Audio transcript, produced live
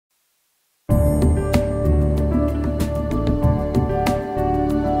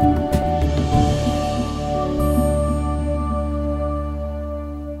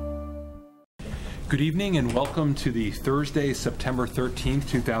Good evening and welcome to the Thursday, September 13th,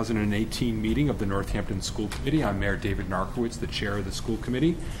 2018 meeting of the Northampton School Committee. I'm Mayor David Narkowitz, the chair of the school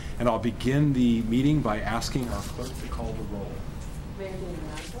committee, and I'll begin the meeting by asking our clerk to call the roll. Mayor David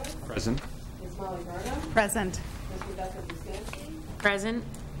Narkowitz. Present. Ms. Molly Burnham. Present. Ms. Rebecca Buskansky. Present.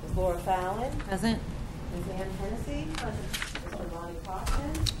 Ms. Laura Fallon. Present. Ms. Ann Hennessy. Present. Mr. Lonnie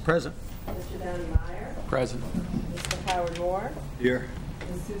Kaufman. Present. Mr. Downey Meyer. Present. Mr. Howard Moore. Here.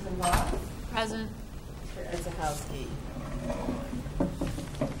 Ms. Susan Voss. Present. Mr. Ed Zahowski.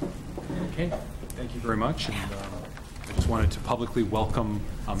 Okay, thank you very much. And I just wanted to publicly welcome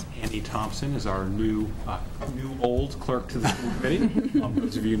Annie Thompson as our new old clerk to the school committee.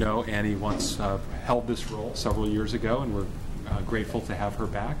 Those of you know, Annie once held this role several years ago, and we're grateful to have her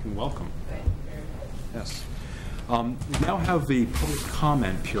back and welcome. Yes. We now have the public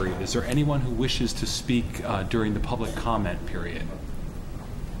comment period. Is there anyone who wishes to speak during the public comment period?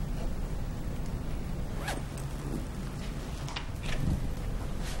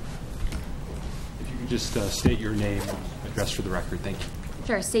 Just state your name and address for the record. Thank you.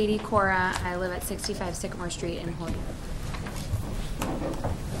 Sure. Sadie Cora. I live at 65 Sycamore Street in Holyoke.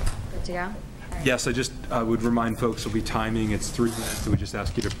 Good to go? Right. Yes, I just would remind folks there'll be timing. It's 3 minutes, so we just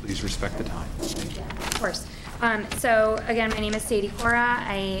ask you to please respect the time. Yeah, of course. So again, my name is Sadie Cora.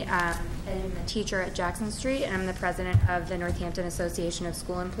 I am a teacher at Jackson Street, and I'm the president of the Northampton Association of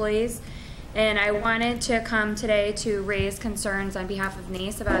School Employees. And I wanted to come today to raise concerns on behalf of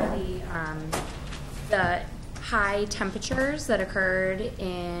NACE about the high temperatures that occurred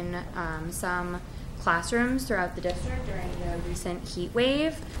in some classrooms throughout the district during the recent heat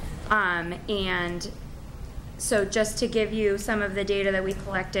wave. And so just to give you some of the data that we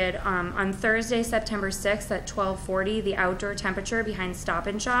collected, on Thursday, September 6th at 12:40, the outdoor temperature behind Stop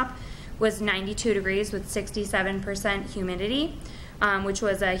and Shop was 92 degrees with 67% humidity, which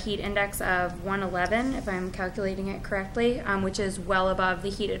was a heat index of 111, if I'm calculating it correctly, which is well above the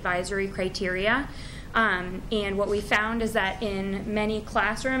heat advisory criteria. And what we found is that in many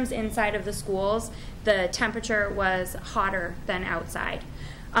classrooms inside of the schools, the temperature was hotter than outside.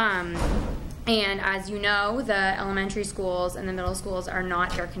 And as you know, the elementary schools and the middle schools are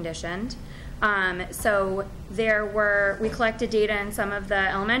not air conditioned. So we collected data in some of the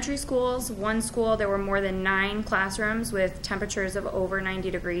elementary schools. One school, there were more than 9 classrooms with temperatures of over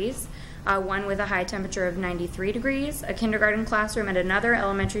 90 degrees. One with a high temperature of 93 degrees. A kindergarten classroom at another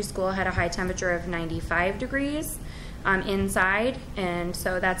elementary school had a high temperature of 95 degrees inside, and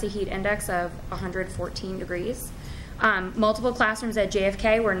so that's a heat index of 114 degrees. Multiple classrooms at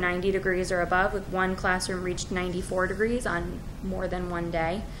JFK were 90 degrees or above, with one classroom reached 94 degrees on more than one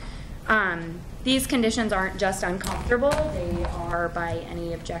day. These conditions aren't just uncomfortable, they are by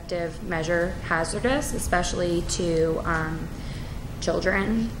any objective measure hazardous, especially to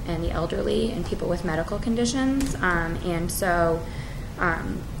children and the elderly and people with medical conditions. And so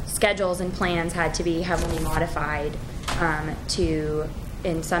schedules and plans had to be heavily modified to,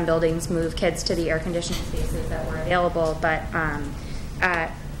 in some buildings, move kids to the air conditioning spaces that were available. But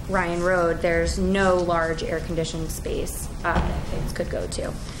at Ryan Road, there's no large air conditioned space that kids could go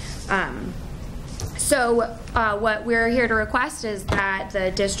to. So what we're here to request is that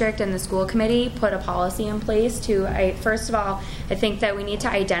the district and the school committee put a policy in place to, first of all, I think that we need to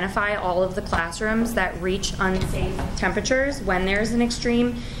identify all of the classrooms that reach unsafe temperatures when there's an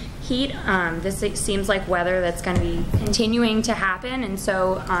extreme heat. This seems like weather that's going to be continuing to happen, and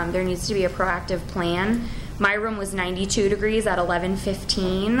so there needs to be a proactive plan. My room was 92 degrees at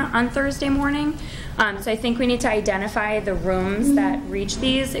 11:15 on Thursday morning. So I think we need to identify the rooms that reach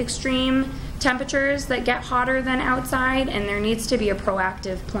these extreme temperatures that get hotter than outside, and there needs to be a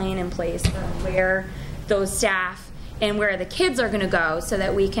proactive plan in place for where those staff and where the kids are going to go so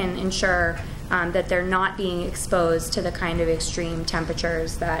that we can ensure that they're not being exposed to the kind of extreme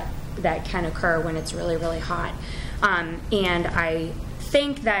temperatures that can occur when it's really, really hot. And I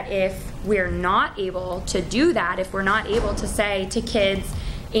think that if we're not able to do that, if we're not able to say to kids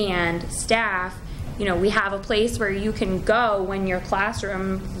and staff, you know, we have a place where you can go when your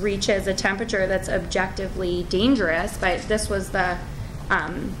classroom reaches a temperature that's objectively dangerous. But this was the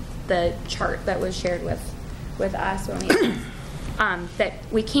chart that was shared with us when we that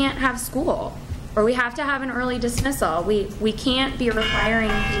we can't have school, or we have to have an early dismissal. We can't be requiring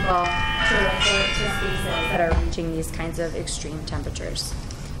people to report to spaces that are reaching these kinds of extreme temperatures.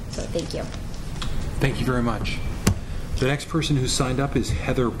 So thank you. Thank you very much. The next person who signed up is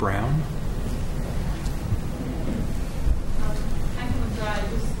Heather Brown. I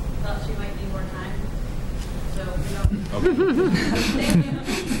just thought she might need more time. So, Okay.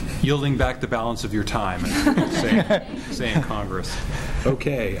 Yielding back the balance of your time, say in Congress.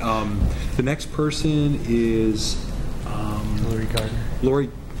 Okay, the next person is Hillary Gardner.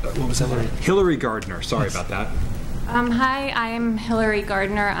 What was that? Hillary Gardner. Sorry about that. Hi, I'm Hillary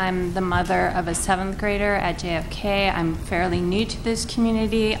Gardner. I'm the mother of a 7th grader at JFK. I'm fairly new to this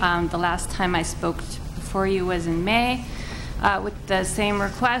community. The last time I spoke before you was in May with the same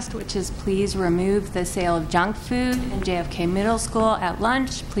request, which is please remove the sale of junk food in JFK Middle School at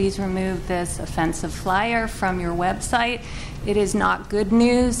lunch. Please remove this offensive flyer from your website. It is not good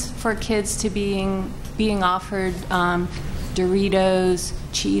news for kids to being offered Doritos,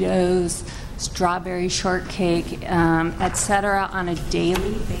 Cheetos, strawberry shortcake, etc. on a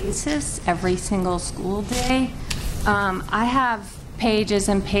daily basis, every single school day. I have pages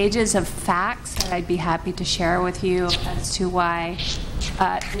and pages of facts that I'd be happy to share with you as to why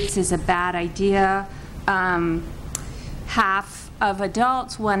this is a bad idea. Half of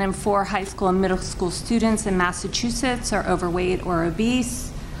adults, 1 in 4 high school and middle school students in Massachusetts are overweight or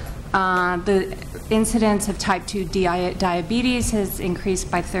obese. The incidence of type 2 diabetes has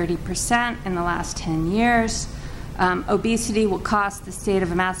increased by 30% in the last 10 years. Obesity will cost the state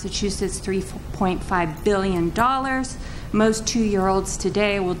of Massachusetts $3.5 billion. Most 2-year-olds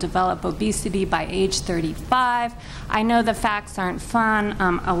today will develop obesity by age 35. I know the facts aren't fun.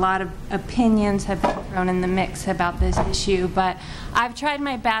 A lot of opinions have been thrown in the mix about this issue, but I've tried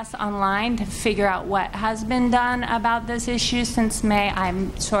my best online to figure out what has been done about this issue since May.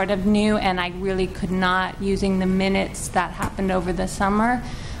 I'm sort of new, and I really could not, using the minutes that happened over the summer,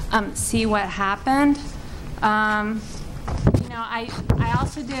 see what happened. I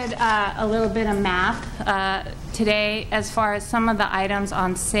also did a little bit of math today as far as some of the items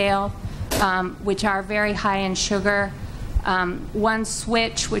on sale, which are very high in sugar. One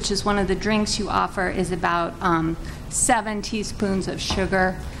switch, which is one of the drinks you offer, is about 7 teaspoons of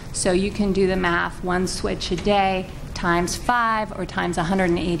sugar. So you can do the math, 1 switch a day times 5 or times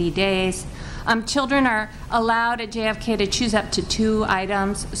 180 days. Children are allowed at JFK to choose up to 2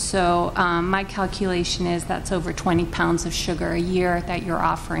 items, so my calculation is that's over 20 pounds of sugar a year that you're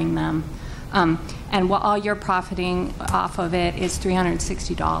offering them. And all you're profiting off of it is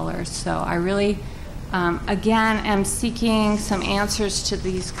 $360. So I really, again, am seeking some answers to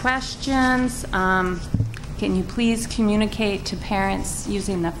these questions. Can you please communicate to parents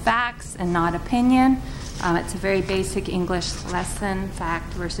using the facts and not opinion? It's a very basic English lesson,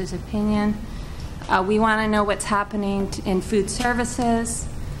 fact versus opinion. We want to know what's happening in food services.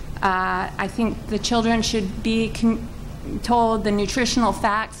 I think the children should be told the nutritional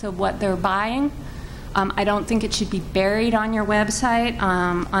facts of what they're buying. I don't think it should be buried on your website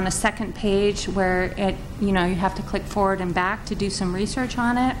on a second page where you have to click forward and back to do some research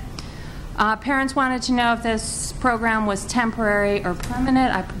on it. Parents wanted to know if this program was temporary or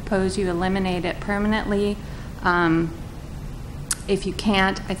permanent. I propose you eliminate it permanently. If you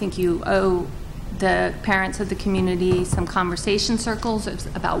can't, I think you owe the parents of the community some conversation circles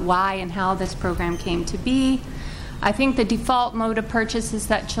about why and how this program came to be. I think the default mode of purchase is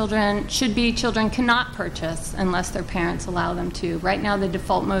that children cannot purchase unless their parents allow them to. Right now the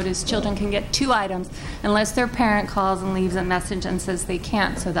default mode is children can get 2 items unless their parent calls and leaves a message and says they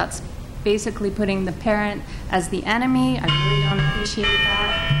can't. So that's basically putting the parent as the enemy. I really don't appreciate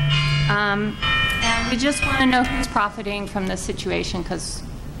that. And we just want to know who's profiting from this situation, because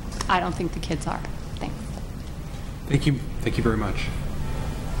I don't think the kids are. Thanks. Thank you. Thank you very much.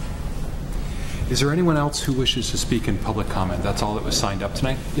 Is there anyone else who wishes to speak in public comment? That's all that was signed up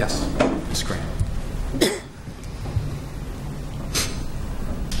tonight? Yes, Ms. Graham.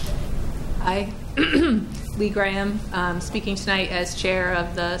 Hi, Lee Graham, speaking tonight as chair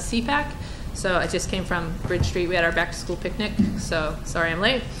of the CPAC. So I just came from Bridge Street. We had our back to school picnic, so sorry I'm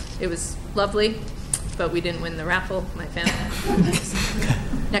late. It was lovely, but we didn't win the raffle, my family.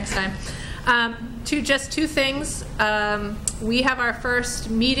 Next time. Just two things. We have our first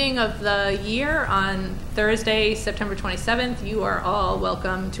meeting of the year on Thursday, September 27th. You are all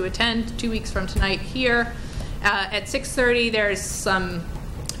welcome to attend 2 weeks from tonight here. At 6:30, there's some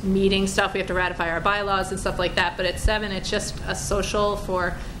meeting stuff. We have to ratify our bylaws and stuff like that. But at 7, it's just a social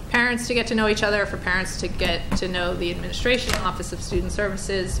for parents to get to know each other, for parents to get to know the administration, Office of Student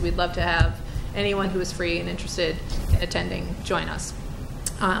Services. We'd love to have anyone who is free and interested in attending join us.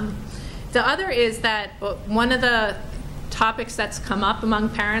 The other is that one of the topics that's come up among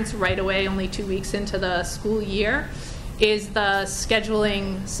parents right away, only 2 weeks into the school year, is the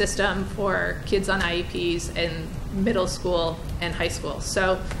scheduling system for kids on IEPs in middle school and high school.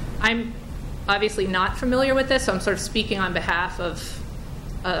 So I'm obviously not familiar with this, so I'm sort of speaking on behalf of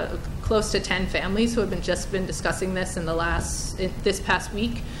close to 10 families who have just been discussing this in this past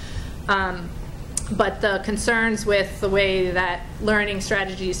week. But the concerns with the way that learning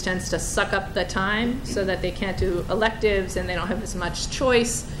strategies tends to suck up the time so that they can't do electives and they don't have as much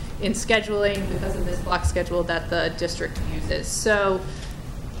choice in scheduling because of this block schedule that the district uses. So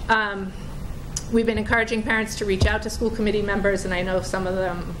we've been encouraging parents to reach out to school committee members, and I know some of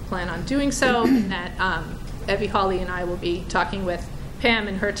them plan on doing so, and that Evie Hawley and I will be talking with Pam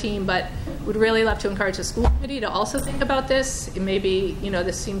and her team, but would really love to encourage the school committee to also think about this. It may be,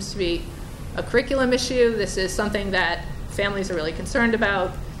 this seems to be a curriculum issue. This is something that families are really concerned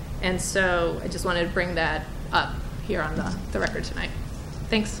about, and so I just wanted to bring that up here on the record tonight.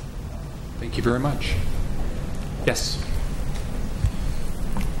 Thanks. Thank you very much. Yes.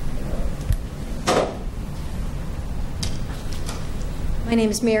 My name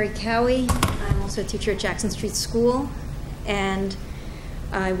is Mary Cowie. I'm also a teacher at Jackson Street School, and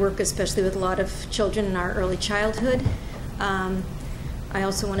I work especially with a lot of children in our early childhood. I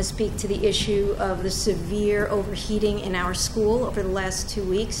also want to speak to the issue of the severe overheating in our school over the last 2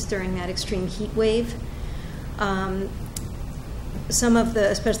 weeks during that extreme heat wave. Some of the,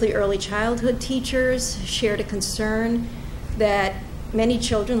 especially early childhood teachers, shared a concern that many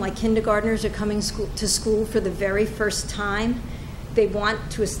children, like kindergartners, are coming to school for the very first time. They want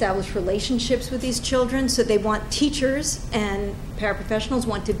to establish relationships with these children, so they want teachers and paraprofessionals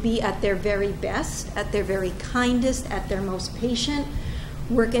want to be at their very best, at their very kindest, at their most patient,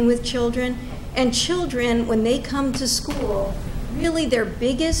 working with children. And children, when they come to school, really their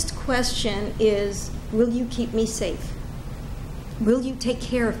biggest question is, will you keep me safe? Will you take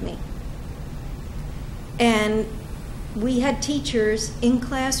care of me? And we had teachers in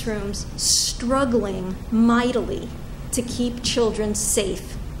classrooms struggling mightily to keep children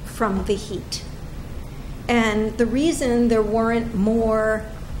safe from the heat. And the reason there weren't more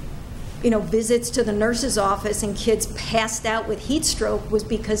visits to the nurse's office and kids passed out with heat stroke was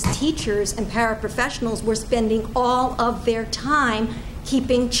because teachers and paraprofessionals were spending all of their time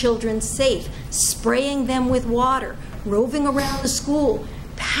keeping children safe, spraying them with water, roving around the school,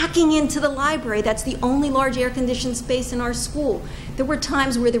 packing into the library. That's the only large air-conditioned space in our school. There were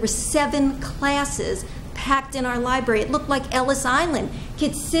times where there were 7 classes packed in our library. It looked like Ellis Island.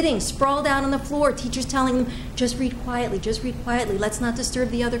 Kids sitting, sprawled out on the floor, teachers telling them, just read quietly, let's not disturb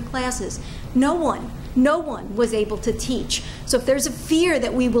the other classes. No one was able to teach. So if there's a fear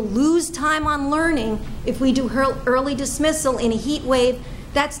that we will lose time on learning if we do early dismissal in a heat wave,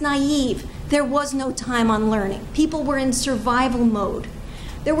 that's naive. There was no time on learning. People were in survival mode.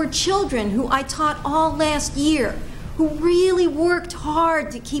 There were children who I taught all last year who really worked hard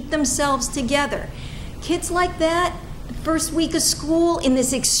to keep themselves together. Kids like that, the first week of school in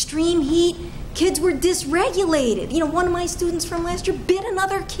this extreme heat, kids were dysregulated. One of my students from last year bit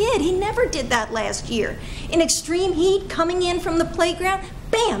another kid. He never did that last year. In extreme heat, coming in from the playground,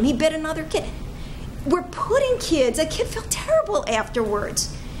 bam, he bit another kid. We're putting kids, a kid felt terrible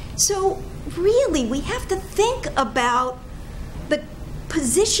afterwards. So really, we have to think about the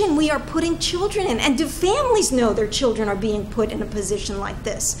position we are putting children in. And do families know their children are being put in a position like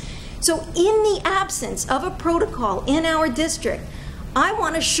this? So in the absence of a protocol in our district, I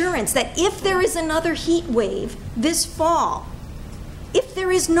want assurance that if there is another heat wave this fall, if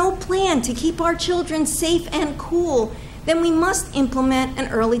there is no plan to keep our children safe and cool, then we must implement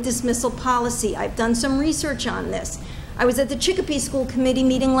an early dismissal policy. I've done some research on this. I was at the Chicopee School Committee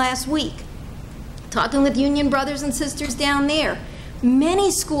meeting last week, talking with union brothers and sisters down there.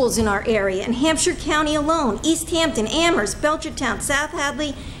 Many schools in our area, in Hampshire County alone, East Hampton, Amherst, Belchertown, South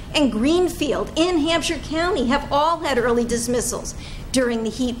Hadley, and Greenfield in Hampshire County have all had early dismissals during the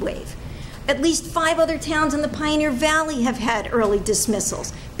heat wave. At least 5 other towns in the Pioneer Valley have had early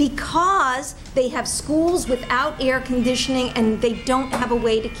dismissals because they have schools without air conditioning and they don't have a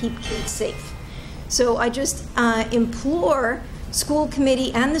way to keep kids safe. So I just implore school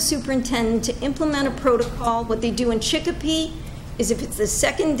committee and the superintendent to implement a protocol. What they do in Chicopee is if it's the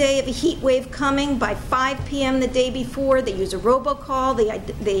second day of a heat wave coming, by 5 p.m. the day before, they use a robocall,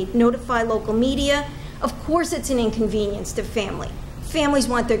 they notify local media. Of course it's an inconvenience to families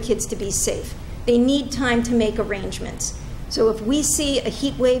want their kids to be safe. They need time to make arrangements. So if we see a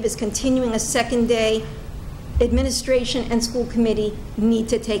heat wave is continuing a second day, administration and school committee need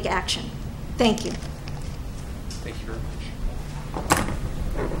to take action. Thank you. Thank you very much.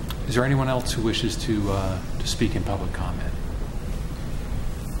 Is there anyone else who wishes to speak in public comment?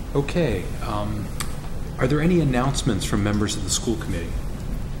 Okay. Are there any announcements from members of the school committee?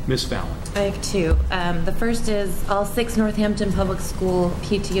 Ms. Fallon. I have 2. The first is all 6 Northampton Public School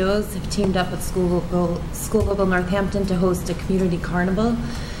PTOs have teamed up with School Local Northampton to host a community carnival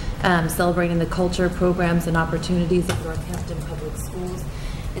celebrating the culture, programs, and opportunities of Northampton Public Schools.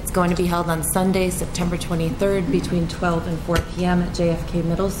 It's going to be held on Sunday, September 23rd, between 12 and 4 p.m. at JFK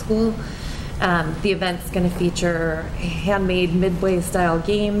Middle School. The event's going to feature handmade Midway-style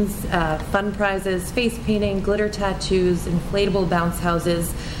games, fun prizes, face painting, glitter tattoos, inflatable bounce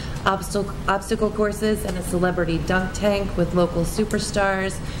houses, obstacle courses, and a celebrity dunk tank with local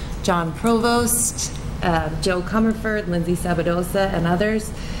superstars, John Provost, Joe Comerford, Lindsay Sabadosa, and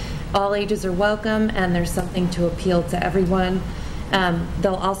others. All ages are welcome, and there's something to appeal to everyone.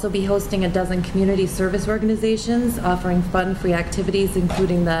 They'll also be hosting a dozen community service organizations offering fun, free activities,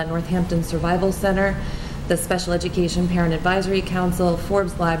 including the Northampton Survival Center, the Special Education Parent Advisory Council,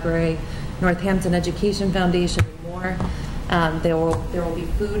 Forbes Library, Northampton Education Foundation, and more. There will be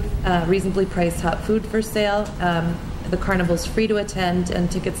food, reasonably priced hot food for sale. The carnival's free to attend,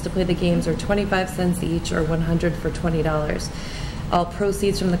 and tickets to play the games are 25 cents each or $100 for $20. All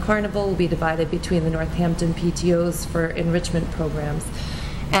proceeds from the carnival will be divided between the Northampton PTOs for enrichment programs.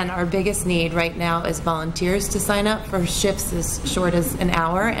 And our biggest need right now is volunteers to sign up for shifts as short as an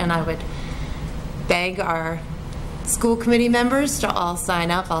hour, and I would beg our school committee members to all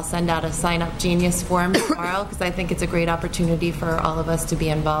sign up. I'll send out a Sign Up Genius form tomorrow because I think it's a great opportunity for all of us to be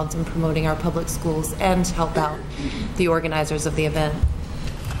involved in promoting our public schools and help out the organizers of the event.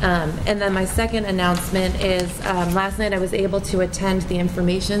 And then my second announcement is last night I was able to attend the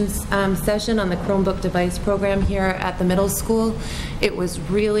information session on the Chromebook device program here at the middle school. It was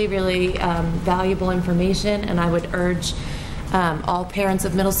really, really valuable information, and I would urge all parents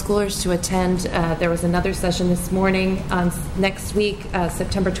of middle schoolers to attend. There was another session this morning on next week,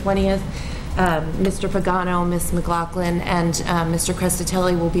 September 20th. Mr. Pagano, Ms. McLaughlin, and Mr.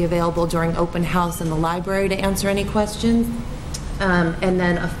 Crestatelli will be available during open house in the library to answer any questions. And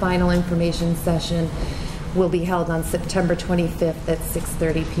then a final information session will be held on September 25th at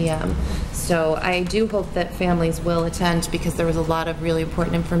 6:30 p.m. So I do hope that families will attend because there was a lot of really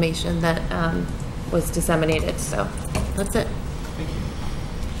important information that was disseminated. So that's it. Thank you.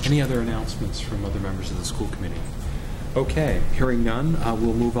 Any other announcements from other members of the school committee? Okay, hearing none,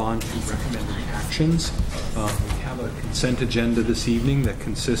 we'll move on to recommended actions. We have a consent agenda this evening that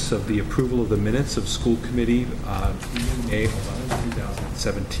consists of the approval of the minutes of school committee meeting May 11,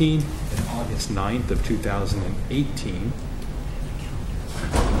 2017 and August 9th of 2018.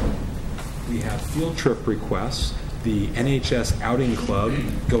 We have field trip requests. The NHS Outing Club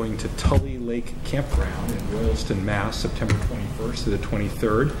going to Tully Lake Campground in Royalston, Mass, September 21st to the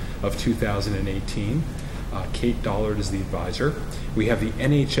 23rd of 2018. Kate Dollard is the advisor. We have the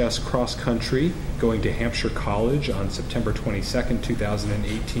NHS Cross Country going to Hampshire College on September 22nd,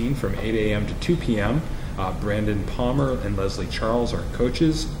 2018 from 8 a.m. to 2 p.m. Brandon Palmer and Leslie Charles are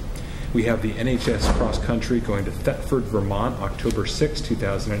coaches. We have the NHS Cross Country going to Thetford, Vermont, October 6,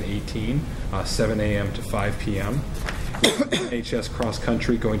 2018, 7 a.m. to 5 p.m. NHS Cross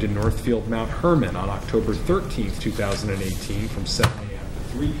Country going to Northfield Mount Herman on October 13, 2018 from 7 a.m. to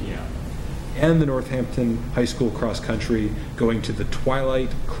 3 p.m. And the Northampton High School Cross Country going to the Twilight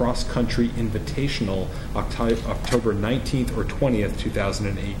Cross Country Invitational October 19th or 20th,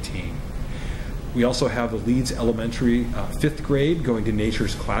 2018. We also have the Leeds Elementary 5th grade going to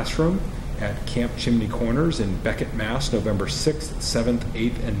Nature's Classroom at Camp Chimney Corners in Beckett, Mass, November 6th, 7th,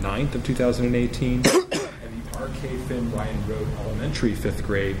 8th, and 9th of 2018. And the R.K. Finn Ryan Road Elementary 5th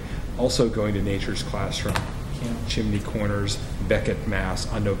grade also going to Nature's Classroom, Camp Chimney Corners, Beckett, Mass,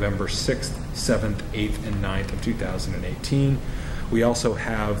 on November 6th, 7th, 8th, and 9th of 2018. We also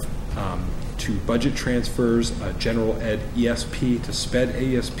have 2 budget transfers, General Ed ESP to SPED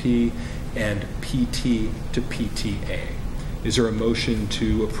ASP, and PT to PTA. Is there a motion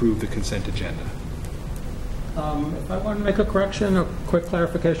to approve the consent agenda? If I want to make a correction or quick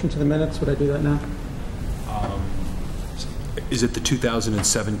clarification to the minutes, would I do that now? Is it the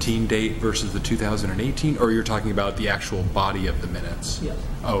 2017 date versus the 2018, or you're talking about the actual body of the minutes? Yes.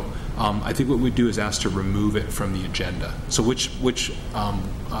 Oh, I think what we'd do is ask to remove it from the agenda. So which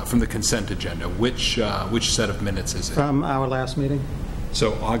from the consent agenda, which set of minutes is it? From our last meeting.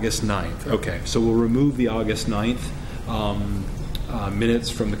 So August 9th. Okay, so we'll remove the August 9th minutes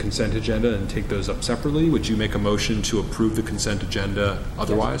from the consent agenda and take those up separately. Would you make a motion to approve the consent agenda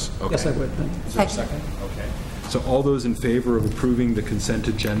otherwise? Yes, okay. yes I would. Is there a second? Okay. So all those in favor of approving the consent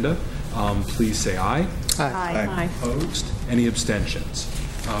agenda, please say aye. Aye. Aye. Opposed? Any abstentions?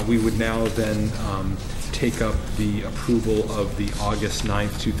 We would now then take up the approval of the August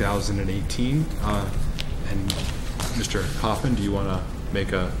 9th, 2018. And Mr. Hoffman, do you want to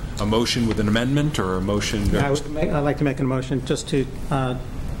make a motion with an amendment or a motion? I'd like to make a motion just to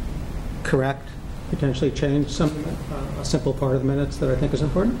correct, potentially change a simple part of the minutes that I think is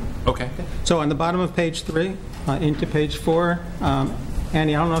important. Okay. So on the bottom of page 3, into page 4,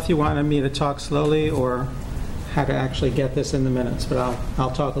 Annie, I don't know if you wanted me to talk slowly or how to actually get this in the minutes, but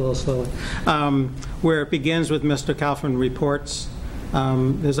I'll talk a little slowly. Where it begins with Mr. Kaufman reports,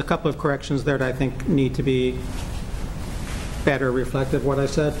 there's a couple of corrections there that I think need to be better reflected what I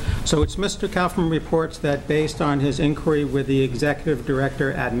said. So it's Mr. Kaufman reports that based on his inquiry with the executive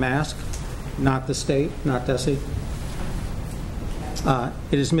director at MASC, not the state, not DESE,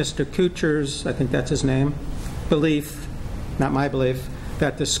 it is Mr. Kuchar's, I think that's his name, belief, not my belief,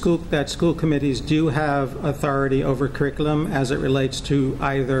 that school committees do have authority over curriculum as it relates to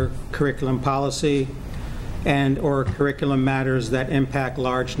either curriculum policy and or curriculum matters that impact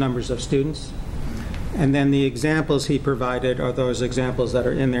large numbers of students. And then the examples he provided are those examples that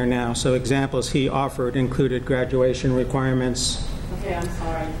are in there now. So examples he offered included graduation requirements. Okay, I'm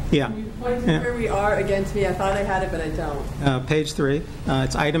sorry. Yeah. Can you point to where we are again to me? I thought I had it, but I don't. Page 3.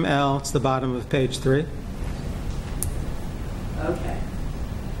 It's item L. It's the bottom of page 3. Okay.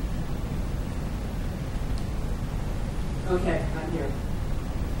 Okay, I'm here.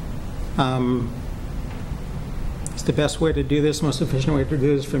 Is the best way to do this, most efficient way to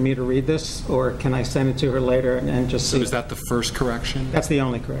do this for me to read this, or can I send it to her later and just see? So is that the first correction? That's the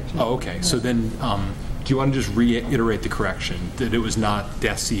only correction. Oh, okay. So then, do you want to just reiterate the correction, that it was not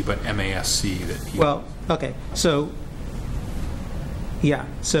DESE but MASC that he... Well, okay. So, yeah.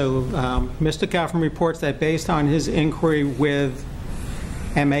 So Mr. Kaufman reports that based on his inquiry with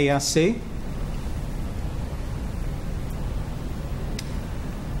MASC,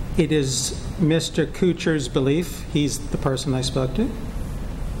 it is Mr. Kuchar's belief, he's the person I spoke to,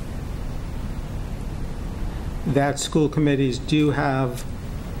 that school committees do have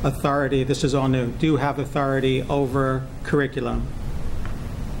authority, this is all new, do have authority over curriculum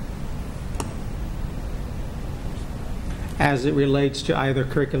as it relates to either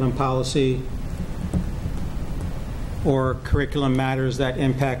curriculum policy or curriculum matters that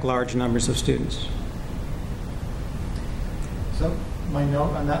impact large numbers of students. So my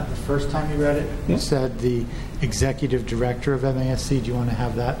note on that, the first time you read it, you said the executive director of MASC. Do you want to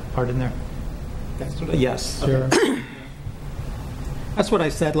have that part in there? Yes. Sure. That's what I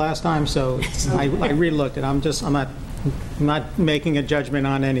said last time, so I re-looked it. I'm not making a judgment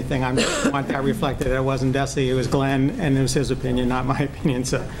on anything. I want that reflected. It wasn't DESE, it was Glenn, and it was his opinion, not my opinion.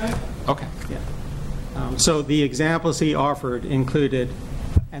 So, Okay. yeah. So the examples he offered included,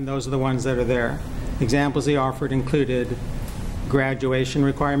 and those are the ones that are there. Examples he offered included graduation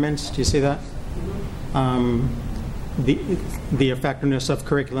requirements. Do you see that? The effectiveness of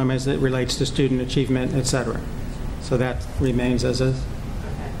curriculum as it relates to student achievement, et cetera. So that remains as is.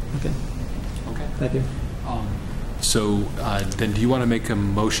 Okay. Okay. Thank you. So then do you want to make a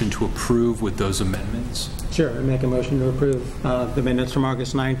motion to approve with those amendments? Sure. I make a motion to approve the minutes from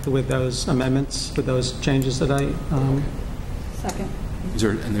August 9th with those amendments, with those changes that I... Second.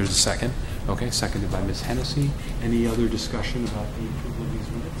 There's a second? Okay, seconded by Ms. Hennessy. Any other discussion about the approval of these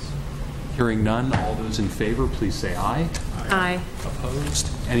minutes? Hearing none, all those in favor, please say aye. Aye. Opposed?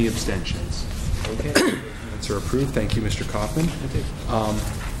 Any abstentions? Okay, minutes are approved. Thank you, Mr. Kaufman.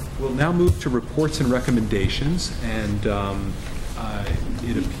 We'll now move to reports and recommendations, and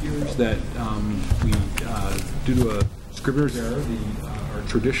it appears that due to a scrivener's error, our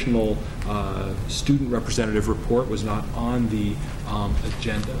traditional student representative report was not on the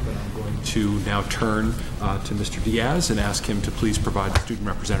agenda, but I'm going to now turn to Mr. Diaz and ask him to please provide the student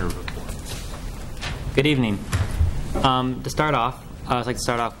representative report. Good evening. To start off, I'd like to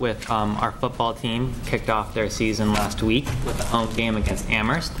start off with our football team kicked off their season last week with a home game against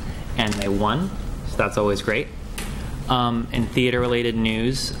Amherst, and they won, so that's always great. In theater-related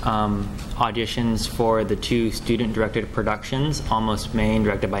news, auditions for the 2 student-directed productions, Almost Maine,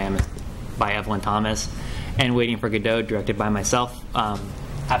 directed by Evelyn Thomas, and Waiting for Godot, directed by myself,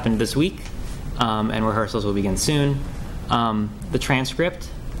 happened this week, and rehearsals will begin soon. The transcript,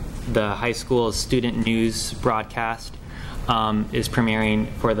 the high school's student news broadcast, is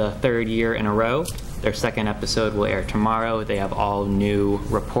premiering for the 3rd year in a row. Their 2nd episode will air tomorrow. They have all new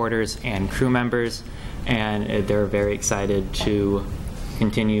reporters and crew members, and they're very excited to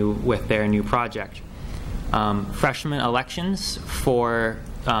continue with their new project. Freshman elections for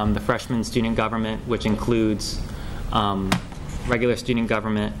the freshman student government, which includes regular student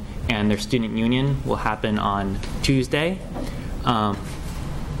government and their student union, will happen on Tuesday,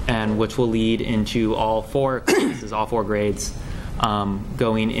 and which will lead into all 4 classes, all 4 grades,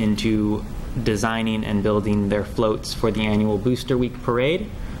 going into designing and building their floats for the annual Booster Week parade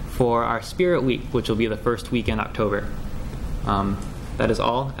for our Spirit Week, which will be the first week in October. That is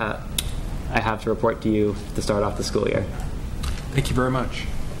all I have to report to you to start off the school year. Thank you very much.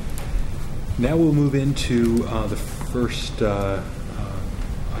 Now we'll move into the first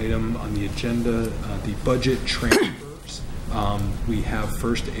item on the agenda, the budget transfers. We have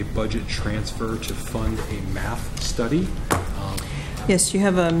first a budget transfer to fund a math study. Yes, you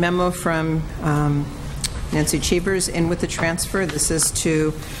have a memo from Nancy Cheevers in with the transfer. This is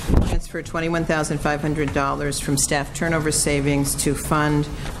to transfer $21,500 from staff turnover savings to fund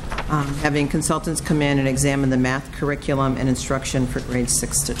having consultants come in and examine the math curriculum and instruction for grades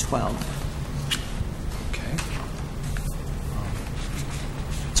 6 to 12. Okay.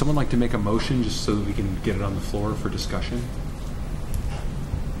 Someone like to make a motion just so that we can get it on the floor for discussion?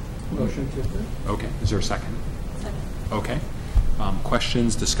 Motion to approve. Okay. Is there a second? Second. Okay.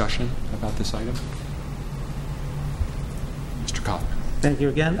 Questions, discussion about this item? Mr. Kaufman. Thank you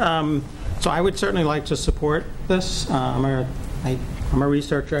again. So I would certainly like to support this. I'm a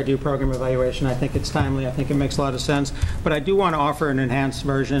researcher. I do program evaluation. I think it's timely. I think it makes a lot of sense. But I do want to offer an enhanced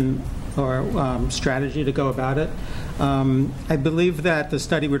version or strategy to go about it. I believe that the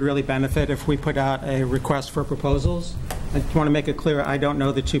study would really benefit if we put out a request for proposals. I want to make it clear I don't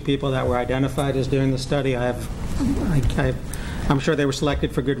know the two people that were identified as doing the study. I'm sure they were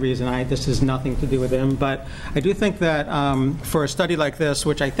selected for good reason. This has nothing to do with them. But I do think that for a study like this,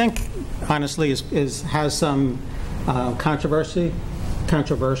 which I think honestly has some controversial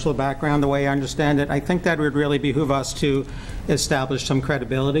background, the way I understand it, I think that would really behoove us to establish some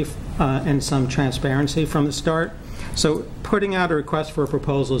credibility and some transparency from the start. So putting out a request for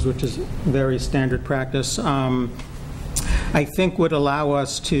proposals, which is very standard practice, I think would allow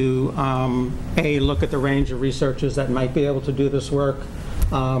us to, A, look at the range of researchers that might be able to do this work,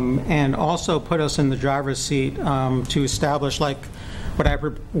 and also put us in the driver's seat to establish, like, what I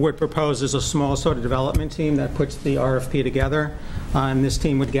would propose is a small sort of development team that puts the RFP together. And this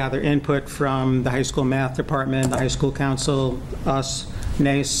team would gather input from the high school math department, the high school council, us,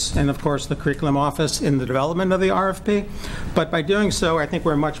 NACE, and of course the curriculum office in the development of the RFP. But by doing so, I think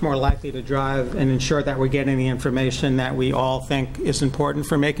we're much more likely to drive and ensure that we're getting the information that we all think is important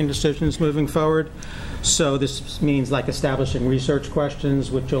for making decisions moving forward. So this means like establishing research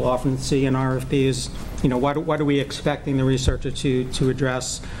questions, which you'll often see in RFPs. You know, what are we expecting the researcher to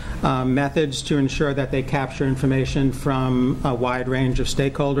address? Methods to ensure that they capture information from a wide range of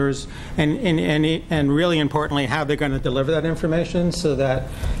stakeholders, and really importantly, how they're going to deliver that information, so that,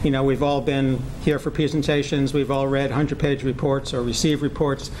 you know, we've all been here for presentations, we've all read 100-page reports or received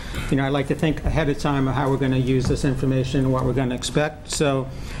reports. You know, I'd like to think ahead of time of how we're going to use this information and what we're going to expect. So,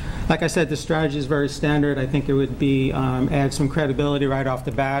 like I said, the strategy is very standard. I think it would be add some credibility right off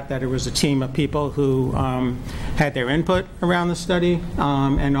the bat that it was a team of people who had their input around the study,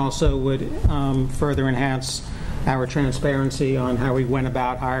 and also would further enhance our transparency on how we went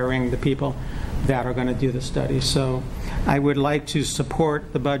about hiring the people that are going to do the study. So I would like to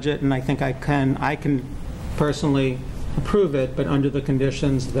support the budget, and I think I can personally approve it, but under the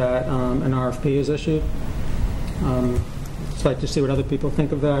conditions that an RFP is issued. I'd like to see what other people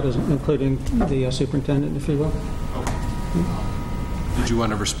think of that, including the superintendent, if you will. Okay. Did you want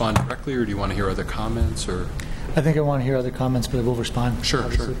to respond directly, or do you want to hear other comments? Or I think I want to hear other comments, but I will respond. Sure,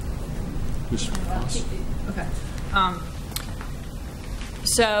 obviously. sure. Mr. Ross. Okay.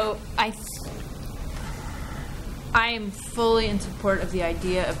 So I am fully in support of the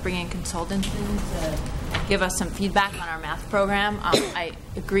idea of bringing consultants in to give us some feedback on our math program. I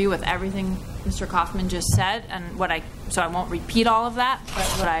agree with everything Mr. Kaufman just said, and so I won't repeat all of that, but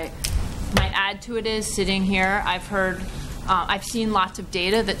what I might add to it is, sitting here, I've seen lots of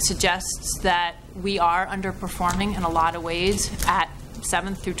data that suggests that we are underperforming in a lot of ways at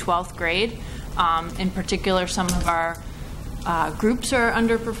 7th through 12th grade. In particular, some of our groups are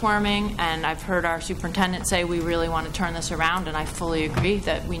underperforming, and I've heard our superintendent say we really want to turn this around, and I fully agree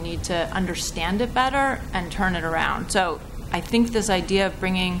that we need to understand it better and turn it around. So I think this idea of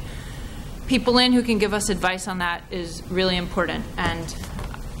bringing people in who can give us advice on that is really important, and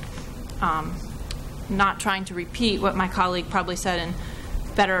not trying to repeat what my colleague probably said in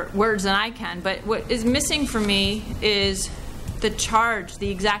better words than I can, but what is missing for me is the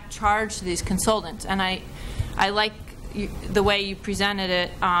exact charge to these consultants. And I like the way you presented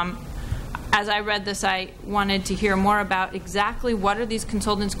it. As I read this, I wanted to hear more about exactly what are these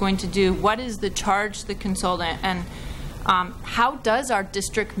consultants going to do, what is the charge to the consultant, and how does our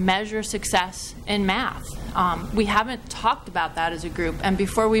district measure success in math? We haven't talked about that as a group, and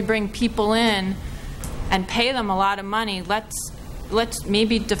before we bring people in and pay them a lot of money, let's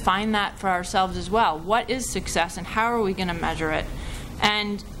maybe define that for ourselves as well. What is success, and how are we going to measure it?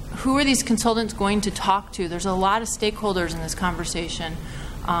 And who are these consultants going to talk to? There's a lot of stakeholders in this conversation.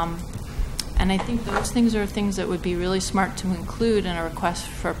 And I think those things are things that would be really smart to include in a request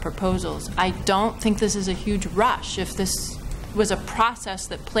for proposals. I don't think this is a huge rush. If this was a process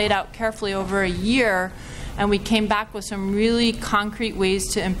that played out carefully over a year, and we came back with some really concrete ways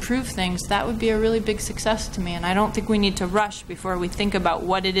to improve things, that would be a really big success to me. And I don't think we need to rush before we think about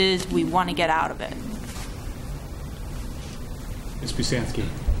what it is we want to get out of it. Ms. Busansky.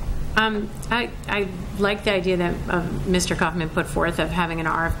 I like the idea that Mr. Kaufman put forth of having an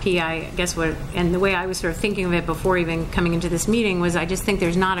RFP. I guess and the way I was sort of thinking of it before even coming into this meeting was I just think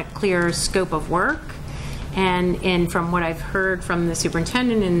there's not a clear scope of work. And from what I've heard from the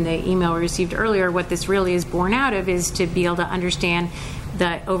superintendent and the email we received earlier, what this really is born out of is to be able to understand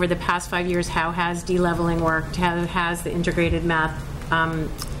that over the past 5 years, how has de-leveling worked? How has the integrated math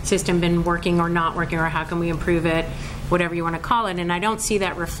system been working or not working, or how can we improve it, whatever you want to call it. And I don't see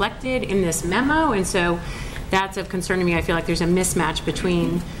that reflected in this memo, and so that's of concern to me. I feel like there's a mismatch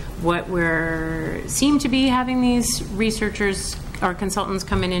between what we're seem to be having these researchers or consultants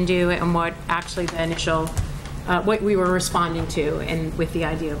come in and do and what actually the initial what we were responding to and with the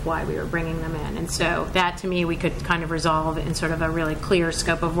idea of why we were bringing them in. And so that, to me, we could kind of resolve in sort of a really clear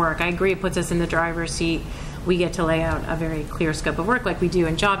scope of work. I agree it puts us in the driver's seat. We get to lay out a very clear scope of work like we do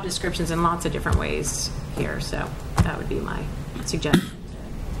in job descriptions in lots of different ways here. So that would be my suggestion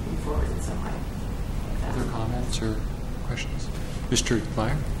to move forward in some way. Other comments or questions? Mr.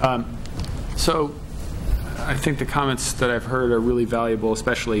 Byer? So I think the comments that I've heard are really valuable,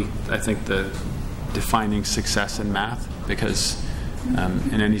 especially I think the defining success in math, because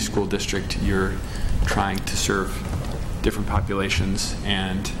in any school district you're trying to serve different populations,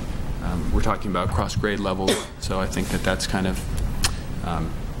 and we're talking about cross-grade levels, so I think that that's kind of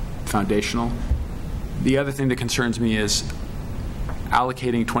foundational. The other thing that concerns me is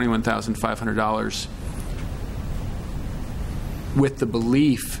allocating $21,500 with the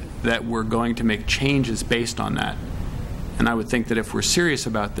belief that we're going to make changes based on that. And I would think that if we're serious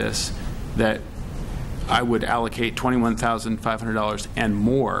about this, that I would allocate $21,500 and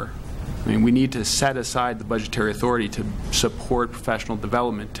more. I mean, we need to set aside the budgetary authority to support professional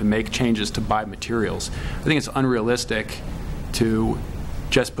development, to make changes, to buy materials. I think it's unrealistic to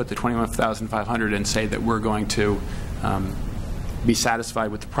just put the $21,500 and say that we're going to be satisfied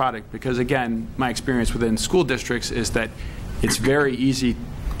with the product, because again, my experience within school districts is that it's very easy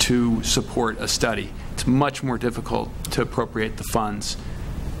to support a study. It's much more difficult to appropriate the funds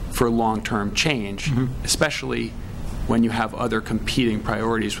for long-term change, especially when you have other competing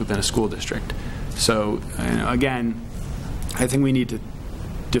priorities within a school district. So again, I think we need to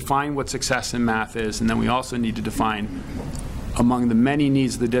define what success in math is, and then we also need to define, among the many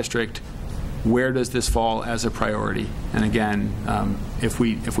needs of the district, where does this fall as a priority? And again, if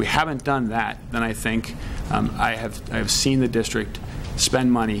we haven't done that, then I think I have seen the district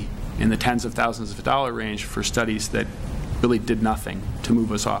spend money in the tens of thousands of dollar range for studies that really did nothing to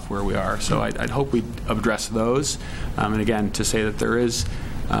move us off where we are. So I'd hope we'd address those. And again, to say that there is,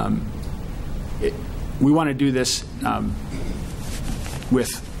 we want to do this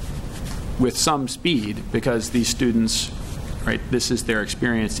with some speed, because these students, right, this is their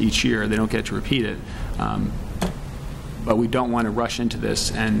experience each year. They don't get to repeat it. But we don't want to rush into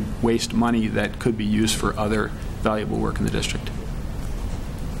this and waste money that could be used for other valuable work in the district.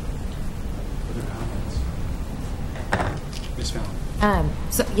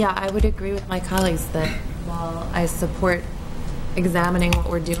 So yeah, I would agree with my colleagues that while I support examining what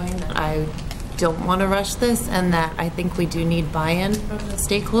we're doing, that I don't want to rush this, and that I think we do need buy-in from the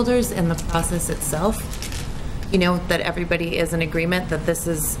stakeholders in the process itself. You know, that everybody is in agreement that this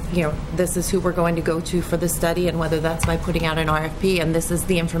is, you know, this is who we're going to go to for the study, and whether that's by putting out an RFP, and this is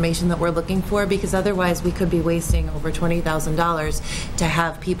the information that we're looking for, because otherwise we could be wasting over $20,000 to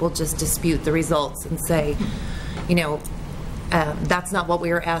have people just dispute the results and say, you know, that's not what we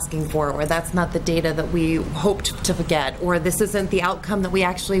were asking for, or that's not the data that we hoped to get, or this isn't the outcome that we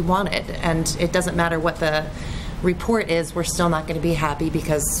actually wanted. And it doesn't matter what the report is, we're still not going to be happy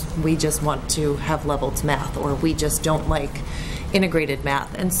because we just want to have leveled math, or we just don't like integrated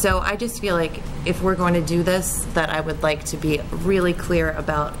math. And so I just feel like if we're going to do this, that I would like to be really clear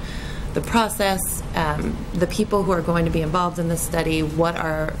about the process, the people who are going to be involved in this study, what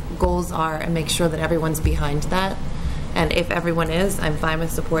our goals are, and make sure that everyone's behind that. And if everyone is, I'm fine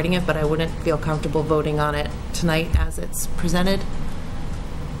with supporting it, but I wouldn't feel comfortable voting on it tonight as it's presented.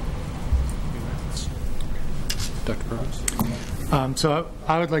 Dr. Burrows? So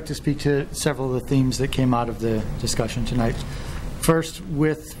I would like to speak to several of the themes that came out of the discussion tonight. First,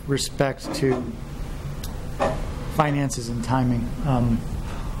 with respect to finances and timing.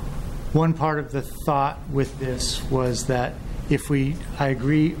 One part of the thought with this was that I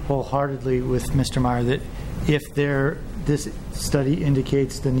agree wholeheartedly with Mr. Meyer that if there this study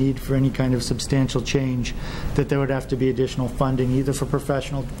indicates the need for any kind of substantial change, that there would have to be additional funding, either for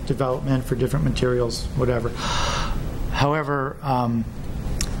professional development, for different materials, whatever. However,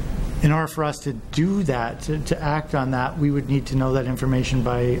 in order for us to do that, to act on that, we would need to know that information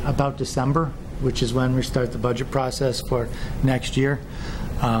by about December, which is when we start the budget process for next year.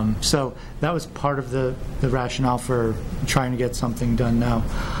 So that was part of the rationale for trying to get something done now.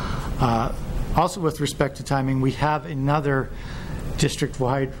 Also, with respect to timing, we have another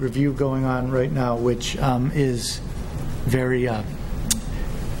district-wide review going on right now, which is very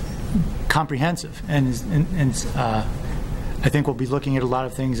comprehensive, and I think we'll be looking at a lot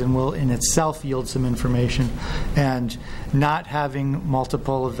of things, and will in itself yield some information. And not having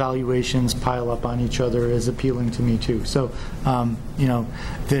multiple evaluations pile up on each other is appealing to me too. So, you know,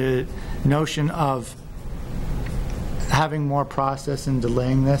 the notion of having more process and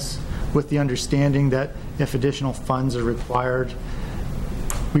delaying this, with the understanding that if additional funds are required,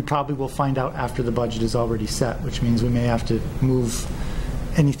 we probably will find out after the budget is already set, which means we may have to move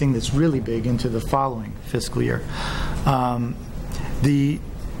anything that's really big into the following fiscal year. The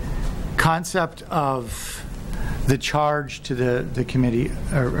concept of the charge to the committee,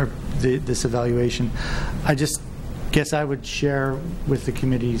 or this evaluation, I just guess I would share with the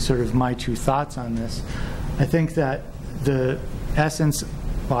committee sort of my two thoughts on this. I think that the essence,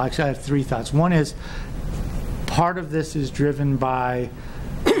 well, actually I have three thoughts. One is, part of this is driven by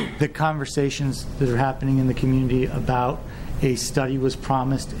the conversations that are happening in the community about a study was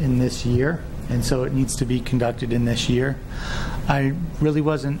promised in this year, and so it needs to be conducted in this year. I really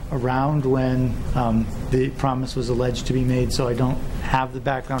wasn't around when the promise was alleged to be made, so I don't have the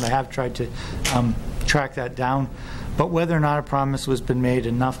background. I have tried to track that down. But whether or not a promise has been made,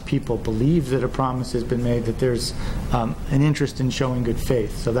 enough people believe that a promise has been made, that there's an interest in showing good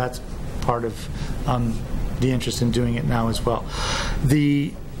faith. So that's part of the interest in doing it now as well.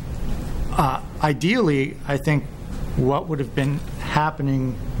 Ideally, I think what would have been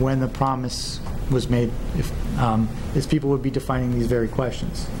happening when the promise was made is people would be defining these very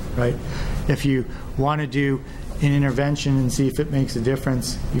questions, right? If you want to do an intervention and see if it makes a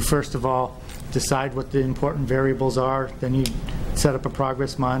difference, you first of all decide what the important variables are, then you set up a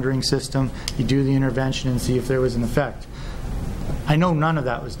progress monitoring system, you do the intervention and see if there was an effect. I know none of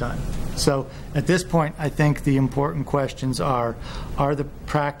that was done. So at this point, I think the important questions are the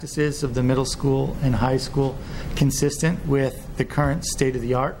practices of the middle school and high school consistent with the current state of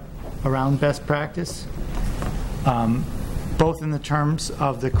the art around best practice, both in the terms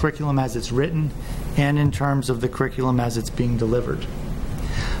of the curriculum as it's written and in terms of the curriculum as it's being delivered.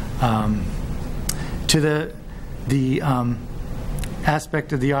 To the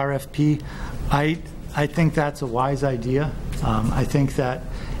aspect of the RFP, I think that's a wise idea. I think that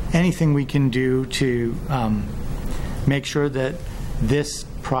anything we can do to make sure that this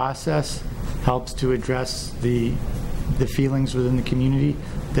process helps to address the feelings within the community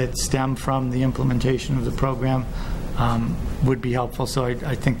that stem from the implementation of the program would be helpful. So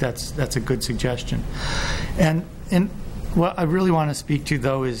I think that's a good suggestion. And what I really want to speak to,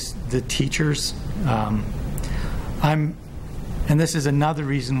 though, is the teachers. And this is another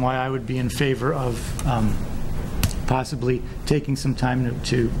reason why I would be in favor of possibly taking some time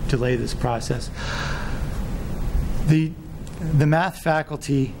to delay this process. The math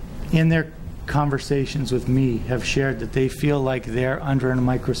faculty, in their conversations with me, have shared that they feel like they're under a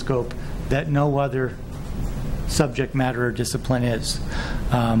microscope that no other subject matter or discipline is.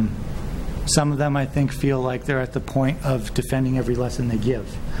 Some of them, I think, feel like they're at the point of defending every lesson they give.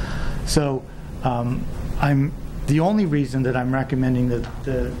 So the only reason that I'm recommending that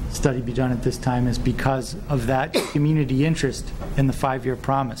the study be done at this time is because of that community interest in the 5-year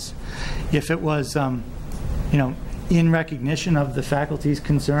promise. If it was, in recognition of the faculty's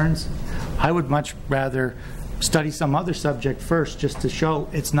concerns, I would much rather study some other subject first, just to show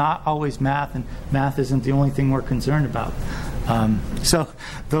it's not always math, and math isn't the only thing we're concerned about. So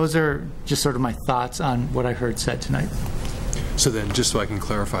those are just sort of my thoughts on what I heard said tonight. So then, just so I can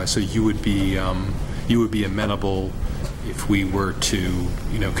clarify, so you would be amenable if we were to,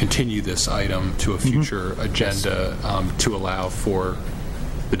 continue this item to a future agenda, to allow for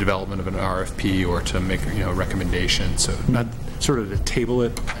the development of an RFP or to make a recommendation. So not sort of to table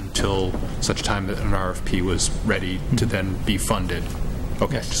it until such time that an RFP was ready to then be funded.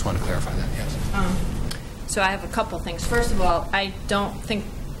 Okay, just want to clarify that. Yes. So I have a couple things. First of all, I don't think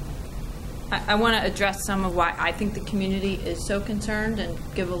I want to address some of why I think the community is so concerned and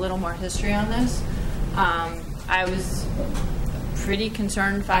give a little more history on this. I was pretty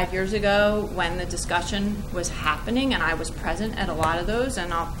concerned 5 years ago when the discussion was happening, and I was present at a lot of those,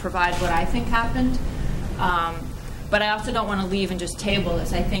 and I'll provide what I think happened. But I also don't want to leave and just table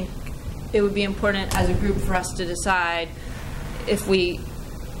this. I think it would be important as a group for us to decide if we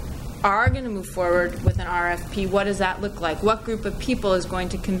are going to move forward with an RFP, what does that look like? What group of people is going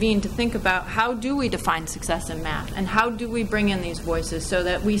to convene to think about how do we define success in math, and how do we bring in these voices so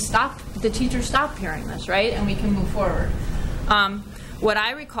that the teachers stop hearing this, right, and we can move forward. What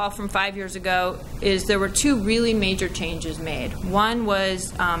I recall from 5 years ago is there were two really major changes made. One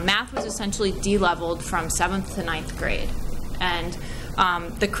was math was essentially de-leveled from 7th to 9th grade, and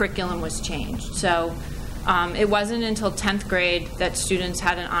the curriculum was changed. So it wasn't until 10th grade that students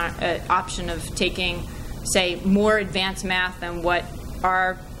had an option of taking, say, more advanced math than what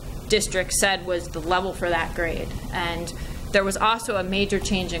our district said was the level for that grade. And there was also a major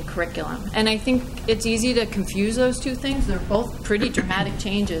change in curriculum. And I think it's easy to confuse those two things. They're both pretty dramatic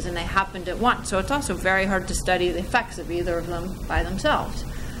changes, and they happened at once. So it's also very hard to study the effects of either of them by themselves.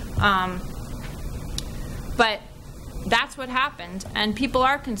 But that's what happened, and people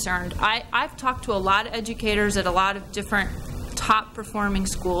are concerned. I've talked to a lot of educators at a lot of different top-performing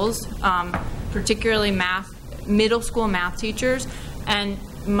schools, particularly middle school math teachers, and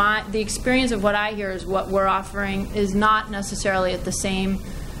the experience of what I hear is what we're offering is not necessarily at the same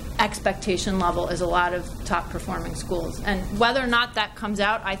expectation level as a lot of top-performing schools. And whether or not that comes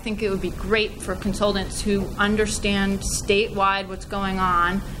out, I think it would be great for consultants who understand statewide what's going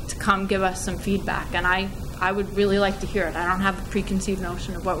on to come give us some feedback. And I would really like to hear it. I don't have a preconceived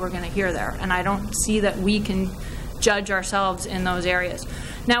notion of what we're going to hear there, and I don't see that we can judge ourselves in those areas.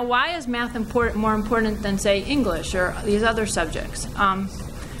 Now, why is math more important than, say, English or these other subjects?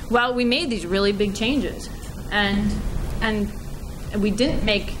 Well, we made these really big changes, and we didn't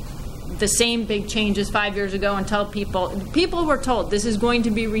make the same big changes 5 years ago and tell people were told this is going to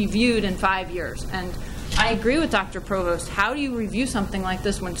be reviewed in 5 years. And I agree with Dr. Provost. How do you review something like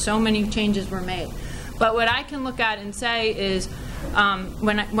this when so many changes were made? But what I can look at and say is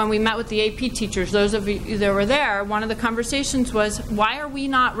when we met with the AP teachers, those of you that were there, one of the conversations was, why are we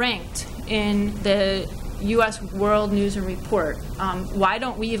not ranked in the U.S. World News and Report? Why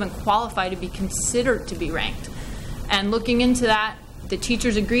don't we even qualify to be considered to be ranked? And looking into that, the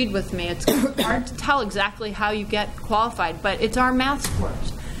teachers agreed with me. It's hard to tell exactly how you get qualified, but it's our math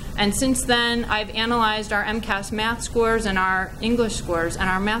scores. And since then, I've analyzed our MCAS math scores and our English scores, and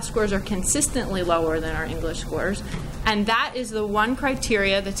our math scores are consistently lower than our English scores. And that is the one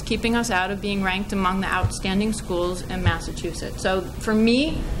criteria that's keeping us out of being ranked among the outstanding schools in Massachusetts. So for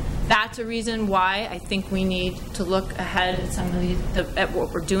me, that's a reason why I think we need to look ahead at some of at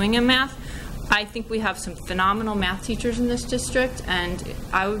what we're doing in math. I think we have some phenomenal math teachers in this district, and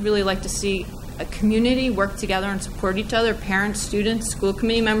I would really like to see a community work together and support each other, parents, students, school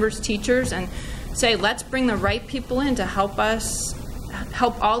committee members, teachers, and say, let's bring the right people in to help us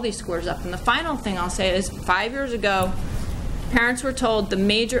help all these scores up. And the final thing I'll say is 5 years ago, parents were told a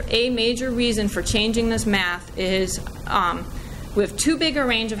major reason for changing this math is we have too big a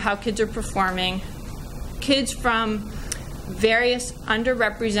range of how kids are performing. Kids from various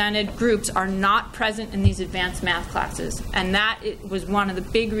underrepresented groups are not present in these advanced math classes, and that was one of the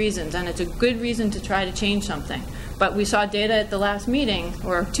big reasons, and it's a good reason to try to change something. But we saw data at the last meeting,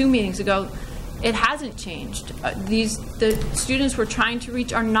 or 2 meetings ago, it hasn't changed. The students we're trying to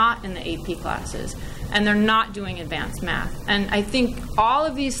reach are not in the AP classes, and they're not doing advanced math. And I think all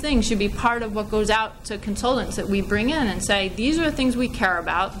of these things should be part of what goes out to consultants that we bring in and say, these are the things we care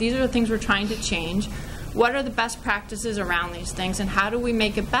about, these are the things we're trying to change. What are the best practices around these things, and how do we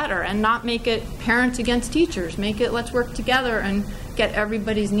make it better and not make it parents against teachers? Make it let's work together and get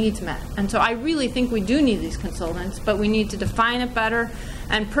everybody's needs met. And so I really think we do need these consultants, but we need to define it better.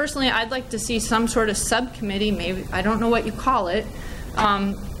 And personally, I'd like to see some sort of subcommittee, maybe, I don't know what you call it,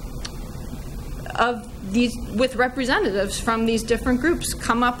 of these, with representatives from these different groups,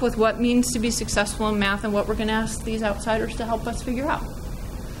 come up with what means to be successful in math and what we're going to ask these outsiders to help us figure out.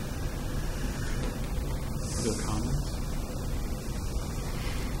 Other comments?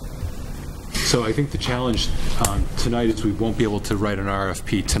 So I think the challenge tonight is we won't be able to write an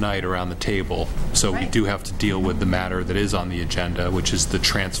RFP tonight around the table. So we do have to deal with the matter that is on the agenda, which is the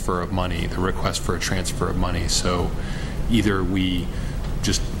transfer of money, the request for a transfer of money. So either we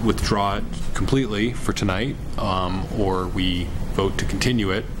just withdraw it completely for tonight, or we vote to continue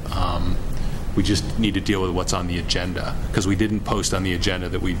it. We just need to deal with what's on the agenda, because we didn't post on the agenda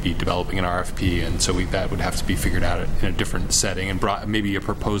that we'd be developing an RFP, and so that would have to be figured out in a different setting, and maybe a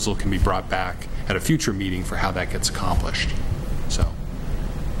proposal can be brought back at a future meeting for how that gets accomplished. So,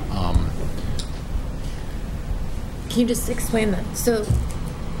 can you just explain that? So,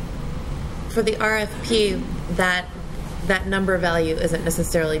 for the RFP, that that number value isn't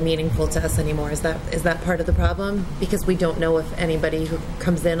necessarily meaningful to us anymore. Is that part of the problem? Because we don't know if anybody who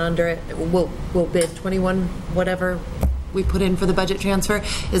comes in under it will bid 21 whatever we put in for the budget transfer.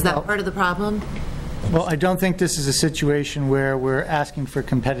 Is that part of the problem? Well, I don't think this is a situation where we're asking for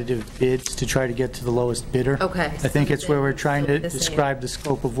competitive bids to try to get to the lowest bidder. Okay. I think it's where we're trying to describe the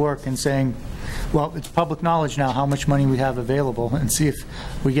scope of work and saying, well, it's public knowledge now how much money we have available, and see if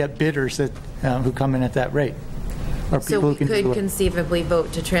we get bidders that who come in at that rate. Or people So who we can could do it. conceivably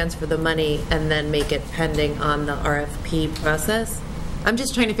vote to transfer the money and then make it pending on the RFP process? I'm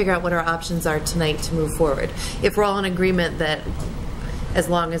just trying to figure out what our options are tonight to move forward. If we're all in agreement that as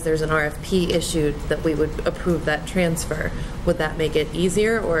long as there's an RFP issued, that we would approve that transfer, would that make it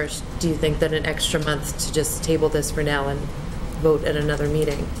easier? Or do you think that an extra month to just table this for now and vote at another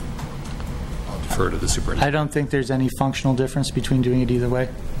meeting? I'll defer to the superintendent. I don't think there's any functional difference between doing it either way.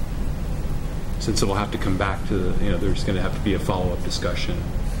 Since it'll have to come back to, there's going to have to be a follow-up discussion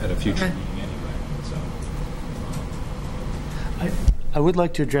at a future meeting anyway. So. I would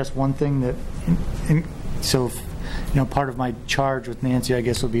like to address one thing that, part of my charge with Nancy, I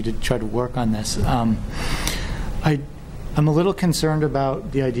guess, will be to try to work on this. I'm a little concerned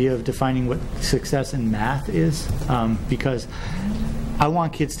about the idea of defining what success in math is, because I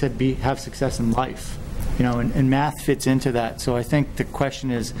want kids to have success in life, and math fits into that. So I think the question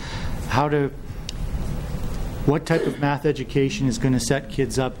is what type of math education is going to set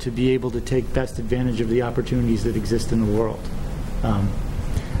kids up to be able to take best advantage of the opportunities that exist in the world?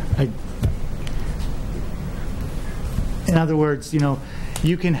 In other words,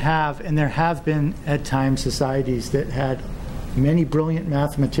 you can have, and there have been at times societies that had many brilliant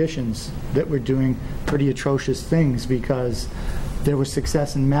mathematicians that were doing pretty atrocious things because there was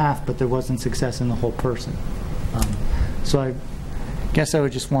success in math, but there wasn't success in the whole person. So I guess I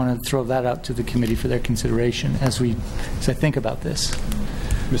would just want to throw that out to the committee for their consideration as I think about this.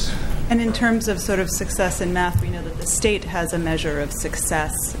 And in terms of sort of success in math, we know that the state has a measure of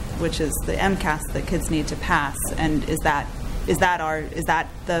success, which is the MCAS that kids need to pass. And is that the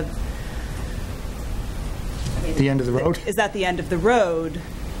end of the road? Is that the end of the road?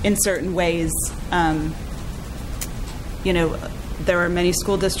 In certain ways, there are many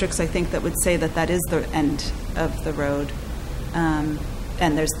school districts, I think, that would say that is the end of the road.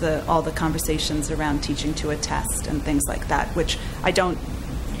 And there's all the conversations around teaching to a test and things like that, which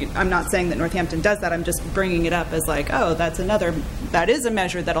I'm not saying that Northampton does that. I'm just bringing it up as that is a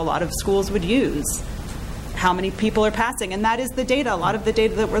measure that a lot of schools would use. How many people are passing? And that is the data. A lot of the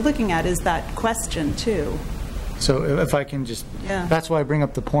data that we're looking at is that question too. So if I can just, that's why I bring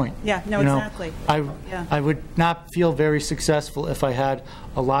up the point. Yeah, no, exactly. I would not feel very successful if I had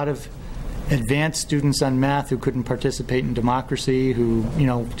a lot of advanced students on math who couldn't participate in democracy, who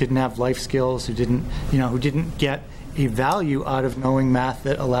didn't have life skills, who didn't get a value out of knowing math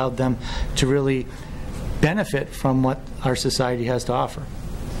that allowed them to really benefit from what our society has to offer.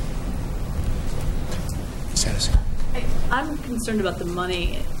 I'm concerned about the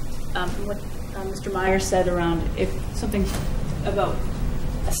money. What Mr. Meyer said around if something about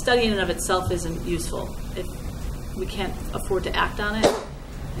a study in and of itself isn't useful, if we can't afford to act on it.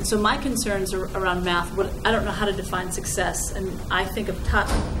 And so my concerns are around math. I don't know how to define success, and I think of top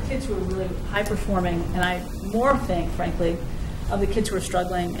kids who are really high performing, and I more think, frankly, of the kids who are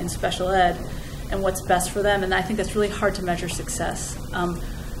struggling in special ed and what's best for them. And I think that's really hard to measure success. And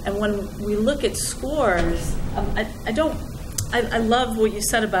when we look at scores, I love what you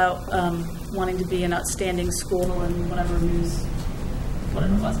said about wanting to be an outstanding school and whatever it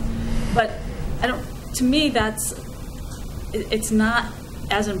was. But to me, it's not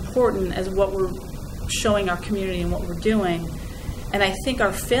as important as what we're showing our community and what we're doing. And I think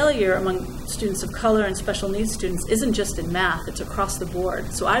our failure among students of color and special needs students isn't just in math, it's across the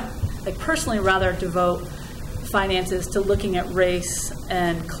board. So I'd personally rather devote finances to looking at race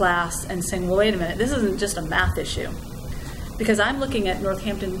and class and saying, well, wait a minute, this isn't just a math issue. Because I'm looking at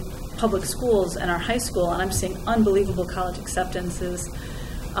Northampton public schools and our high school, and I'm seeing unbelievable college acceptances.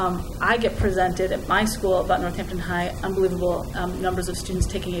 I get presented at my school about Northampton High unbelievable numbers of students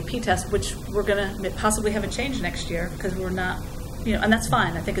taking AP tests, which we're going to possibly have a change next year because we're not, and that's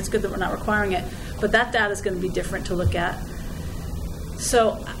fine. I think it's good that we're not requiring it, but that data is going to be different to look at.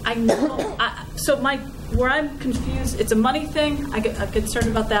 So I know, where I'm confused, it's a money thing. I'm concerned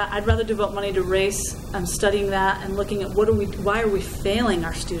about that. I'd rather devote money to race. I'm studying that and looking at why are we failing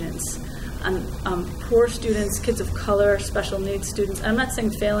our students? Poor students, kids of color, special needs students. And I'm not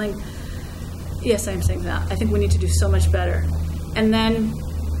saying failing. Yes, I am saying that. I think we need to do so much better. And then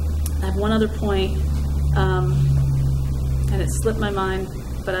I have one other point, and it slipped my mind,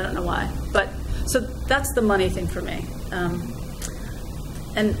 but I don't know why. So that's the money thing for me.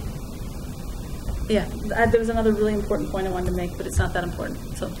 And yeah, there was another really important point I wanted to make, but it's not that important.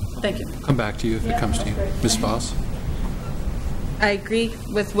 So thank you. Come back to you if it comes to you. Ms. Voss? I agree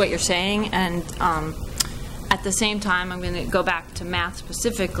with what you're saying, and at the same time, I'm going to go back to math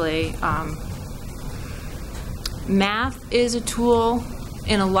specifically. Math is a tool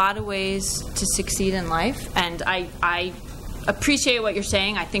in a lot of ways to succeed in life, and I appreciate what you're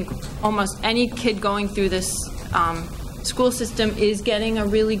saying. I think almost any kid going through this school system is getting a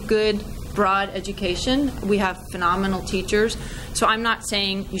really good, broad education. We have phenomenal teachers, so I'm not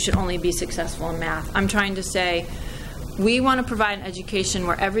saying you should only be successful in math. I'm trying to say we want to provide an education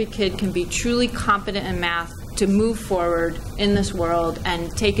where every kid can be truly competent in math to move forward in this world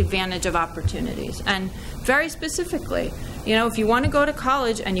and take advantage of opportunities. And very specifically, you know, if you want to go to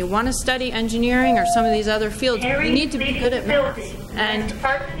college and you want to study engineering or some of these other fields, you need to be good at math.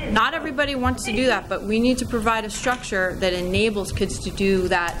 And not everybody wants to do that, but we need to provide a structure that enables kids to do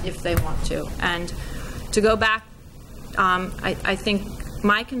that if they want to. And to go back, I think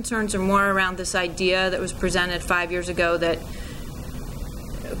my concerns are more around this idea that was presented 5 years ago that,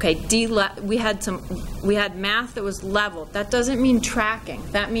 okay, we had math that was leveled. That doesn't mean tracking.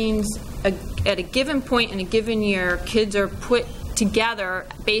 That means at a given point in a given year, kids are put together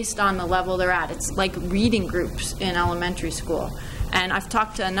based on the level they're at. It's like reading groups in elementary school. And I've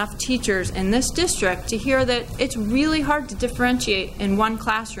talked to enough teachers in this district to hear that it's really hard to differentiate in one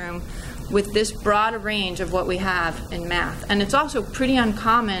classroom with this broad range of what we have in math. And it's also pretty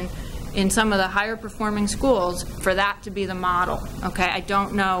uncommon in some of the higher performing schools for that to be the model. Okay, I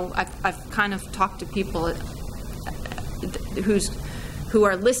don't know, I've kind of talked to people who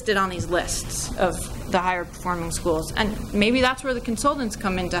are listed on these lists of the higher performing schools, and maybe that's where the consultants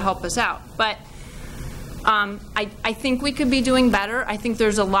come in to help us out. But I think we could be doing better. I think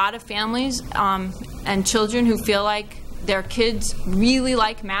there's a lot of families and children who feel like their kids really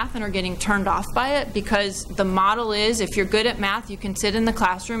like math and are getting turned off by it because the model is if you're good at math, you can sit in the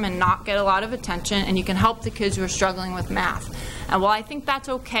classroom and not get a lot of attention, and you can help the kids who are struggling with math. And while I think that's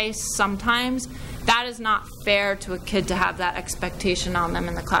okay sometimes, that is not fair to a kid to have that expectation on them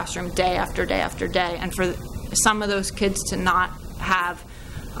in the classroom day after day after day, and for some of those kids to not have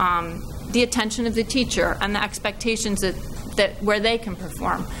the attention of the teacher and the expectations that where they can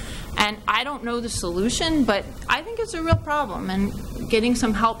perform. And I don't know the solution, but I think it's a real problem, and getting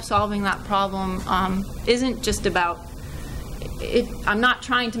some help solving that problem isn't just about it. I'm not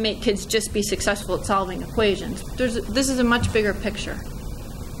trying to make kids just be successful at solving equations. This is a much bigger picture.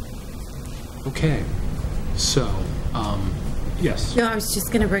 Okay, so yes. No, I was just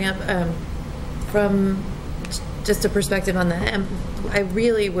going to bring up from just a perspective on that. I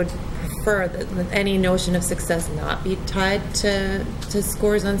really would prefer that any notion of success not be tied to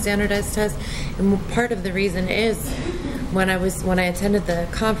scores on standardized tests. And part of the reason is when I attended the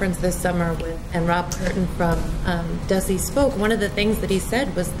conference this summer and Rob Curtin from DESE spoke, one of the things that he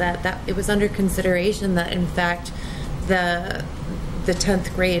said was that it was under consideration that in fact the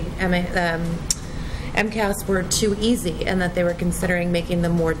 10th grade MCAS were too easy and that they were considering making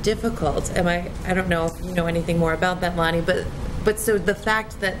them more difficult. I don't know if you know anything more about that, Lonnie, but so the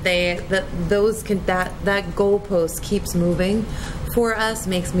fact that that goalpost keeps moving for us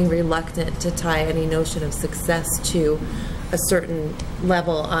makes me reluctant to tie any notion of success to a certain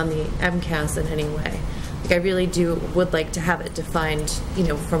level on the MCAS in any way. Like I really would like to have it defined,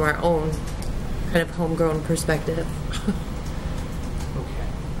 from our own kind of homegrown perspective.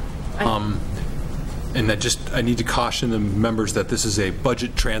 Okay. And I need to caution the members that this is a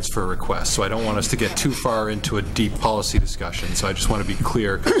budget transfer request, so I don't want us to get too far into a deep policy discussion. So I just want to be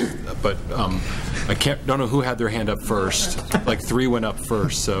clear, but I don't know who had their hand up first. Like 3 went up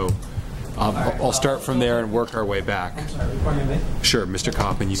first, so I'll start from there and work our way back. I'm sorry, reporting me? Sure, Mr.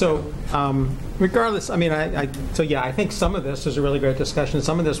 Coppin. So regardless, I think some of this is a really great discussion.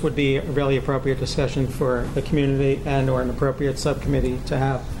 Some of this would be a really appropriate discussion for the community and/or an appropriate subcommittee to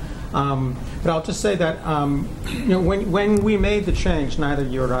have. But I'll just say that when we made the change, neither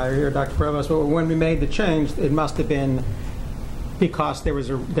you or I are here, Dr. Provost, but when we made the change, it must have been because there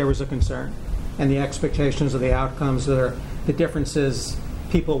was a concern, and the expectations of the outcomes, the differences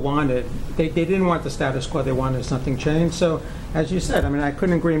people wanted. They didn't want the status quo; they wanted something changed. So, as you said, I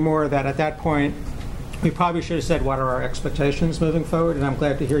couldn't agree more that at that point, we probably should have said, what are our expectations moving forward? And I'm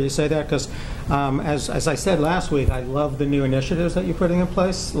glad to hear you say that because, as I said last week, I love the new initiatives that you're putting in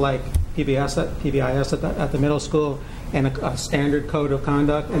place, like PBIS at the middle school and a standard code of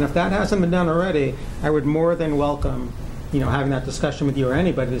conduct. And if that hasn't been done already, I would more than welcome having that discussion with you or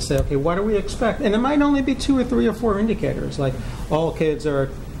anybody to say, okay, what do we expect? And it might only be 2 or 3 or 4 indicators, like all kids are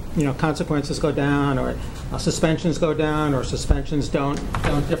consequences go down, or suspensions go down, or suspensions don't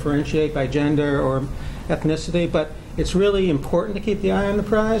differentiate by gender or ethnicity. But it's really important to keep the eye on the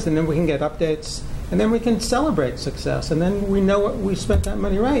prize, and then we can get updates, and then we can celebrate success, and then we know what we spent that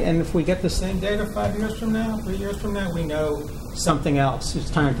money right. And if we get the same data 5 years from now, 3 years from now, we know something else. It's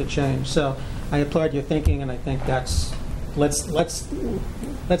time to change. So I applaud your thinking, and I think that's let's think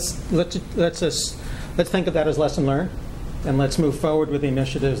of that as lesson learned, and let's move forward with the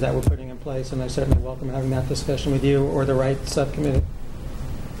initiatives that we're putting in place. And I certainly welcome having that discussion with you or the right subcommittee.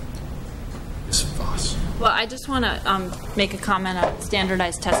 Ms. Voss. Well, I just want to make a comment on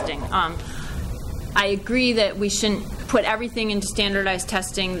standardized testing. I agree that we shouldn't put everything into standardized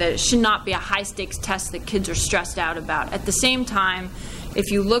testing, that it should not be a high-stakes test that kids are stressed out about. At the same time, if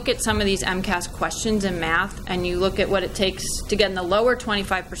you look at some of these MCAS questions in math and you look at what it takes to get in the lower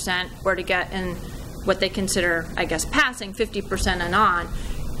 25% or to get in what they consider, I guess, passing 50% and on,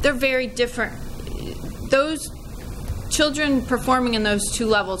 they're very different. Those children performing in those two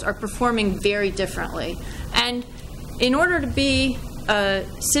levels are performing very differently. And in order to be a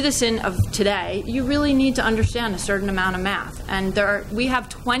citizen of today, you really need to understand a certain amount of math. And we have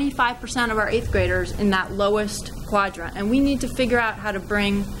 25% of our 8th graders in that lowest quadrant, and we need to figure out how to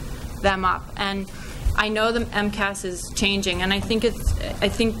bring them up. And I know the MCAS is changing, and I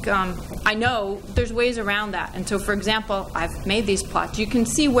know there's ways around that. And so, for example, I've made these plots. You can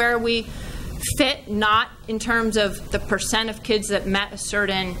see where we fit, not in terms of the percent of kids that met a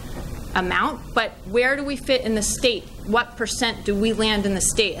certain amount, but where do we fit in the state? What percent do we land in the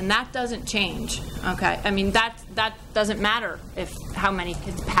state? And that doesn't change, okay? I mean, that doesn't matter if how many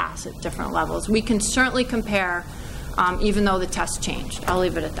kids pass at different levels. We can certainly compare, even though the test changed. I'll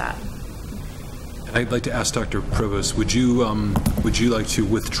leave it at that. I'd like to ask Dr. Provost, would you like to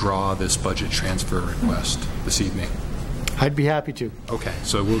withdraw this budget transfer request this evening? I'd be happy to. Okay,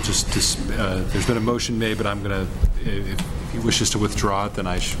 so we'll just there's been a motion made, but I'm going to, if he wishes to withdraw it, then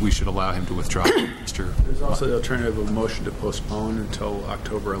we should allow him to withdraw it. There's also the alternative of a motion to postpone until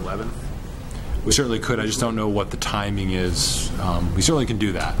October 11th. We certainly could. I just don't know what the timing is. We certainly can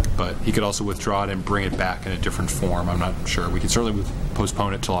do that, but he could also withdraw it and bring it back in a different form. I'm not sure. We can certainly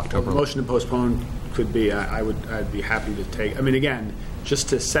postpone it till October. Motion to postpone could be, I'd be happy to take, I mean, again, just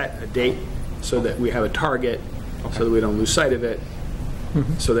to set a date so that we have a target, so that we don't lose sight of it,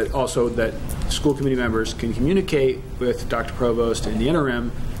 so that also that school committee members can communicate with Dr. Provost in the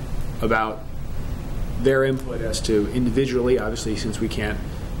interim about their input as to individually, obviously, since we can't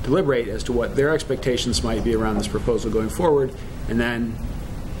deliberate, as to what their expectations might be around this proposal going forward, and then,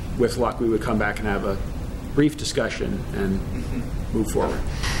 with luck, we would come back and have a brief discussion and move forward.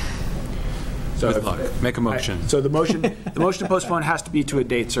 So with luck, make a motion. So the motion to postpone has to be to a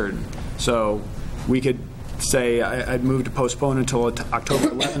date certain. So we could say I'd move to postpone until October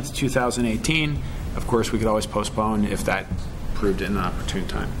 11th, 2018. Of course, we could always postpone if that proved an opportune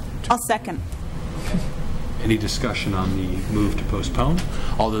time. I'll second. Any discussion on the move to postpone?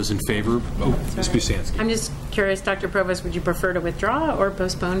 All those in favor? Oh, Ms. Busansky. I'm just curious, Dr. Provost, would you prefer to withdraw or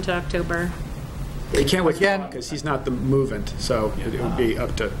postpone to October? He can't withdraw because he's not the movant, so it would be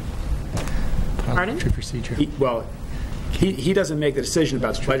up to. Pardon? Procedure. He doesn't make the decision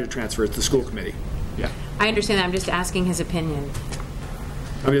about the budget transfer. It's the school committee. Yeah. I understand that. I'm just asking his opinion.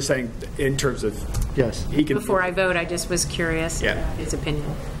 I'm just saying in terms of yes. He can. Before I vote, I just was curious about his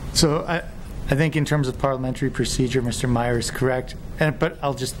opinion. So I think in terms of parliamentary procedure, Mr. Meyer is correct. But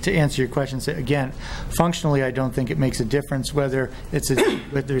I'll just, to answer your question, say again, functionally, I don't think it makes a difference whether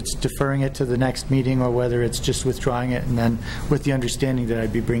it's deferring it to the next meeting or whether it's just withdrawing it, and then with the understanding that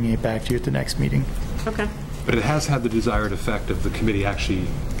I'd be bringing it back to you at the next meeting. Okay. But it has had the desired effect of the committee actually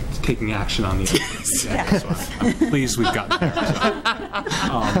taking action on the agenda. So I'm pleased we've gotten there.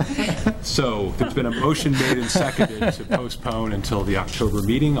 So there's been a motion made and seconded to postpone until the October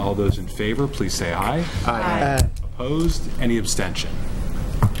meeting. All those in favor, please say aye. Aye. Opposed? Any abstention?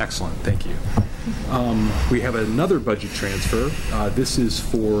 Excellent. Thank you. We have another budget transfer. This is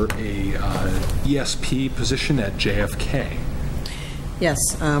for a ESP position at JFK. Yes,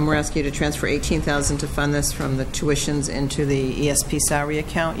 we're asking you to transfer $18,000 to fund this from the tuitions into the ESP salary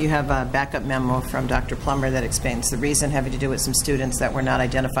account. You have a backup memo from Dr. Plummer that explains the reason, having to do with some students that were not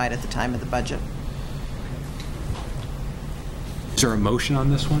identified at the time of the budget. Is there a motion on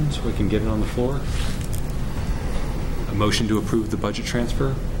this one so we can get it on the floor? A motion to approve the budget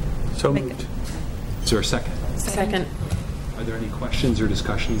transfer? So moved. Is there a second? Second. Are there any questions or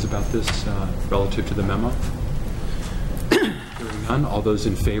discussions about this relative to the memo? Hearing none, all those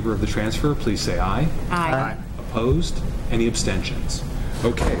in favor of the transfer, please say aye. Aye. Opposed? Any abstentions?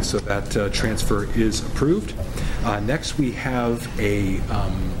 Okay, so that transfer is approved. Next, we have a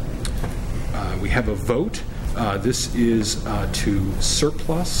we have a vote. This is to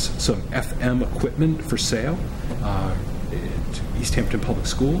surplus some FM equipment for sale to East Hampton Public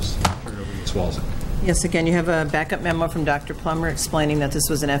Schools. Turn it over to Ms. Walzek. Yes, again, you have a backup memo from Dr. Plummer explaining that this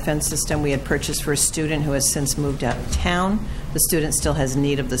was an FN system we had purchased for a student who has since moved out of town. The student still has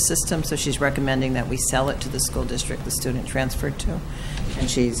need of the system, so she's recommending that we sell it to the school district the student transferred to.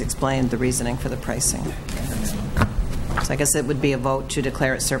 And she's explained the reasoning for the pricing. So I guess it would be a vote to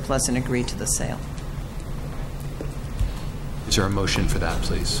declare it surplus and agree to the sale. Is there a motion for that,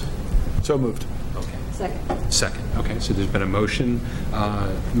 please? So moved. Okay. Second. Second. Okay, so there's been a motion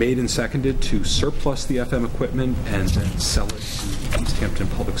made and seconded to surplus the FM equipment and then sell it to East Hampton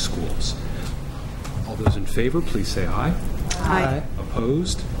Public Schools. All those in favor, please say aye. Aye.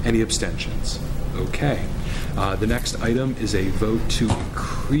 Opposed? Any abstentions? Okay. The next item is a vote to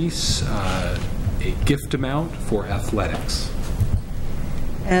increase a gift amount for athletics.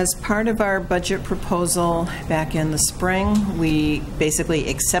 As part of our budget proposal back in the spring, we basically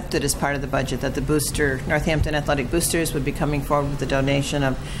accepted as part of the budget that the Northampton Athletic Boosters would be coming forward with a donation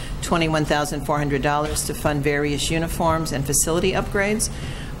of $21,400 to fund various uniforms and facility upgrades.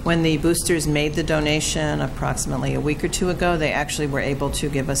 When the boosters made the donation approximately a week or two ago, they actually were able to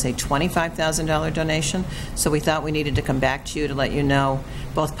give us a $25,000 donation. So we thought we needed to come back to you to let you know,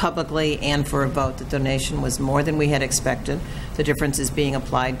 both publicly and for a vote, the donation was more than we had expected. The difference is being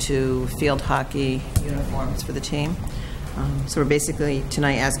applied to field hockey uniforms for the team. So we're basically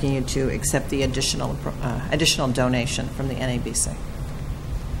tonight asking you to accept the additional donation from the NABC.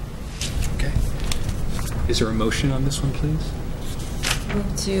 Okay. Is there a motion on this one, please?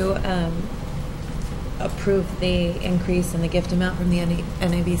 To approve the increase in the gift amount from the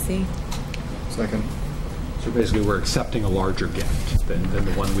NABC. Second. So basically, we're accepting a larger gift than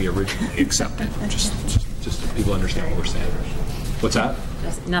the one we originally accepted, just so people understand what we're saying. What's that?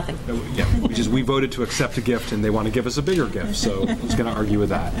 Just nothing. Yeah, which is we voted to accept a gift, and they want to give us a bigger gift, so who's going to argue with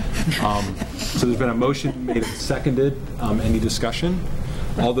that? So there's been a motion made and seconded. Any discussion?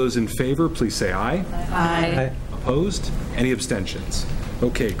 All those in favor, please say aye. Aye. Opposed? Any abstentions?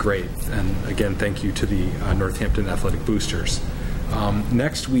 Okay, great. And again, thank you to the Northampton Athletic Boosters.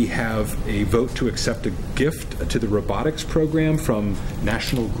 Next, we have a vote to accept a gift to the robotics program from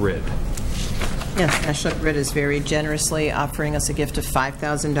National Grid. Yes, National Grid is very generously offering us a gift of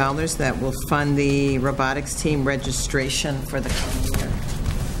 $5,000 that will fund the robotics team registration for the coming year.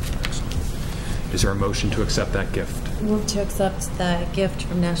 Is there a motion to accept that gift? Move to accept the gift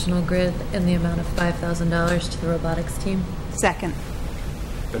from National Grid in the amount of $5,000 to the robotics team. Second.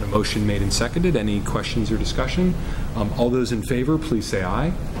 Been a motion made and seconded. Any questions or discussion? All those in favor, please say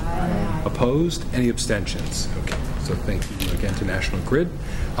aye. Aye. Opposed? Any abstentions? Okay, so thank you again to National Grid.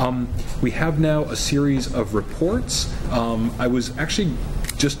 We have now a series of reports. I was actually,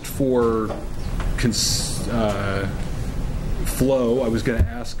 just for flow, I was going to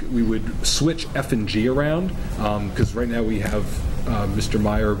ask we would switch F and G around, because right now we have Mr.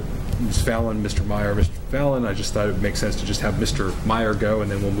 Meyer, Ms. Fallon, Mr. Meyer, Mr. Fallon. I just thought it would make sense to just have Mr. Meyer go,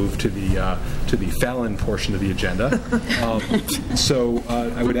 and then we'll move to the Fallon portion of the agenda. So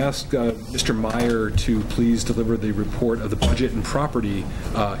I would ask Mr. Meyer to please deliver the report of the Budget and Property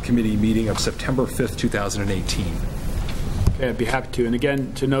Committee meeting of September 5th, 2018. Okay, I'd be happy to. And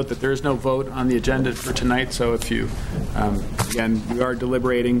again, to note that there is no vote on the agenda for tonight, so if you, again, we are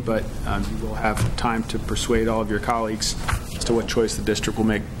deliberating, but you will have time to persuade all of your colleagues as to what choice the district will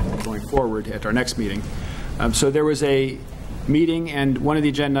make going forward at our next meeting. So there was a meeting, and one of the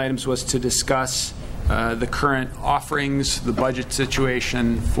agenda items was to discuss the current offerings, the budget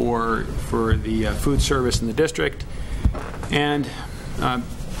situation for the food service in the district, and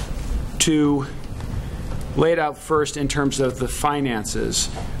to lay it out first in terms of the finances.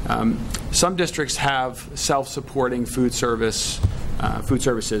 Some districts have self-supporting food services.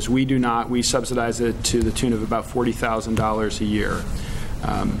 We do not. We subsidize it to the tune of about $40,000 a year.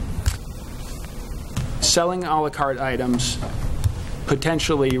 Selling a la carte items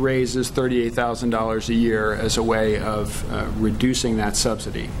potentially raises $38,000 a year as a way of reducing that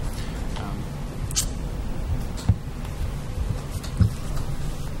subsidy.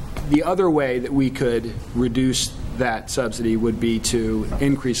 The other way that we could reduce that subsidy would be to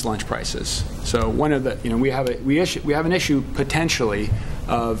increase lunch prices. So one of the, we have an issue potentially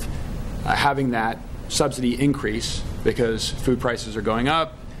of having that subsidy increase because food prices are going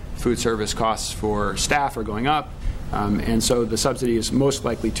up, food service costs for staff are going up, and so the subsidy is most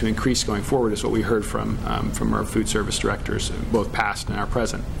likely to increase going forward, is what we heard from our food service directors, both past and our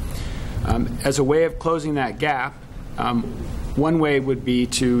present. As a way of closing that gap, one way would be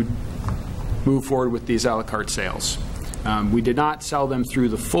to move forward with these a la carte sales. We did not sell them through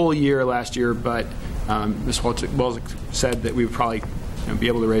the full year last year, but Ms. Welzick said that we would probably be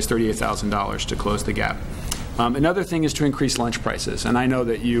able to raise $38,000 to close the gap. Another thing is to increase lunch prices. And I know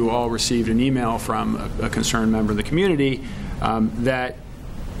that you all received an email from a concerned member of the community that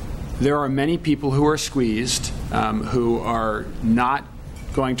there are many people who are squeezed, who are not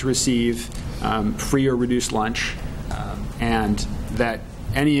going to receive free or reduced lunch, and that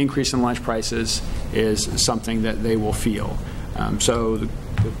any increase in lunch prices is something that they will feel. So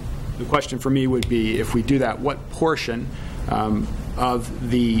the question for me would be, if we do that, what portion of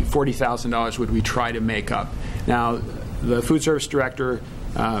the $40,000 would we try to make up? Now, the food service director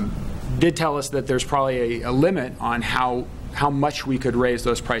did tell us that there's probably a limit on how much we could raise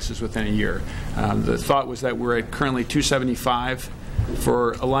those prices within a year. The thought was that we're at currently $2.75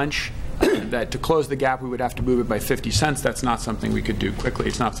 for a lunch, that to close the gap we would have to move it by 50 cents. That's not something we could do quickly.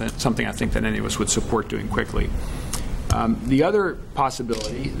 It's not something I think that any of us would support doing quickly. The other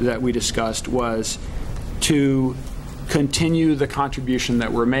possibility that we discussed was to continue the contribution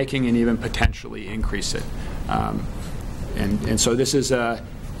that we're making and even potentially increase it. And so this is,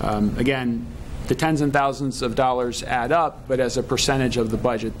 again, the tens and thousands of dollars add up, but as a percentage of the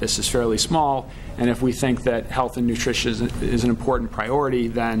budget, this is fairly small. And if we think that health and nutrition is an important priority,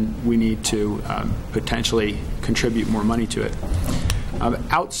 then we need to potentially contribute more money to it.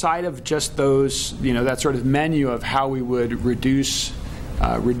 Outside of just those, that sort of menu of how we would reduce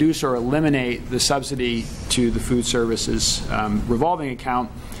or eliminate the subsidy to the food services revolving account,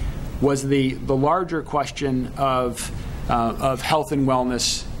 was the larger question of health and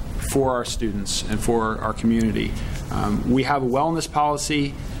wellness for our students and for our community. We have a wellness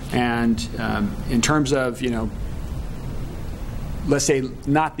policy, and in terms of, let's say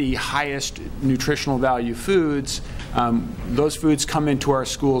not the highest nutritional value foods, those foods come into our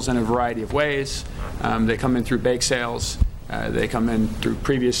schools in a variety of ways. They come in through bake sales. They come in through,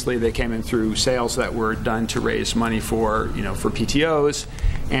 previously they came in through sales that were done to raise money for, for PTOs.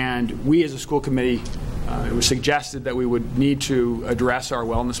 And we as a school committee, it was suggested that we would need to address our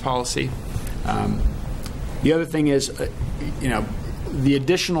wellness policy. The other thing is, the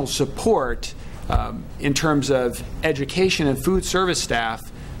additional support in terms of education and food service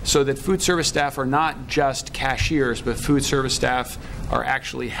staff, so that food service staff are not just cashiers, but food service staff are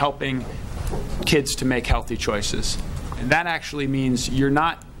actually helping kids to make healthy choices. And that actually means you're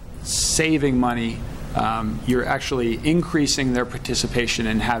not saving money, you're actually increasing their participation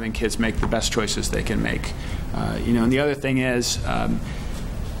in having kids make the best choices they can make. And the other thing is,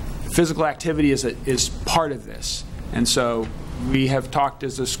 physical activity is part of this. And so we have talked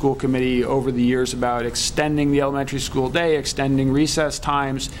as a school committee over the years about extending the elementary school day, extending recess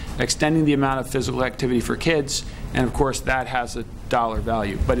times, extending the amount of physical activity for kids, and of course that has a dollar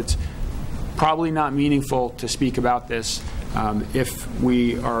value. But it's probably not meaningful to speak about this if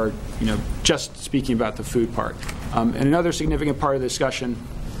we are, just speaking about the food part. And another significant part of the discussion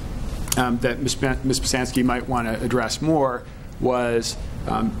that Ms. Pasansky might want to address more was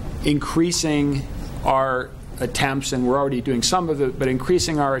increasing our attempts, and we're already doing some of it, but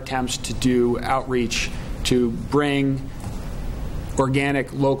increasing our attempts to do outreach to bring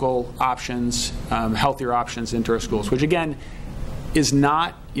organic, local options, healthier options into our schools, which again is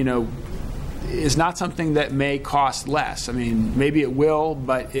not, is not something that may cost less. I mean, maybe it will,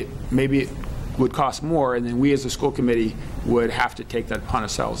 but maybe it would cost more, and then we as a school committee would have to take that upon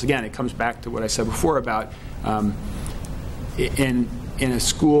ourselves. Again, it comes back to what I said before about in a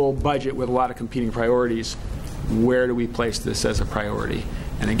school budget with a lot of competing priorities, where do we place this as a priority?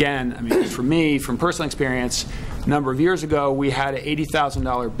 And again, I mean, for me, from personal experience, a number of years ago, we had an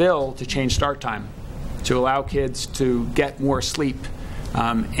 $80,000 bill to change start time, to allow kids to get more sleep.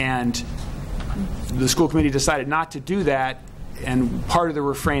 And the school committee decided not to do that, and part of the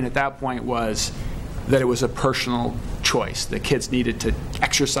refrain at that point was that it was a personal choice, that kids needed to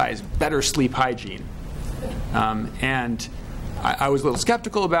exercise better sleep hygiene. And I was a little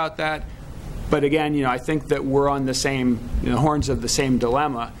skeptical about that, but again, I think that we're on the same, horns of the same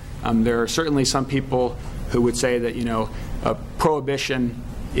dilemma. There are certainly some people who would say that, a prohibition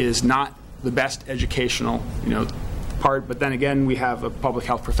is not the best educational, part, but then again, we have a public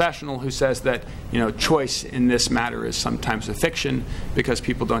health professional who says that, choice in this matter is sometimes a fiction because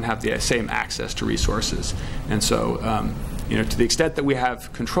people don't have the same access to resources. And so, to the extent that we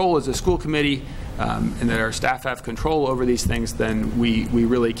have control as a school committee, and that our staff have control over these things, then we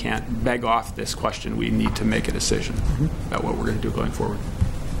really can't beg off this question. We need to make a decision about what we're going to do going forward.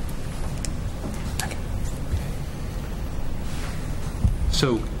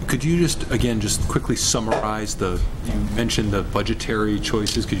 So could you just quickly summarize you mentioned the budgetary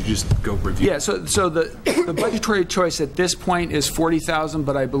choices. Could you just go review? Yeah, so the budgetary choice at this point is $40,000,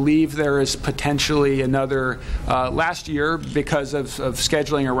 but I believe there is potentially another, last year, because of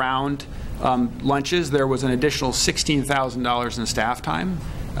scheduling around lunches, there was an additional $16,000 in staff time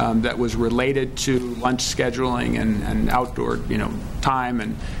that was related to lunch scheduling and outdoor, time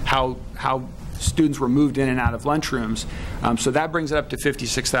and how students were moved in and out of lunchrooms. So that brings it up to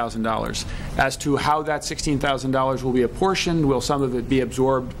 $56,000. As to how that $16,000 will be apportioned, will some of it be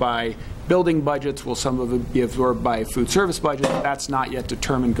absorbed by building budgets? Will some of it be absorbed by food service budgets? That's not yet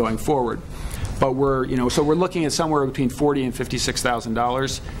determined going forward. But we're looking at somewhere between $40,000 and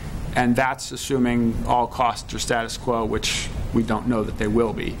 $56,000, and that's assuming all costs are status quo, which we don't know that they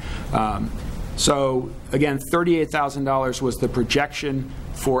will be. So again, $38,000 was the projection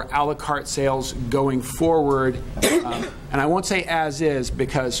for a la carte sales going forward. And I won't say as is,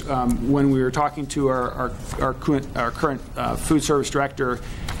 because when we were talking to our current food service director,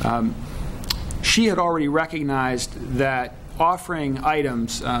 she had already recognized that offering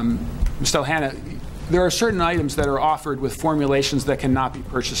items, Ms. Delhanna, there are certain items that are offered with formulations that cannot be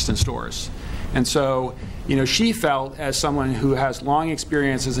purchased in stores. And so, she felt, as someone who has long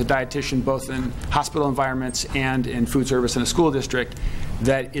experience as a dietitian, both in hospital environments and in food service in a school district,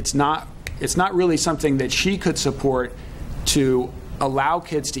 that it's not really something that she could support to allow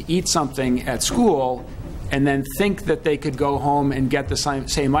kids to eat something at school and then think that they could go home and get the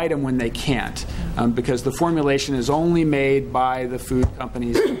same item when they can't, because the formulation is only made by the food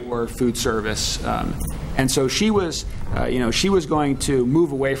companies or food service. And so she was going to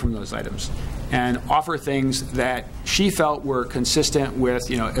move away from those items and offer things that she felt were consistent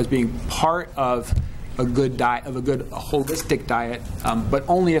with, as being part of a good diet, of a good holistic diet, but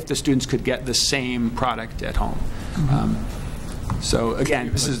only if the students could get the same product at home. So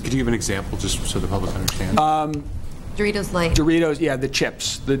again, could you give an example just so the public understands? Doritos Light. Doritos, yeah, the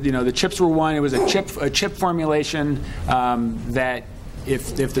chips. The chips were one. It was a chip formulation that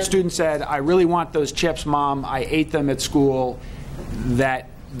if the student said, "I really want those chips, Mom, I ate them at school," that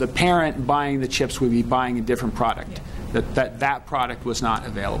the parent buying the chips would be buying a different product. That product was not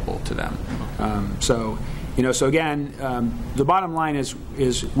available to them. So again, the bottom line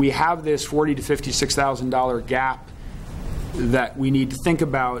is we have this $40,000 to $56,000 gap that we need to think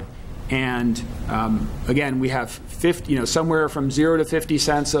about. And again, we have somewhere from 0 to 50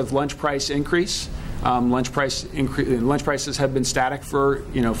 cents of lunch price increase. Lunch prices have been static for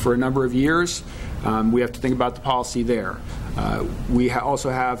a number of years. We have to think about the policy there. We also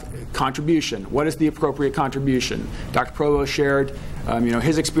have contribution. What is the appropriate contribution? Dr. Provost shared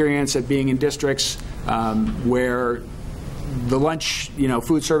his experience at being in districts where the lunch,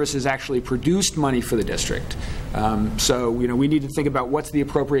 food services actually produced money for the district. So we need to think about what's the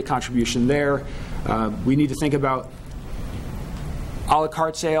appropriate contribution there. We need to think about a la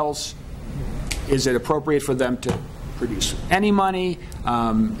carte sales. Is it appropriate for them to produce any money?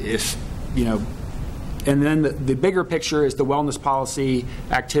 And then the bigger picture is the wellness policy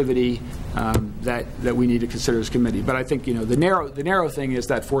activity that we need to consider as a committee. But I think the narrow thing is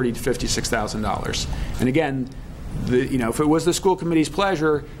that $40,000 to $56,000. And again, if it was the school committee's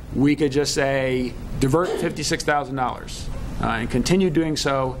pleasure, we could just say divert $56,000 and continue doing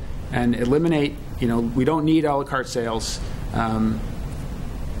so and eliminate. We don't need a la carte sales.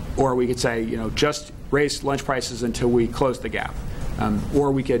 Or we could say, just raise lunch prices until we close the gap.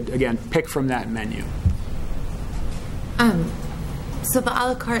 Or we could, again, pick from that menu. So the a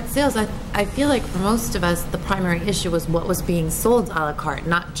la carte sales, I feel like for most of us, the primary issue was what was being sold a la carte,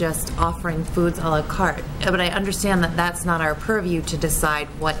 not just offering foods a la carte. But I understand that that's not our purview to decide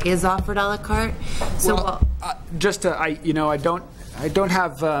what is offered a la carte. So, I don't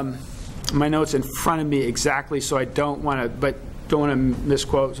have my notes in front of me exactly, so I don't want to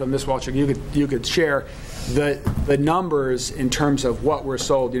misquote. So Ms. Walchuk, you could share the numbers in terms of what were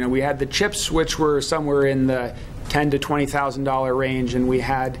sold. We had the chips, which were somewhere in the $10,000 to $20,000 range, and we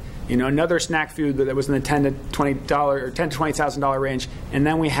had another snack food that was in the $10,000 to $20,000 range, and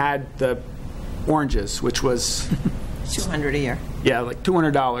then we had the oranges, which was $200 a year. Yeah, like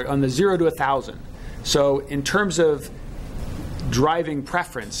 $200 on the 0 to 1,000. So in terms of driving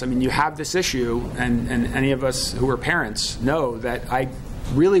preference, you have this issue, and any of us who are parents know that I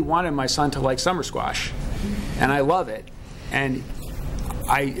really wanted my son to like summer squash, and I love it, and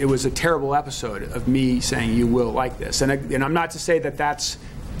it was a terrible episode of me saying, you will like this. And I'm not to say that that's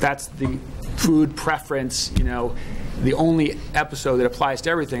the food preference, the only episode that applies to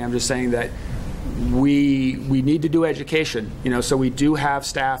everything. I'm just saying that we need to do education. So we do have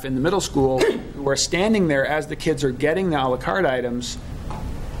staff in the middle school who are standing there as the kids are getting the a la carte items,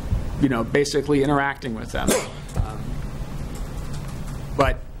 basically interacting with them.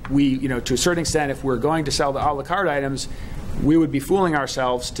 But we, to a certain extent, if we're going to sell the a la carte items, we would be fooling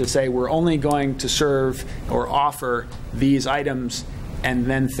ourselves to say we're only going to serve or offer these items and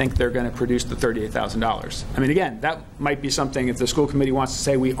then think they're going to produce the $38,000. I mean, again, that might be something if the school committee wants to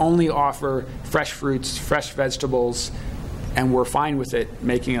say we only offer fresh fruits, fresh vegetables, and we're fine with it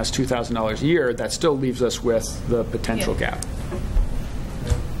making us $2,000 a year, that still leaves us with the potential gap.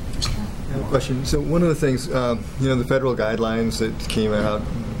 Question. So one of the things, the federal guidelines that came out,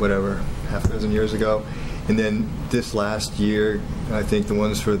 half a dozen years ago, and then this last year, I think the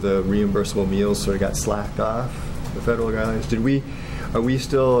ones for the reimbursable meals sort of got slacked off, the federal guidelines. Are we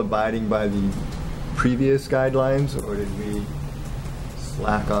still abiding by the previous guidelines, or did we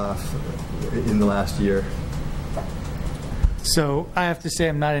slack off in the last year? So I have to say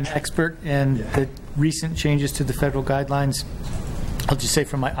I'm not an expert in the recent changes to the federal guidelines. I'll just say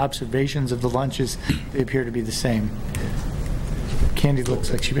from my observations of the lunches, they appear to be the same. Candy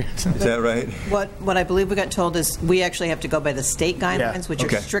looks like she is that right? What I believe we got told is we actually have to go by the state guidelines, which are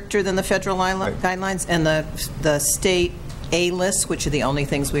stricter than the federal guidelines, and the state A-lists, which are the only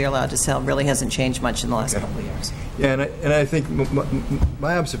things we are allowed to sell, really hasn't changed much in the last couple of years. Yeah, and I think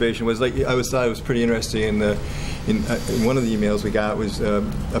my observation was thought it was pretty interesting in one of the emails we got was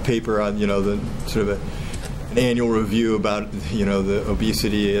a paper on the sort of an annual review about the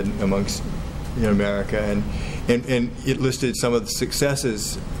obesity amongst America, and it listed some of the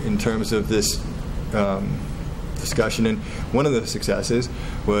successes in terms of this discussion, and one of the successes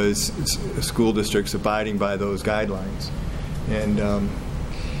was school districts abiding by those guidelines. And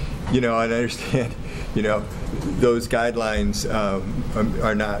and I understand those guidelines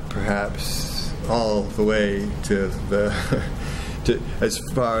are not perhaps all the way to as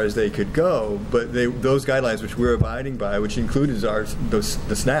far as they could go, but those guidelines which we're abiding by, which included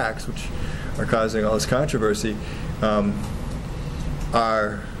the snacks, which are causing all this controversy,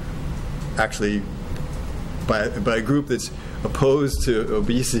 are actually by a group that's opposed to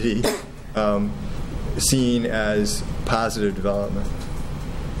obesity seen as positive development.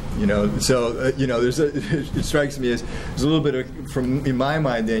 It strikes me as there's a little bit of, in my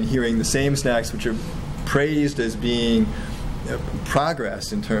mind then, hearing the same snacks which are praised as being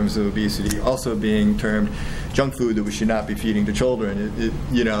progress in terms of obesity, also being termed junk food that we should not be feeding to children.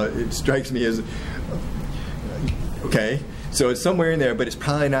 It strikes me as, okay, so it's somewhere in there, but it's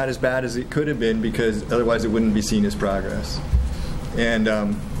probably not as bad as it could have been, because otherwise it wouldn't be seen as progress. And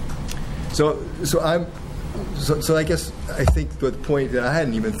so I guess I think the point that I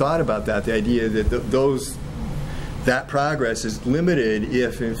hadn't even thought about the idea that that progress is limited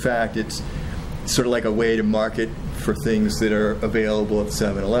if in fact it's sort of like a way to market for things that are available at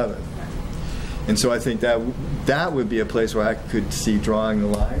 7-Eleven. And so I think that would be a place where I could see drawing the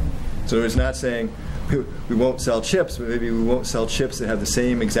line. So it's not saying we won't sell chips, but maybe we won't sell chips that have the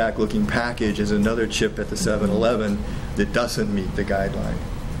same exact looking package as another chip at the 7-Eleven that doesn't meet the guideline.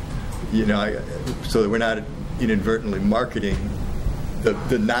 So that we're not inadvertently marketing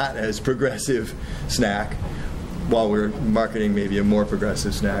the not as progressive snack while we're marketing maybe a more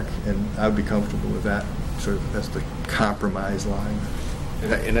progressive snack, and I would be comfortable with that. Sort of, that's the compromise line.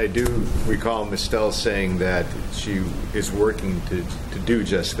 And I do recall Ms. Stell saying that she is working to do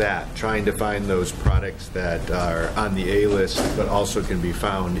just that, trying to find those products that are on the A list, but also can be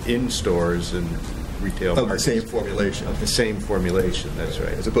found in stores and retail markets. The same formulation. Of the same formulation, that's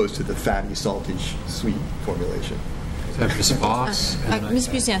right. As opposed to the fatty, salty, sweet formulation. Ms. Voss? Ms.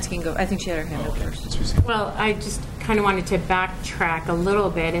 Busanski can go. I think she had her hand up first. Well, I just kind of wanted to backtrack a little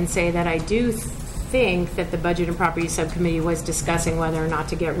bit and say that I do think that the Budget and Property Subcommittee was discussing whether or not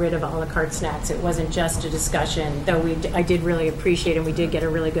to get rid of a la carte snacks. It wasn't just a discussion, though I did really appreciate, and we did get a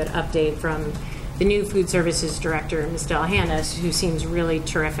really good update from the new Food Services Director, Ms. Delhanna, who seems really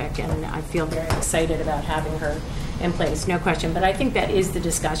terrific, and I feel very excited about having her in place, no question. But I think that is the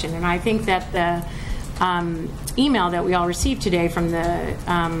discussion, and I think that the email that we all received today from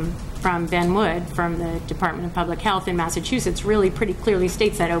Ben Wood from the Department of Public Health in Massachusetts really pretty clearly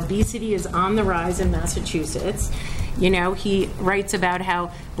states that obesity is on the rise in Massachusetts. He writes about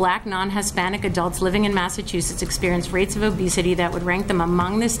how Black non-Hispanic adults living in Massachusetts experience rates of obesity that would rank them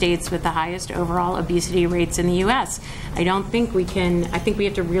among the states with the highest overall obesity rates in the U.S. I think we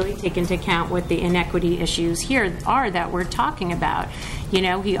have to really take into account what the inequity issues here are that we're talking about.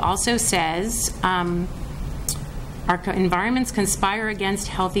 He also says, our environments conspire against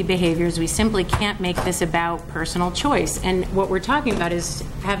healthy behaviors. We simply can't make this about personal choice. And what we're talking about is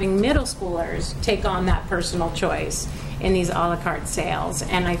having middle schoolers take on that personal choice in these a la carte sales.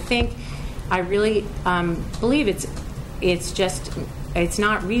 And I really believe it's just it's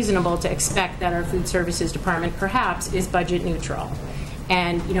not reasonable to expect that our food services department perhaps is budget neutral.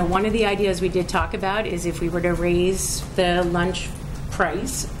 And, you know, one of the ideas we did talk about is if we were to raise the lunch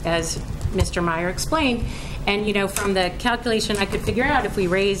price, as Mr. Meyer explained, and, you know, from the calculation I could figure out if we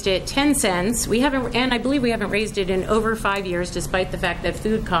raised it 10 cents, we haven't, and I believe we haven't raised it in over 5 years, despite the fact that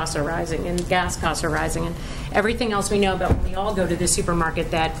food costs are rising and gas costs are rising and everything else we know about when we all go to the supermarket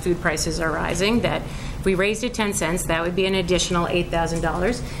that food prices are rising, that if we raised it 10 cents, that would be an additional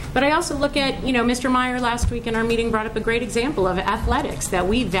 $8,000. But I also look at, you know, Mr. Meyer last week in our meeting brought up a great example of athletics, that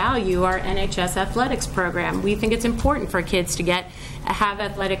we value our NHS athletics program. We think it's important for kids to have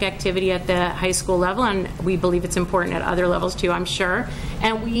athletic activity at the high school level, and we believe it's important at other levels too, I'm sure.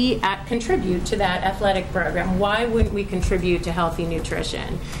 And we contribute to that athletic program. Why wouldn't we contribute to healthy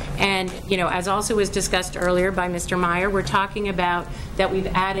nutrition? And, you know, as also was discussed earlier by Mr. Meyer, we're talking about that we've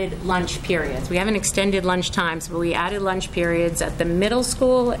added lunch periods. We haven't extended lunch times, but we added lunch periods at the middle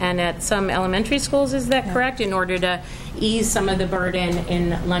school and at some elementary schools, is that correct? In order to ease some of the burden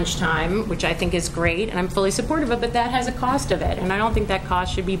in lunchtime, which I think is great, and I'm fully supportive of, but that has a cost of it. And I don't think that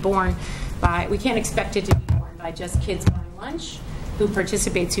cost should be borne by, we can't expect it to be borne by just kids buying lunch, who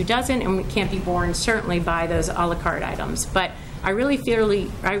participates, who doesn't, and we can't be borne certainly by those a la carte items. But I really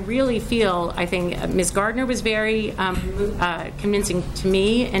feel, I think Ms. Gardner was very convincing to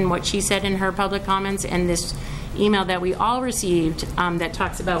me in what she said in her public comments, and this email that we all received that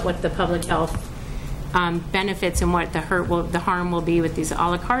talks about what the public health benefits and what the harm will be with these a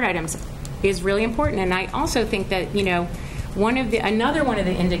la carte items is really important. And I also think that, you know, another one of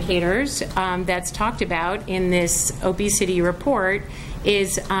the indicators that's talked about in this obesity report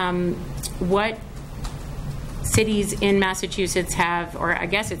is what cities in Massachusetts have, or I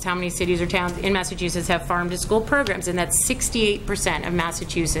guess it's how many cities or towns in Massachusetts have farm-to-school programs, and that's 68% of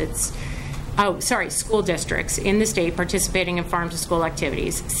Massachusetts, school districts in the state participating in farm-to-school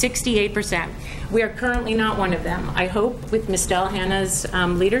activities. 68%. We are currently not one of them. I hope with Ms. Delhanna's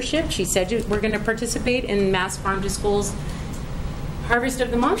leadership, she said we're going to participate in Mass Farm-to-Schools Harvest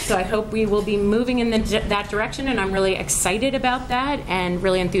of the Month, so I hope we will be moving in that direction, and I'm really excited about that and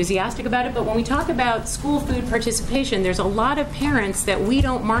really enthusiastic about it. But when we talk about school food participation, there's a lot of parents that we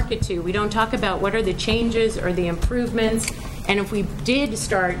don't market to. We don't talk about what are the changes or the improvements. And if we did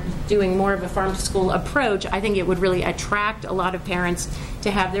start doing more of a farm-to-school approach, I think it would really attract a lot of parents to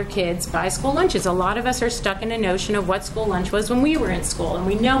have their kids buy school lunches. A lot of us are stuck in a notion of what school lunch was when we were in school, and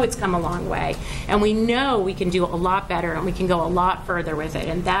we know it's come a long way, and we know we can do a lot better, and we can go a lot further with it,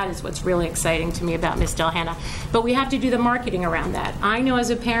 and that is what's really exciting to me about Ms. Delhanna. But we have to do the marketing around that. I know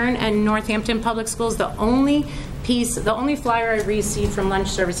as a parent in Northampton Public Schools, the only flyer I received from lunch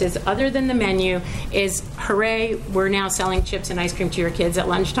services other than the menu is, hooray, we're now selling chips and ice cream to your kids at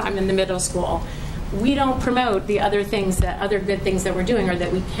lunchtime in the middle school. We don't promote the other good things that we're doing or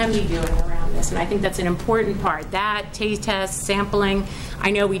that we can be doing around this, and I think that's an important part. That, taste tests, sampling. I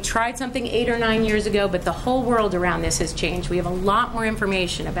know we tried something 8 or 9 years ago, but the whole world around this has changed. We have a lot more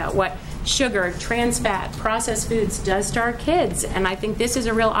information about what sugar, trans fat, processed foods does to our kids, and I think this is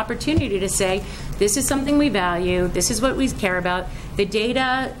a real opportunity to say, this is something we value, this is what we care about. The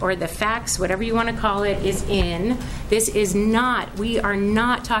data or the facts, whatever you want to call it, is in. This is not, we are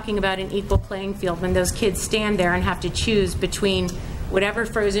not talking about an equal playing field when those kids stand there and have to choose between whatever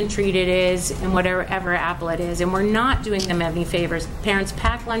frozen treat it is and whatever apple it is. And we're not doing them any favors. Parents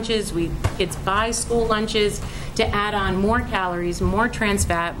pack lunches, kids buy school lunches to add on more calories, more trans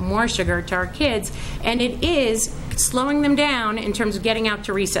fat, more sugar to our kids. And it is slowing them down in terms of getting out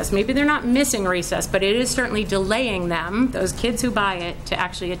to recess. Maybe they're not missing recess, but it is certainly delaying them, those kids who buy it, to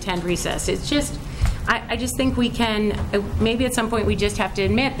actually attend recess. It's just, I just think we can, maybe at some point we just have to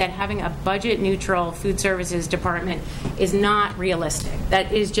admit that having a budget-neutral food services department is not realistic.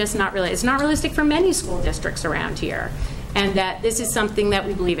 That is just not realistic. It's not realistic for many school districts around here. And that this is something that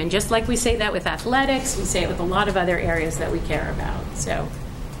we believe in. Just like we say that with athletics, we say it with a lot of other areas that we care about. So.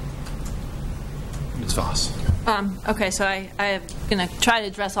 Ms. Voss. Okay, so I'm going to try to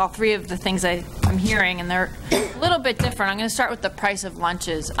address all three of the things I'm hearing, and they're a little bit different. I'm going to start with the price of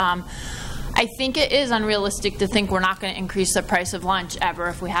lunches. I think it is unrealistic to think we're not going to increase the price of lunch ever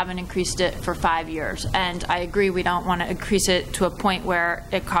if we haven't increased it for 5 years. And I agree we don't want to increase it to a point where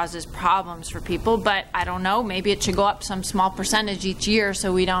it causes problems for people, but I don't know, maybe it should go up some small percentage each year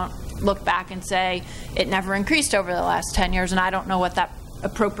so we don't look back and say it never increased over the last 10 years, and I don't know what that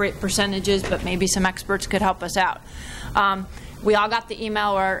appropriate percentage is, but maybe some experts could help us out. We all got the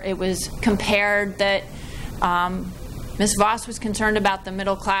email where it was compared that Ms. Voss was concerned about the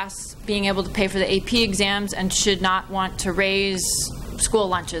middle class being able to pay for the AP exams and should not want to raise school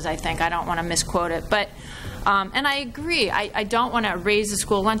lunches, I think. I don't want to misquote it. But And I agree, I don't want to raise the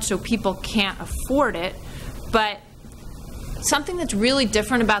school lunch so people can't afford it, but something that's really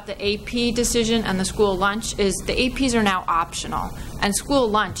different about the AP decision and the school lunch is the APs are now optional, and school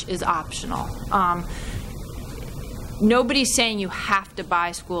lunch is optional. Nobody's saying you have to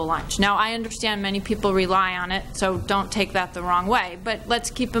buy school lunch. Now, I understand many people rely on it, so don't take that the wrong way. But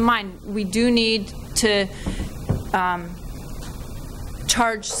let's keep in mind, we do need to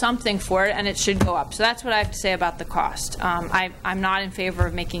charge something for it, and it should go up. So that's what I have to say about the cost. I'm not in favor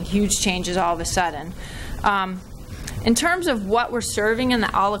of making huge changes all of a sudden. In terms of what we're serving in the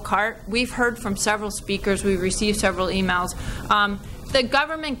a la carte, we've heard from several speakers, we've received several emails. The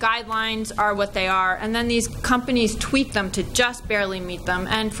government guidelines are what they are, and then these companies tweak them to just barely meet them.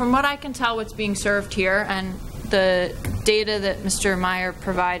 And from what I can tell, what's being served here and the data that Mr. Meyer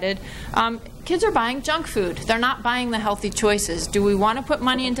provided, kids are buying junk food. They're not buying the healthy choices. Do we want to put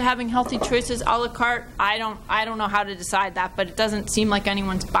money into having healthy choices a la carte? I don't know how to decide that, but it doesn't seem like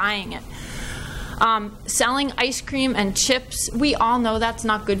anyone's buying it. Selling ice cream and chips, we all know that's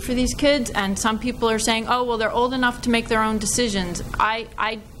not good for these kids, and some people are saying, oh, well, they're old enough to make their own decisions.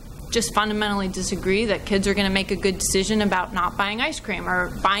 I just fundamentally disagree that kids are going to make a good decision about not buying ice cream or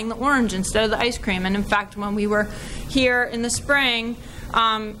buying the orange instead of the ice cream. And in fact, when we were here in the spring,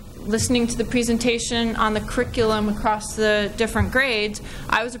 listening to the presentation on the curriculum across the different grades,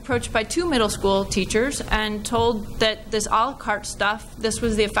 I was approached by 2 middle school teachers and told that this a la carte stuff, this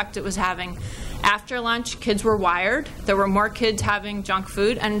was the effect it was having. After lunch, kids were wired. There were more kids having junk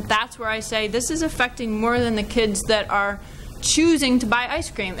food, and that's where I say this is affecting more than the kids that are choosing to buy ice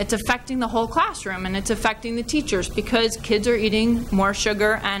cream. It's affecting the whole classroom, and it's affecting the teachers because kids are eating more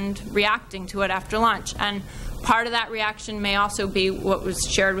sugar and reacting to it after lunch. And part of that reaction may also be what was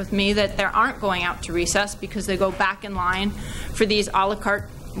shared with me, that they aren't going out to recess because they go back in line for these a la carte,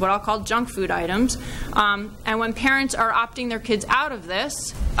 what I'll call junk food items. And when parents are opting their kids out of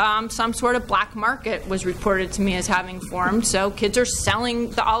this, some sort of black market was reported to me as having formed. So kids are selling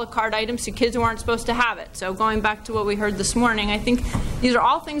the a la carte items to kids who aren't supposed to have it. So going back to what we heard this morning, I think these are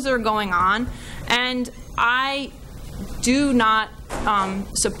all things that are going on. And I do not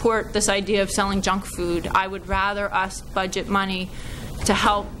support this idea of selling junk food. I would rather us budget money to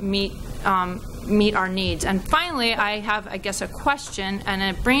help meet our needs. And finally, I have, I guess, a question and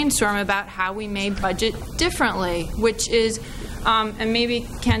a brainstorm about how we may budget differently, which is, and maybe,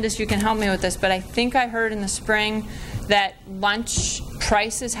 Candace, you can help me with this, but I think I heard in the spring that lunch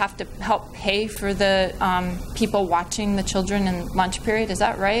prices have to help pay for the people watching the children in lunch period. Is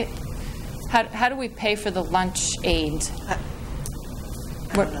that right? How do we pay for the lunch aides?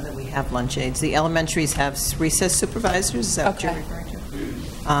 I don't know that we have lunch aides. The elementaries have recess supervisors. Is that what you're referring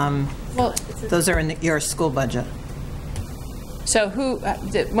to? Well, those are in your school budget. So who,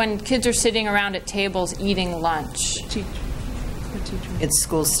 when kids are sitting around at tables eating lunch? It's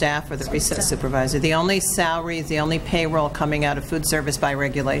school staff or the recess supervisor. The only salaries, the only payroll coming out of food service by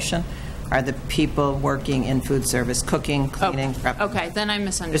regulation are the people working in food service, cooking, cleaning, prepping. Okay, then I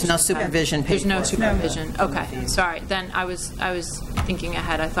misunderstood. There's no supervision. There's no supervision. Okay, sorry. Then I was thinking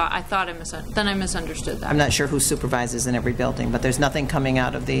ahead. I misunderstood that. I'm not sure who supervises in every building, but there's nothing coming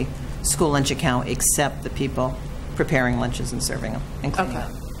out of the school lunch account except the people preparing lunches and serving them and cleaning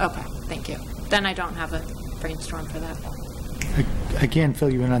them. Okay, thank you. Then I don't have a brainstorm for that. I can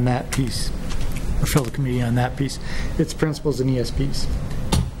fill you in on that piece, or fill the committee on that piece. It's principals and ESPs.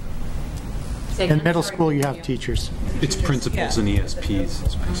 In middle school, you have teachers. It's principals and ESPs.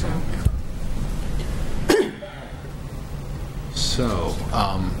 That's what I said. So,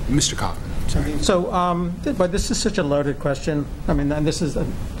 Mr. Kaufman. Sorry. So, but this is such a loaded question. I mean, and this is a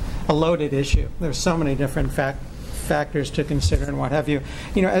loaded issue. There's so many different factors to consider and what have you.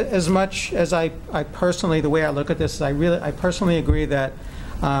 You know, as much as I personally, the way I look at this, I personally agree that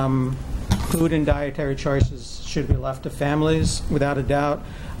food and dietary choices should be left to families, without a doubt.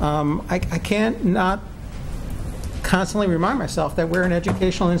 I can't not constantly remind myself that we're an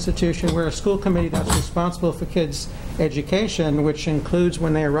educational institution. We're a school committee that's responsible for kids' education, which includes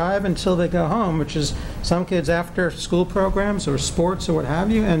when they arrive until they go home, which is some kids after school programs or sports or what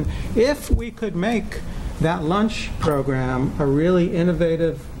have you. And if we could make that lunch program a really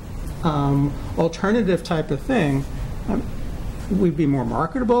innovative, alternative type of thing, we'd be more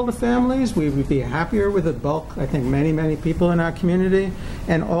marketable to families. We would be happier with the bulk, I think, many people in our community.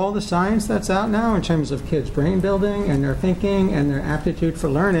 And all the science that's out now in terms of kids' brain building and their thinking and their aptitude for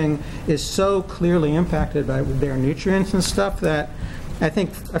learning is so clearly impacted by their nutrients and stuff that I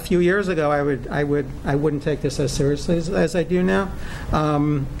think a few years ago I wouldn't take this as seriously as I do now.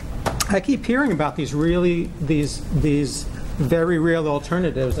 I keep hearing about these very real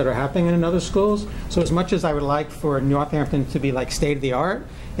alternatives that are happening in other schools. So as much as I would like for Northampton to be like state of the art,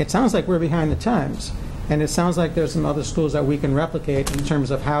 it sounds like we're behind the times. And it sounds like there's some other schools that we can replicate in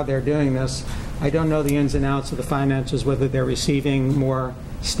terms of how they're doing this. I don't know the ins and outs of the finances, whether they're receiving more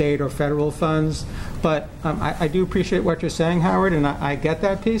state or federal funds. But I do appreciate what you're saying, Howard, and I get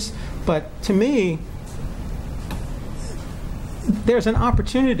that piece. But to me, there's an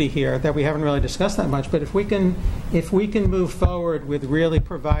opportunity here that we haven't really discussed that much. But if we can move forward with really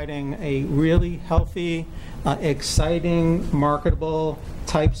providing a really healthy, exciting, marketable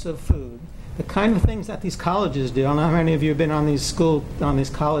types of food, the kind of things that these colleges do. I don't know how many of you have been on these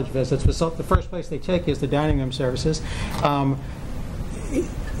college visits, but the first place they take you is the dining room services.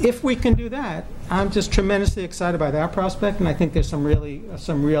 If we can do that, I'm just tremendously excited by that prospect, and I think there's some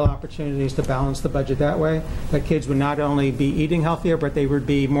real opportunities to balance the budget that way. That kids would not only be eating healthier, but they would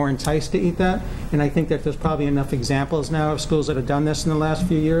be more enticed to eat that. And I think that there's probably enough examples now of schools that have done this in the last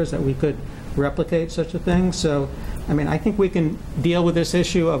few years that we could replicate such a thing. So, I mean, I think we can deal with this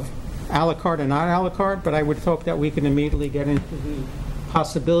issue of a la carte and not a la carte, but I would hope that we can immediately get into the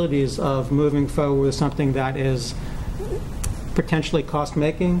possibilities of moving forward with something that is potentially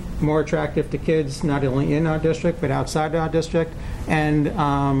cost-making, more attractive to kids, not only in our district, but outside our district, and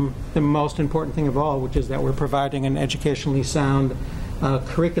the most important thing of all, which is that we're providing an educationally sound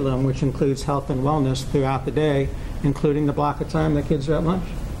curriculum, which includes health and wellness throughout the day, including the block of time that kids are at lunch.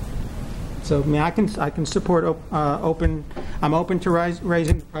 So, I mean, I can support I'm open to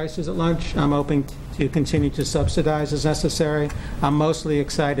raising the prices at lunch. I'm open to continue to subsidize as necessary. I'm mostly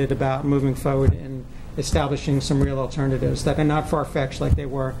excited about moving forward in establishing some real alternatives that are not far-fetched like they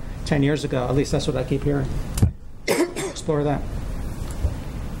were 10 years ago. At least that's what I keep hearing. Explore that.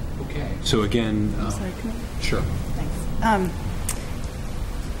 Okay. So again, sorry, can I? Sure. Thanks.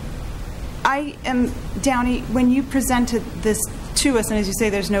 I am, Downey, when you presented this to us, and as you say,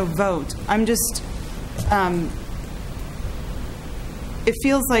 there's no vote, I'm just, it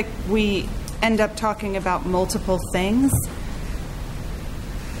feels like we end up talking about multiple things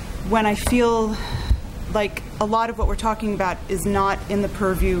when I feel like a lot of what we're talking about is not in the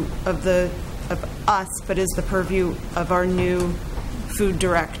purview of us, but is the purview of our new food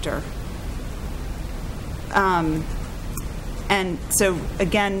director. And so,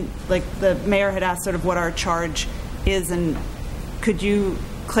 again, like the mayor had asked sort of what our charge is, and could you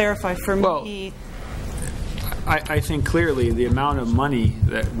clarify for me? I think clearly the amount of money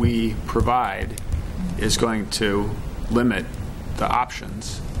that we provide is going to limit the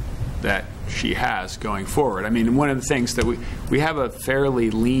options that she has going forward. I mean, one of the things that we have a fairly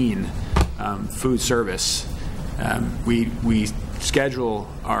lean food service. We schedule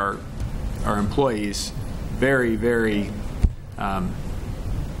our employees very, very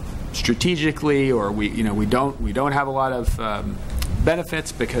strategically, or we don't have a lot of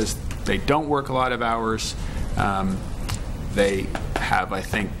benefits because they don't work a lot of hours. They have, I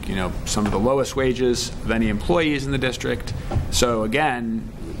think, some of the lowest wages of any employees in the district. So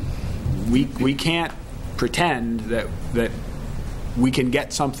again, we can't pretend that we can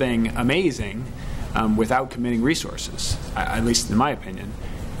get something amazing without committing resources, at least in my opinion.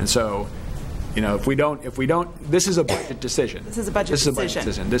 And so, if we don't, this is a budget decision. This is a budget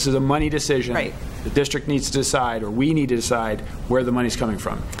decision. This is a money decision. Right. The district needs to decide, or we need to decide, where the money's coming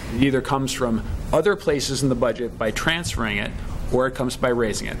from. It either comes from other places in the budget by transferring it, or it comes by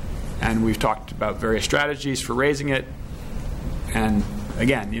raising it. And we've talked about various strategies for raising it. And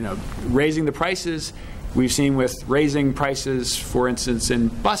again, raising the prices, we've seen with raising prices, for instance, in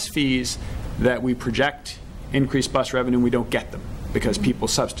bus fees, that we project increased bus revenue and we don't get them because people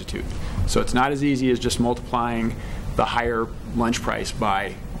substitute. So it's not as easy as just multiplying the higher lunch price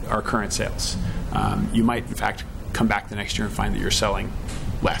by our current sales. You might, in fact, come back the next year and find that you're selling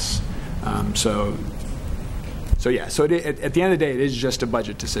less. So at the end of the day, it is just a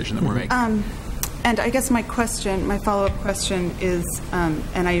budget decision that we're making. And I guess my follow-up question is,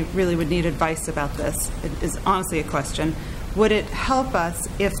 and I really would need advice about this, it is honestly a question, would it help us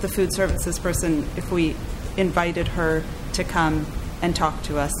if the food services person, if we invited her to come and talk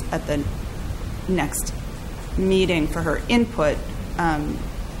to us at the next meeting for her input,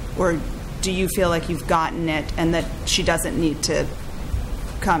 or do you feel like you've gotten it and that she doesn't need to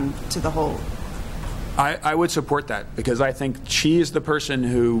come to the whole? I would support that, because I think she is the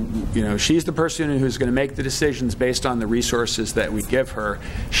person she's the person who's going to make the decisions based on the resources that we give her.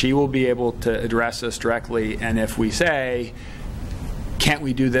 She will be able to address us directly, and if we say, can't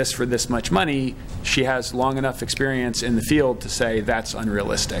we do this for this much money? She has long enough experience in the field to say that's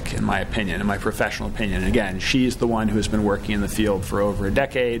unrealistic, in my opinion, in my professional opinion. And again, she's the one who has been working in the field for over a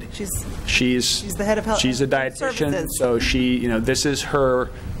decade. She's the head of health. She's a dietitian, services. So she, you know, this is her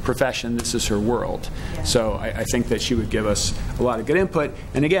profession, this is her world. Yeah. So I think that she would give us a lot of good input.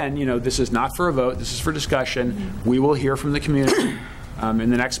 And again, you know, this is not for a vote, this is for discussion. Mm-hmm. We will hear from the community in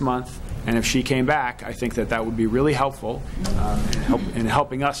the next month. And if she came back, I think that that would be really helpful in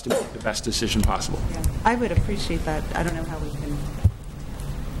helping us to make the best decision possible. Yeah. I would appreciate that. I don't know how we can.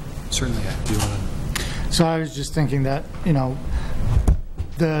 Certainly, do you want to? So I was just thinking that, you know,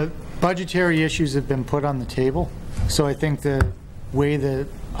 the budgetary issues have been put on the table. So I think the way the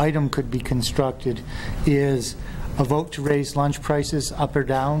item could be constructed is a vote to raise lunch prices up or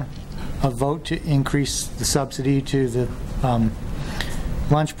down, a vote to increase the subsidy to the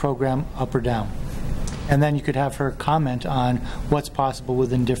lunch program up or down. And then you could have her comment on what's possible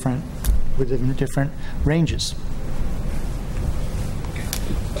within different ranges. Okay.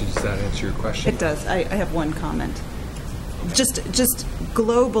 Does that answer your question? It does. I have one comment. Just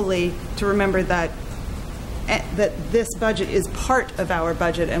globally, to remember that this budget is part of our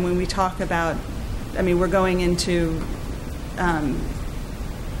budget, and when we talk about, I mean, we're going into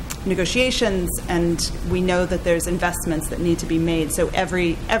negotiations, and we know that there's investments that need to be made. So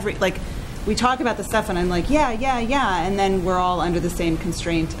every like, we talk about the stuff, and I'm like, yeah, and then we're all under the same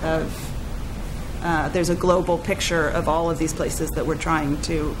constraint of there's a global picture of all of these places that we're trying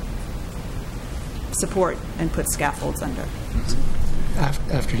to support and put scaffolds under.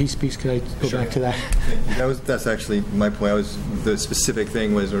 After he speaks, could I go back to that? That's actually my point. The specific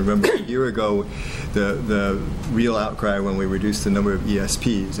thing was, remember a year ago, the real outcry when we reduced the number of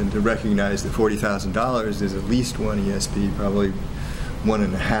ESPs, and to recognize that $40,000 is at least one ESP, probably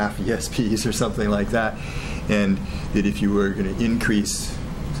 1.5 ESPs or something like that, and that if you were going to increase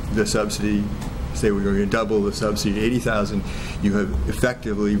the subsidy, say we were going to double the subsidy to 80,000, you have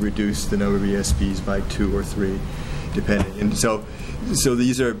effectively reduced the number of ESPs by 2 or 3, depending. And so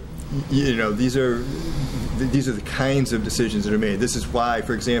these are, you know, these are the kinds of decisions that are made. This is why,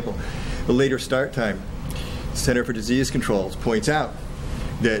 for example, the later start time, Center for Disease Control points out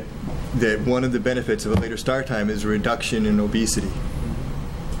that one of the benefits of a later start time is a reduction in obesity,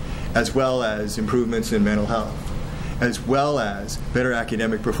 as well as improvements in mental health, as well as better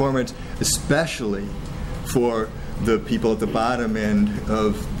academic performance, especially for the people at the bottom end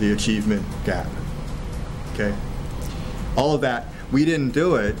of the achievement gap. Okay? All of that, we didn't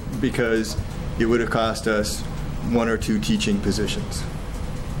do it because it would have cost us 1 or 2 teaching positions.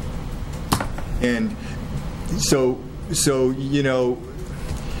 And so you know,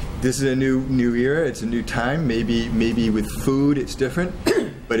 this is a new era, it's a new time. Maybe with food it's different,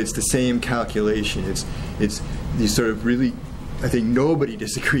 but it's the same calculation. It's these sort of really, I think nobody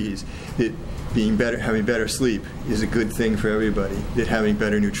disagrees that having better sleep is a good thing for everybody, that having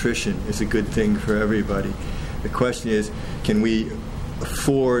better nutrition is a good thing for everybody. The question is, can we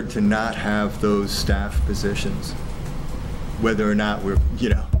afford to not have those staff positions, whether or not we're, you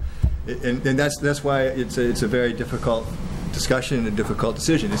know, and that's why it's a very difficult discussion and a difficult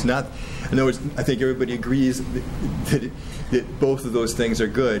decision. It's not, in other words, I think everybody agrees that both of those things are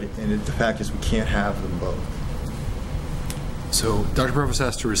good, and the fact is we can't have them both. So Dr. Provost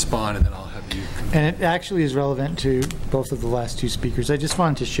has to respond, and then I'll have you. And it actually is relevant to both of the last 2 speakers. I just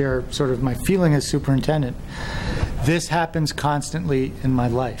wanted to share sort of my feeling as superintendent. This happens constantly in my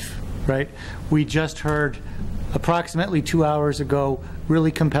life, right? We just heard approximately 2 hours ago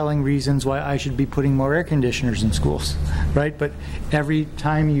really compelling reasons why I should be putting more air conditioners in schools, right? But every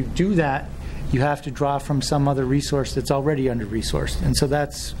time you do that, you have to draw from some other resource that's already under-resourced. And so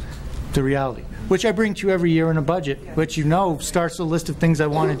that's the reality, which I bring to you every year in a budget, which, you know, starts a list of things I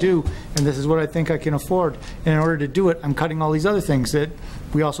want to do, and this is what I think I can afford. And in order to do it, I'm cutting all these other things that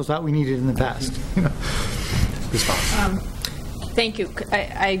we also thought we needed in the past. Thank you.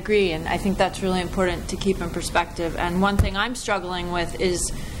 I agree, and I think that's really important to keep in perspective. And one thing I'm struggling with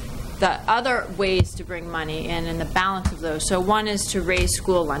is the other ways to bring money in and the balance of those. So one is to raise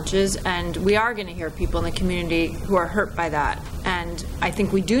school lunches, and we are going to hear people in the community who are hurt by that. And I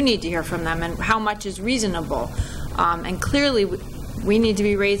think we do need to hear from them and how much is reasonable. And clearly, we need to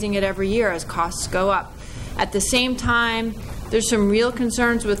be raising it every year as costs go up. At the same time, there's some real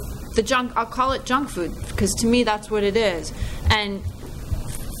concerns with the junk, I'll call it junk food, because to me that's what it is. And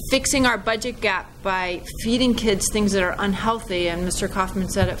fixing our budget gap by feeding kids things that are unhealthy, and Mr. Kaufman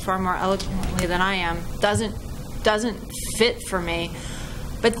said it far more eloquently than I am, doesn't fit for me.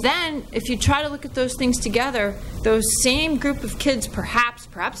 But then, if you try to look at those things together, those same group of kids, perhaps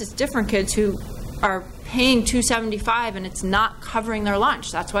it's different kids who are paying $275 and it's not covering their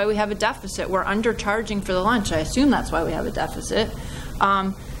lunch. That's why we have a deficit. We're undercharging for the lunch. I assume that's why we have a deficit.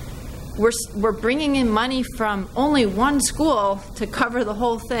 We're bringing in money from only one school to cover the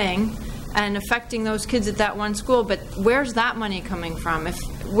whole thing and affecting those kids at that one school, but where's that money coming from? If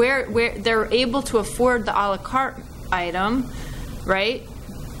where they're able to afford the a la carte item, right?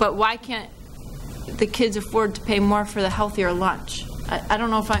 But why can't the kids afford to pay more for the healthier lunch? I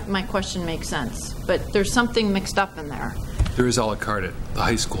don't know if my question makes sense, but there's something mixed up in there. There is a la carte at the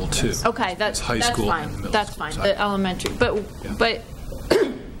high school, too. Okay, that's fine. That's fine. The elementary. But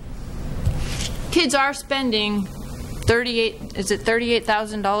kids are spending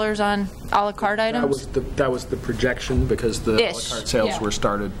 $38,000 on a la carte items? That was the projection, because the a la carte sales were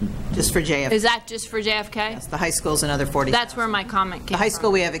started. Just for JFK. Is that just for JFK? Yes, the high school's another 40. That's where my comment came The high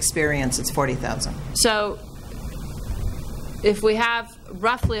school we have experience, it's 40,000. So if we have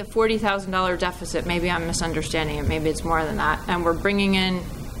roughly a $40,000 deficit, maybe I'm misunderstanding it, maybe it's more than that, and we're bringing in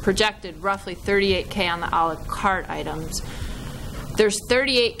projected roughly $38K on the a la carte items, there's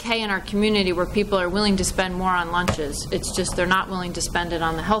 $38K in our community where people are willing to spend more on lunches. It's just they're not willing to spend it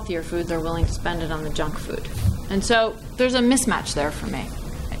on the healthier food, they're willing to spend it on the junk food. And so there's a mismatch there for me.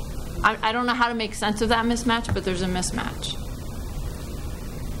 I don't know how to make sense of that mismatch, but there's a mismatch.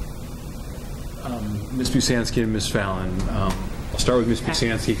 Ms. Busansky and Ms. Fallon. I'll start with Ms.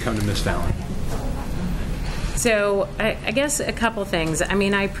 Busansky, come to Ms. Fallon. So I guess a couple things. I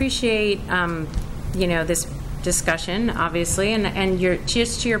mean, I appreciate, this discussion, obviously, and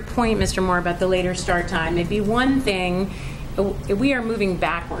just to your point, Mr. Moore, about the later start time, it'd be one thing, we are moving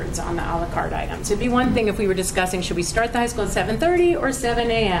backwards on the a la carte items. It'd be one thing if we were discussing, should we start the high school at 7:30 or 7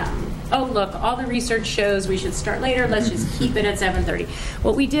 a.m.? Oh, look, all the research shows we should start later, let's just keep it at 7:30.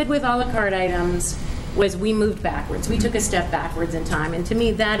 What we did with a la carte items was we moved backwards. We took a step backwards in time, and to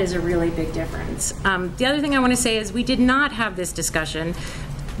me, that is a really big difference. The other thing I want to say is we did not have this discussion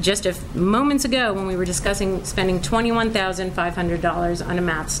just moments ago when we were discussing spending $21,500 on a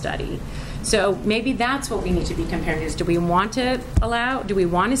math study. So maybe that's what we need to be comparing is, do we want to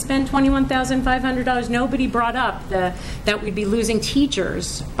spend $21,500? Nobody brought up that we'd be losing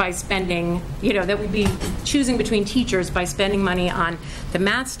teachers by spending, that we'd be choosing between teachers by spending money on the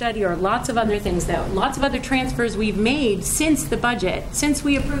math study or lots of other things, lots of other transfers we've made since the budget. Since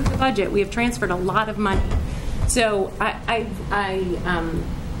we approved the budget, we have transferred a lot of money. So I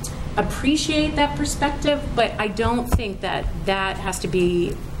appreciate that perspective, but I don't think that has to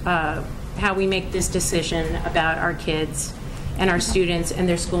be how we make this decision about our kids and our students and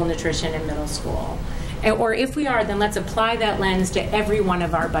their school nutrition in middle school. Or if we are, then let's apply that lens to every one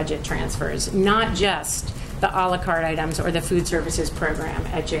of our budget transfers, not just the a la carte items or the food services program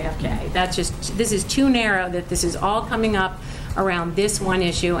at JFK. This is too narrow that this is all coming up around this one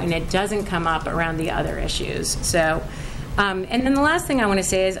issue and it doesn't come up around the other issues. So. And then the last thing I want to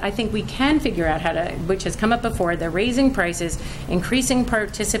say is I think we can figure out how to, which has come up before, the raising prices, increasing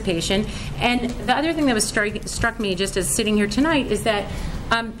participation. And the other thing that was struck me just as sitting here tonight is that,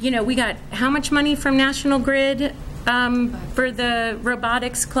 we got how much money from National Grid for the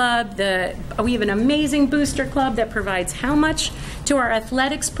robotics club? We have an amazing booster club that provides how much to our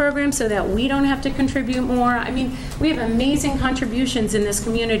athletics program so that we don't have to contribute more? I mean, we have amazing contributions in this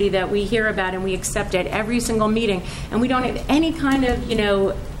community that we hear about and we accept at every single meeting, and we don't have any kind of,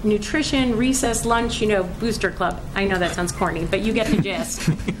 nutrition, recess, lunch, booster club. I know that sounds corny, but you get the gist.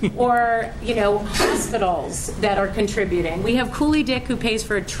 Or, hospitals that are contributing. We have Cooley Dick, who pays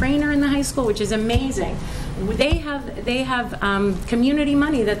for a trainer in the high school, which is amazing. They have community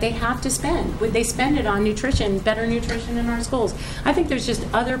money that they have to spend. Would they spend it on nutrition, better nutrition in our schools? I think there's just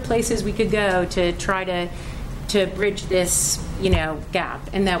other places we could go to try to bridge this, gap,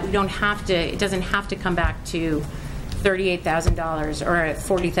 and that we don't have to. It doesn't have to come back to $38,000 or a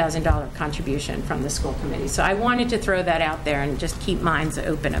 $40,000 contribution from the school committee. So I wanted to throw that out there and just keep minds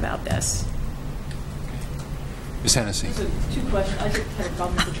open about this. Ms. Hennessy. Two questions. I just had a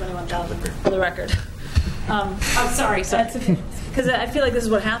problem with the $21,000 for the record. Sorry. Because I feel like this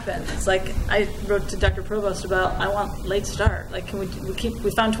is what happened. It's like I wrote to Dr. Provost about I want late start. Like, can we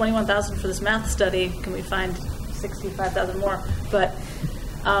found $21,000 for this math study? Can we find $65,000 more? But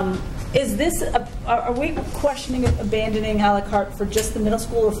is this are we questioning abandoning a la carte for just the middle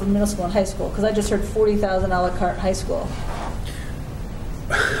school or for middle school and high school? Because I just heard $40,000 a la carte high school.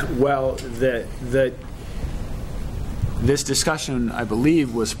 Well, this discussion, I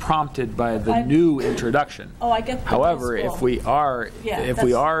believe, was prompted by the new introduction. Oh, I get. However, if we are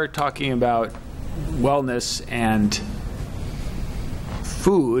talking about wellness and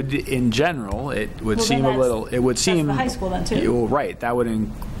food in general, it would seem a little. It would seem the high school then too. Right. That would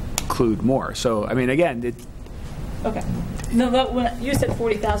include include more. So, I mean, again, Okay. No, when you said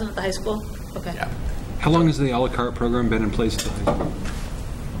 40,000 at the high school? Okay. Yeah. How long has the a la carte program been in place at the high school?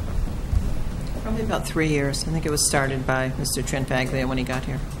 Probably about 3 years. I think it was started by Mr. Trentaglia when he got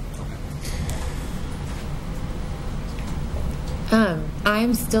here.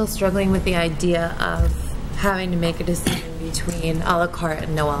 I'm still struggling with the idea of having to make a decision between a la carte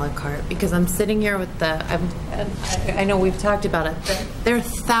and no a la carte, because I'm sitting here with I know we've talked about it, but there are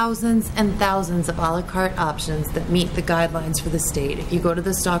thousands and thousands of a la carte options that meet the guidelines for the state. If you go to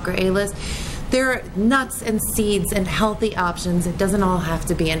the Stalker A-list, there are nuts and seeds and healthy options. It doesn't all have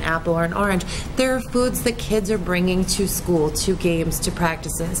to be an apple or an orange. There are foods that kids are bringing to school, to games, to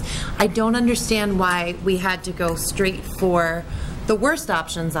practices. I don't understand why we had to go straight for the worst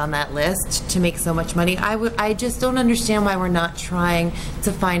options on that list to make so much money. I just don't understand why we're not trying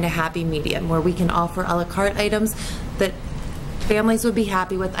to find a happy medium where we can offer a la carte items that families would be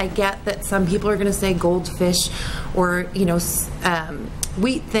happy with. I get that some people are going to say goldfish or,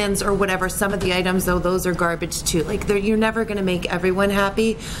 wheat thins or whatever. Some of the items, though, those are garbage too. Like, you're never going to make everyone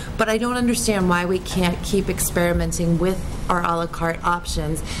happy, but I don't understand why we can't keep experimenting with our a la carte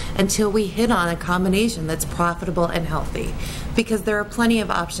options until we hit on a combination that's profitable and healthy, because there are plenty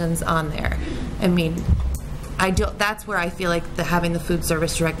of options on there. I mean, that's where I feel like having the food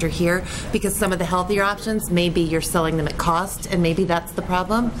service director here, because some of the healthier options, maybe you're selling them at cost, and maybe that's the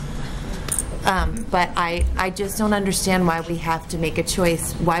problem. But I just don't understand why we have to make a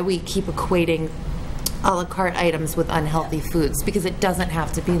choice, why we keep equating a la carte items with unhealthy foods, because it doesn't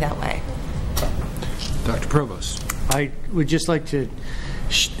have to be that way. Dr. Provost. I would just like to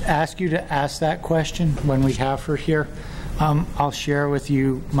ask you to ask that question when we have her here. I'll share with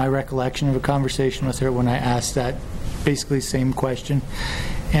you my recollection of a conversation with her when I asked that basically same question.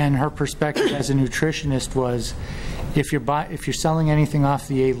 And her perspective as a nutritionist was, if you're selling anything off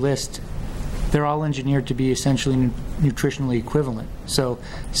the A list, they're all engineered to be essentially nutritionally equivalent. So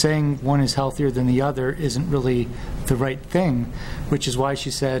saying one is healthier than the other isn't really the right thing, which is why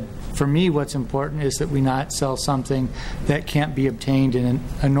she said, for me, what's important is that we not sell something that can't be obtained in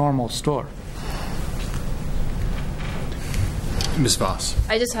a normal store. Ms. Voss.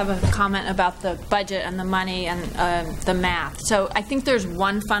 I just have a comment about the budget and the money and the math. So I think there's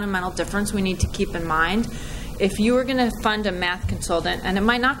one fundamental difference we need to keep in mind. If you were going to fund a math consultant, and it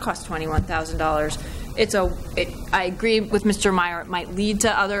might not cost $21,000, I agree with Mr. Meyer, it might lead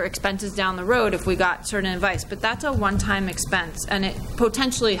to other expenses down the road if we got certain advice, but that's a one-time expense, and it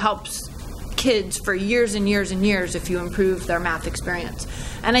potentially helps kids for years and years and years if you improve their math experience.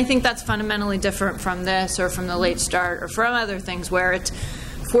 And I think that's fundamentally different from this or from the Late Start or from other things where it's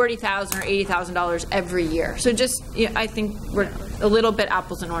 $40,000 or $80,000 every year. So I think we're a little bit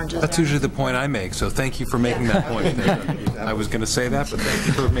apples and oranges. That's usually the point I make, so thank you for making that point. I was going to say that, but thank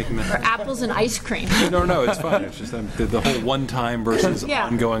you for making that. Or apples and ice cream. No, it's fine. It's just the whole one-time versus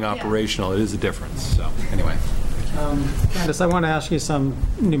ongoing operational. It is a difference. So anyway. Candace, I want to ask you some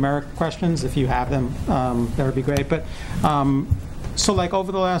numeric questions. If you have them, that would be great. But so, like,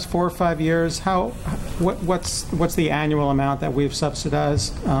 over the last 4 or 5 years, what's the annual amount that we've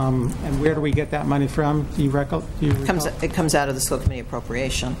subsidized, and where do we get that money from? Do you recall? It comes out of the school committee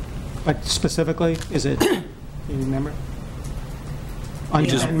appropriation. But specifically, is it? Do you remember?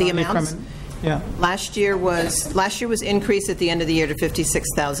 The amounts. Yeah. Last year was increased at the end of the year to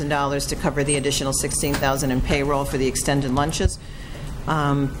 $56,000 to cover the additional $16,000 in payroll for the extended lunches.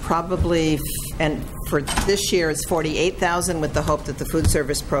 And for this year, it's $48,000 with the hope that the food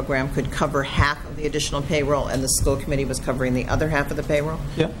service program could cover half of the additional payroll, and the school committee was covering the other half of the payroll.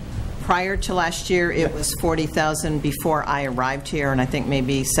 Yeah. Prior to last year, it was $40,000 before I arrived here, and I think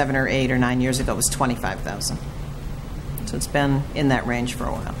maybe 7 or 8 or 9 years ago it was $25,000. So it's been in that range for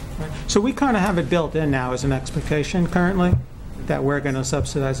a while. So we kind of have it built in now as an expectation currently that we're going to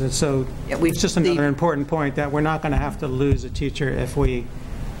subsidize it. So it's just another important point that we're not going to have to lose a teacher if we.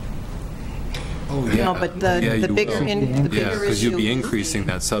 Oh, yeah. No, but the bigger issue. Because you'll be increasing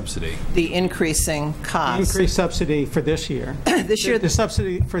that subsidy. The increasing cost. Increased subsidy for this year. This year, the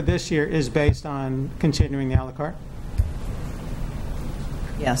subsidy for this year is based on continuing the a la carte?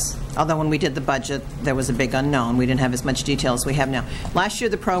 Yes. Although when we did the budget, there was a big unknown. We didn't have as much detail as we have now. Last year,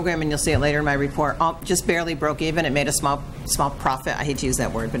 the program, and you'll see it later in my report, just barely broke even. It made a small profit. I hate to use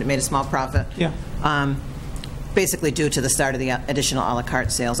that word, but it made a small profit. Yeah. Basically due to the start of the additional a la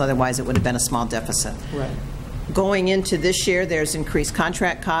carte sales. Otherwise, it would have been a small deficit. Right. Going into this year, there's increased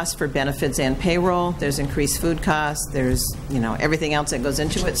contract costs for benefits and payroll. There's increased food costs. There's, everything else that goes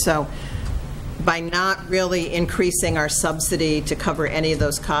into it. So by not really increasing our subsidy to cover any of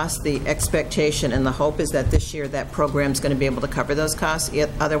those costs, the expectation and the hope is that this year that program's going to be able to cover those costs.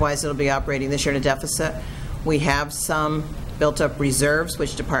 Otherwise, it'll be operating this year at a deficit. We have some built-up reserves,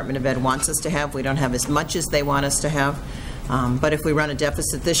 which Department of Ed wants us to have. We don't have as much as they want us to have. But if we run a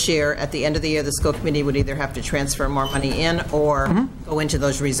deficit this year, at the end of the year, the school committee would either have to transfer more money in or go into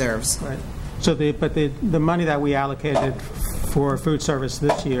those reserves. Right. So the money that we allocated for food service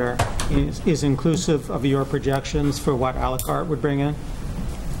this year is inclusive of your projections for what a la carte would bring in?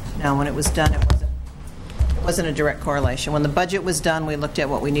 No, when it was done, it wasn't a direct correlation. When the budget was done, we looked at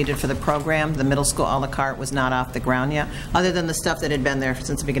what we needed for the program. The middle school a la carte was not off the ground yet, other than the stuff that had been there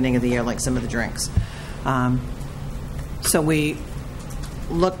since the beginning of the year, like some of the drinks. So we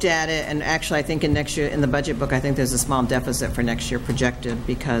looked at it, and actually I think in next year, in the budget book, I think there's a small deficit for next year projected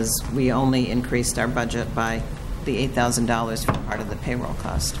because we only increased our budget by the $8,000 for part of the payroll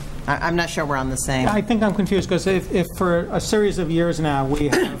cost. I'm not sure we're on the same. I think I'm confused because if for a series of years now we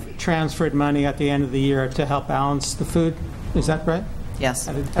have transferred money at the end of the year to help balance the food, is that right? Yes.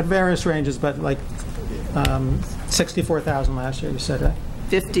 At various ranges, but like 64,000 last year, you said, right?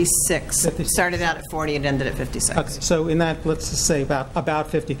 56. It started out at 40 and ended at 56. Okay, so in that, let's just say about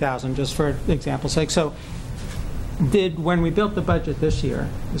 50,000, just for example's sake. So when we built the budget this year,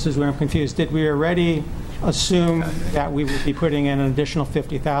 this is where I'm confused, did we already assume that we would be putting in an additional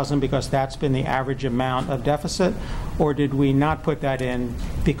 50,000 because that's been the average amount of deficit, or did we not put that in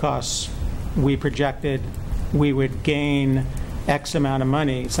because we projected we would gain X amount of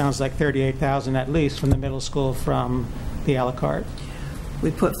money? It sounds like 38,000 at least from the middle school from the a la carte. We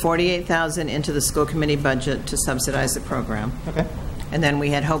put 48,000 into the school committee budget to subsidize the program. Okay. And then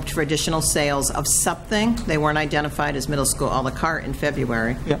we had hoped for additional sales of something. They weren't identified as middle school a la carte in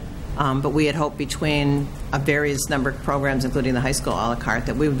February. Yep. But we had hoped between a various number of programs, including the high school a la carte,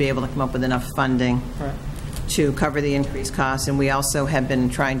 that we would be able to come up with enough funding to cover the increased costs. And we also have been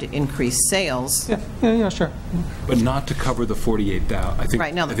trying to increase sales. Yeah, sure. But not to cover the 48,000. I think.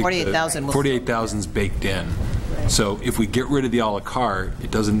 Right, no, the 48,000 will. 48,000 is baked in. So if we get rid of the a la carte, it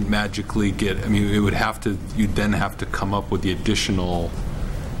doesn't magically get, I mean, you'd then have to come up with the additional,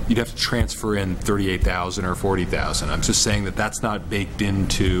 you'd have to transfer in 38,000 or 40,000. I'm just saying that that's not baked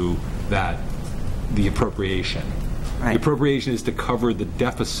into the appropriation. Right. The appropriation is to cover the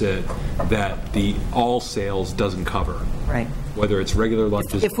deficit that the all sales doesn't cover. Right. Whether it's regular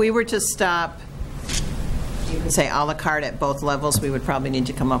lunches. If we were to stop, you could say a la carte at both levels, we would probably need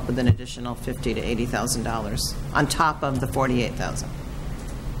to come up with an additional $50,000 to $80,000 on top of the 48,000.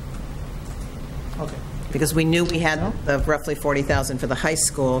 Okay. Because we knew we had the roughly 40,000 for the high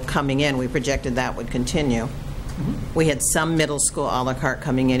school coming in. We projected that would continue. We had some middle school a la carte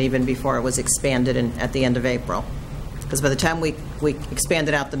coming in even before it was expanded at the end of April. Because by the time we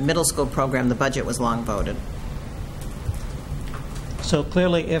expanded out the middle school program, the budget was long voted. So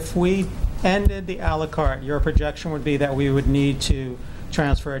clearly, if we ended the a la carte, your projection would be that we would need to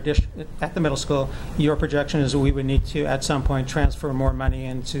transfer at the middle school. Your projection is that we would need to, at some point, transfer more money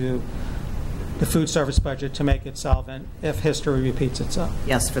into the food service budget to make it solvent if history repeats itself.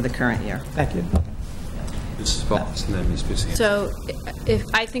 Yes, for the current year. Thank you. Mrs. Voss and then Ms. Busey. So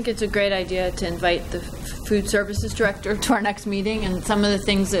I think it's a great idea to invite the food services director to our next meeting, and some of the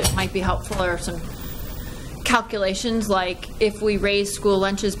things that might be helpful are some calculations, like if we raise school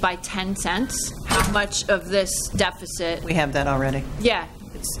lunches by 10 cents, how much of this deficit? We have that already. Yeah.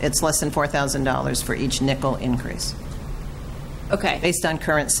 It's less than $4,000 for each nickel increase. Okay. Based on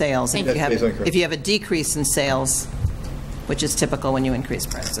current sales. If you have a decrease in sales, which is typical when you increase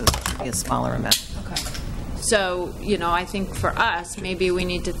prices, it would be a smaller amount. Okay. So, I think for us, maybe we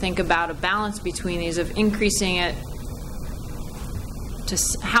need to think about a balance between these of increasing it to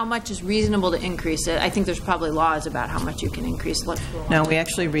how much is reasonable to increase it. I think there's probably laws about how much you can increase. No, we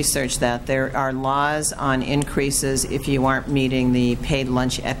actually researched that. There are laws on increases if you aren't meeting the paid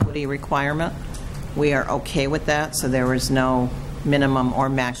lunch equity requirement. We are okay with that, so there is no minimum or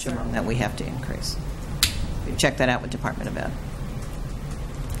maximum that we have to increase. We check that out with Department of Ed.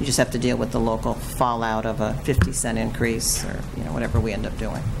 You just have to deal with the local fallout of a 50-cent increase or whatever we end up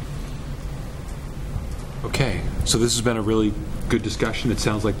doing. Okay, so this has been a really good discussion. It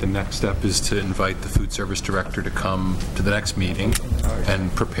sounds like the next step is to invite the food service director to come to the next meeting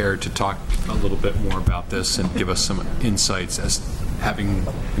and prepare to talk a little bit more about this and give us some insights as having,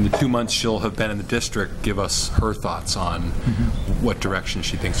 in the 2 months she'll have been in the district, give us her thoughts on what direction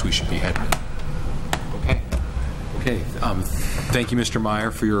she thinks we should be heading in. Okay. Thank you, Mr.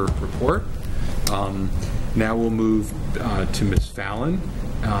 Meyer, for your report. Now we'll move to Ms. Fallon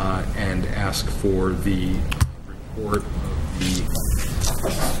and ask for the report of the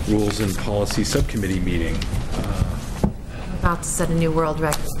Rules and Policy Subcommittee meeting. About to set a new world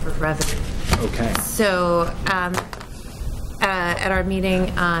record for revenue. Okay. So at our meeting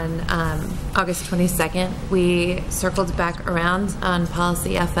on August 22nd, we circled back around on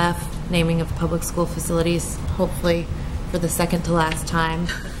policy FF, naming of public school facilities, hopefully for the second to last time.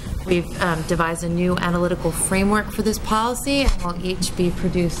 We've devised a new analytical framework for this policy, and we'll each be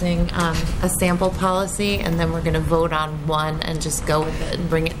producing a sample policy, and then we're going to vote on one and just go with it and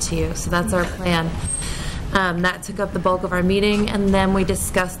bring it to you. So that's our plan. That took up the bulk of our meeting, and then we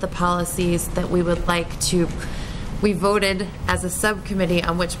discussed the policies that we would like to, we voted as a subcommittee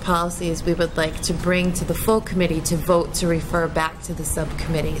on which policies we would like to bring to the full committee to vote to refer back to the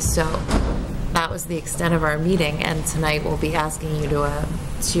subcommittee. So that was the extent of our meeting, and tonight we'll be asking you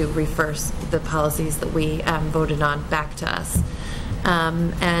to refer the policies that we voted on back to us.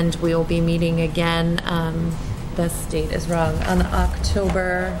 And we will be meeting again, this date is wrong, on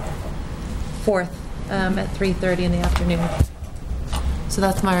October 4th. At 3:30 in the afternoon. So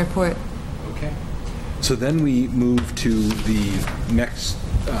that's my report. Okay. So then we move to the next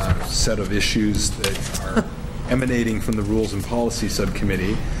set of issues that are emanating from the Rules and Policy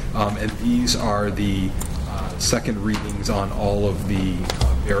Subcommittee, and these are the second readings on all of the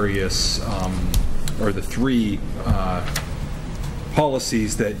various, or the three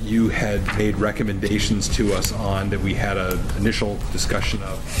policies that you had made recommendations to us on that we had an initial discussion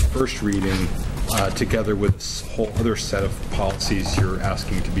of first reading, together with this whole other set of policies you're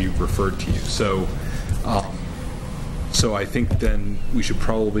asking to be referred to you. So, so I think then we should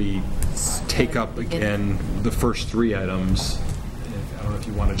probably take up again the first three items. I don't know if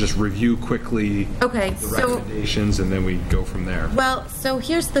you want to just review quickly the recommendations, and then we go from there. Well, so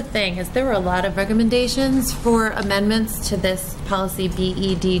here's the thing, is there were a lot of recommendations for amendments to this policy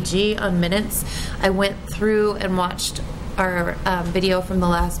BEDG on minutes. I went through and watched our video from the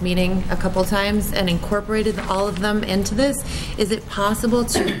last meeting a couple times and incorporated all of them into this. Is it possible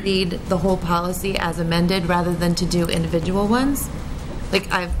to read the whole policy as amended rather than to do individual ones?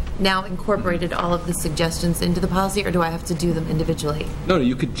 Like, I've now incorporated all of the suggestions into the policy, or do I have to do them individually? No,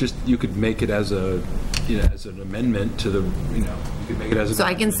 you could make it as a, as an amendment to the, you could make it as a. So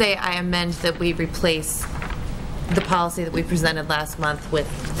I can say I amend that we replace the policy that we presented last month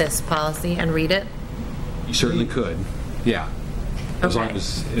with this policy and read it? You certainly could. Yeah, as long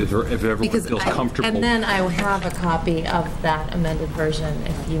as if everyone feels comfortable. And then I will have a copy of that amended version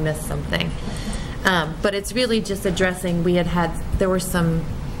if you missed something. But it's really just addressing. There was some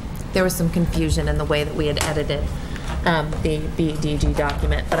confusion in the way that we had edited the BEDG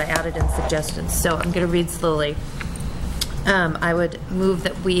document, but I added in suggestions. So I'm going to read slowly. I would move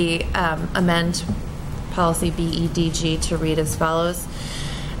that we amend policy BEDG to read as follows.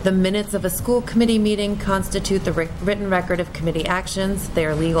 The minutes of a school committee meeting constitute the written record of committee actions. They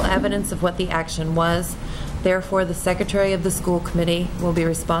are legal evidence of what the action was. Therefore, the secretary of the school committee will be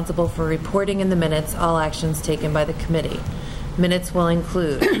responsible for reporting in the minutes all actions taken by the committee. Minutes will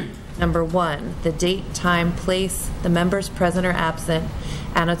include, number 1, the date, time, place, the members present or absent,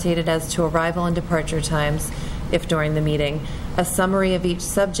 annotated as to arrival and departure times, if during the meeting, a summary of each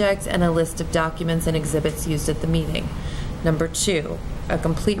subject, and a list of documents and exhibits used at the meeting. Number 2, a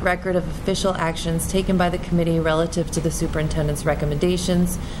complete record of official actions taken by the committee relative to the superintendent's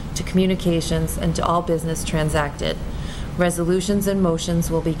recommendations, to communications, and to all business transacted. Resolutions and motions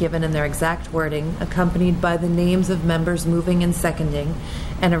will be given in their exact wording, accompanied by the names of members moving and seconding,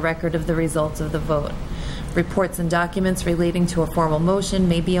 and a record of the results of the vote. Reports and documents relating to a formal motion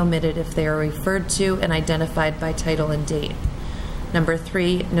may be omitted if they are referred to and identified by title and date. Number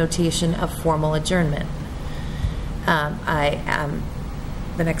 3, notation of formal adjournment.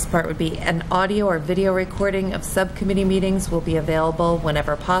 The next part would be an audio or video recording of subcommittee meetings will be available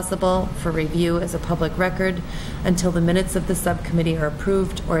whenever possible for review as a public record until the minutes of the subcommittee are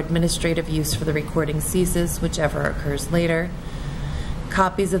approved or administrative use for the recording ceases, whichever occurs later.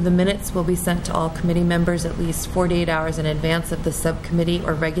 Copies of the minutes will be sent to all committee members at least 48 hours in advance of the subcommittee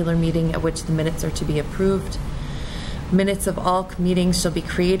or regular meeting at which the minutes are to be approved. Minutes of all meetings shall be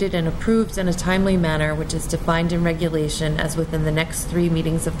created and approved in a timely manner, which is defined in regulation as within the next 3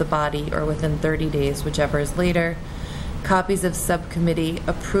 meetings of the body or within 30 days, whichever is later. Copies of subcommittee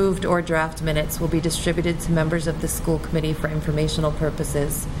approved or draft minutes will be distributed to members of the school committee for informational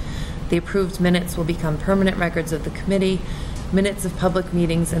purposes. The approved minutes will become permanent records of the committee. Minutes of public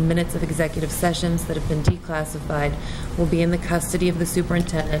meetings and minutes of executive sessions that have been declassified will be in the custody of the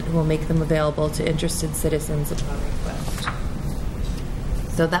superintendent, who will make them available to interested citizens upon request.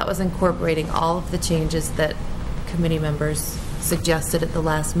 So that was incorporating all of the changes that committee members suggested at the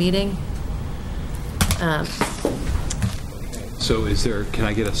last meeting. So can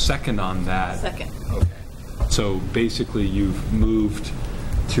I get a second on that? Second. Okay. So basically, you've moved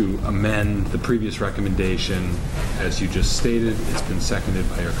to amend the previous recommendation, as you just stated. It's been seconded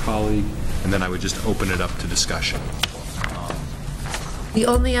by your colleague, and then I would just open it up to discussion. The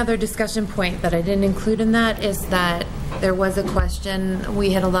only other discussion point that I didn't include in that is that there was a question,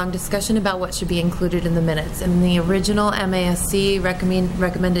 we had a long discussion about what should be included in the minutes. In the original MASC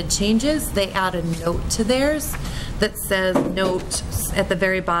recommended changes, they add a note to theirs that says, note at the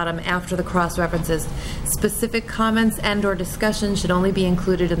very bottom after the cross references, specific comments and or discussion should only be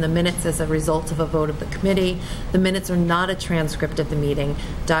included in the minutes as a result of a vote of the committee. The minutes are not a transcript of the meeting.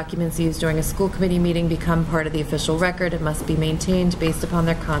 Documents used during a school committee meeting become part of the official record and must be maintained based upon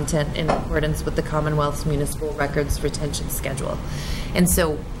their content in accordance with the Commonwealth's municipal records retention schedule. And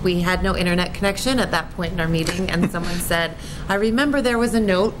so we had no internet connection at that point in our meeting, and someone said, I remember there was a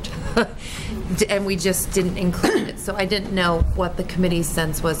note, and we just didn't include it. So I didn't know what the committee's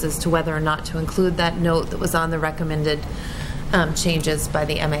sense was as to whether or not to include that note that was on the recommended changes by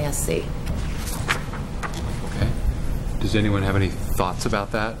the MASC. Okay. Does anyone have any thoughts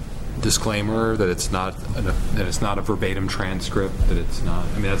about that disclaimer, that it's not a verbatim transcript, that it's not?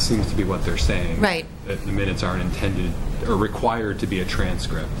 I mean, that seems to be what they're saying. Right. That the minutes aren't intended or required to be a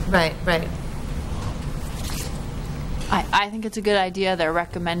transcript. Right, right. I think it's a good idea. They're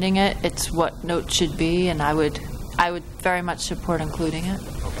recommending it. It's what notes should be, and I would very much support including it.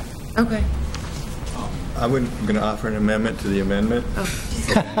 Okay. I'm going to offer an amendment to the amendment.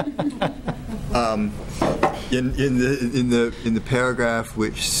 In the paragraph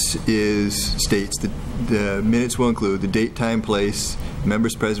which states that the minutes will include the date, time, place,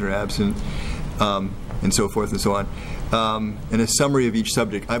 members present or absent, and so forth and so on, and a summary of each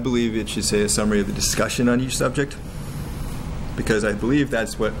subject. I believe it should say a summary of the discussion on each subject, because I believe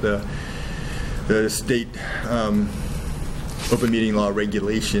that's what the state open meeting law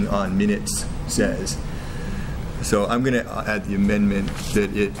regulation on minutes says. So I'm going to add the amendment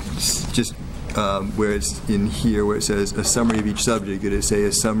that it's just where it's in here, where it says a summary of each subject, it is say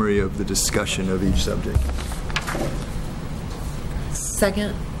a summary of the discussion of each subject.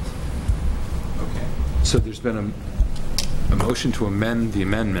 Second. Okay. So there's been a motion to amend the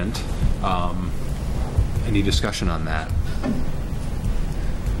amendment. Any discussion on that?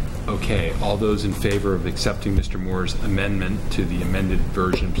 Okay. All those in favor of accepting Mr. Moore's amendment to the amended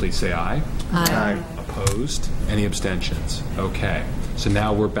version, please say aye. Aye. Opposed? Any abstentions? Okay. So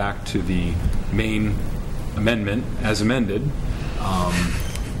now we're back to the main amendment as amended.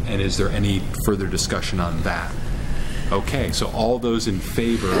 And is there any further discussion on that? Okay. So all those in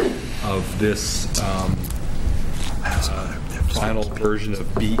favor of this final version of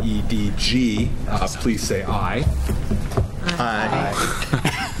BEDG, please say aye. Aye.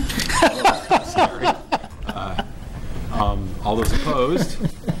 Sorry. All those opposed?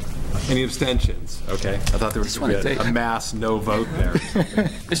 Any abstentions? Okay. I thought there was going to be a mass no vote there.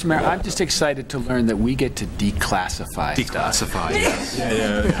 Mr. Mayor, I'm just excited to learn that we get to declassify. Declassify, yes.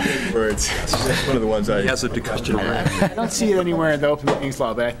 Yeah. Words. That's one of the ones I... He has a discussion. I don't see it anywhere in the open meetings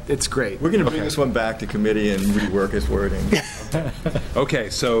law, but it's great. We're going to bring this one back to committee and rework its wording. Okay,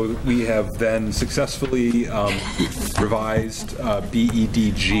 so we have then successfully revised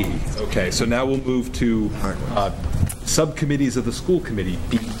BEDG. Okay, so now we'll move to subcommittees of the school committee,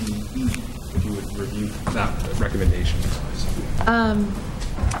 BEE. If you would review that recommendation, please.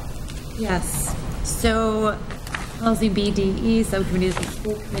 Yes. So policy BDE, subcommittees of the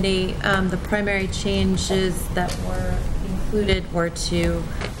school committee, the primary changes that were included were to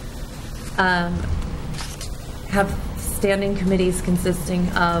have standing committees consisting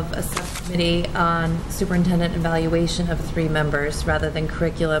of a subcommittee on superintendent evaluation of 3 members rather than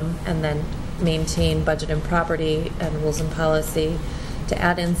curriculum, and then maintain budget and property and rules and policy, to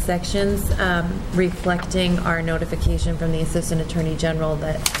add in sections reflecting our notification from the Assistant Attorney General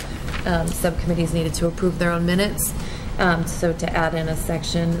that subcommittees needed to approve their own minutes. So to add in a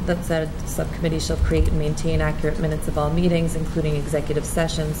section that said subcommittee shall create and maintain accurate minutes of all meetings, including executive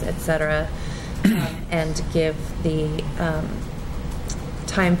sessions, etc., and give the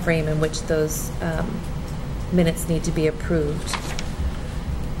time frame in which those minutes need to be approved.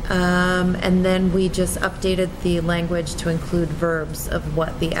 And then we just updated the language to include verbs of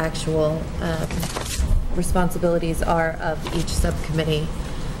what the actual responsibilities are of each subcommittee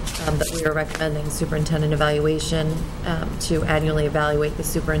that we are recommending. Superintendent evaluation, to annually evaluate the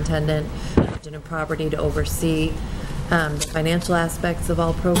superintendent, budget and property to oversee the financial aspects of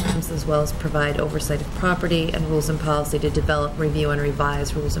all programs, as well as provide oversight of property, and rules and policy to develop, review, and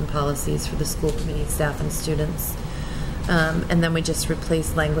revise rules and policies for the school committee, staff, and students. And then we just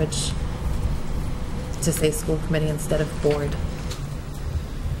replaced language to say school committee instead of board.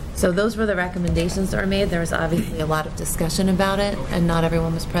 So those were the recommendations that were made. There was obviously a lot of discussion about it, and not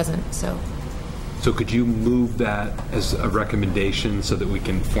everyone was present, so. So could you move that as a recommendation so that we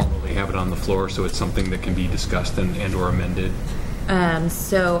can formally have it on the floor, so it's something that can be discussed and or amended?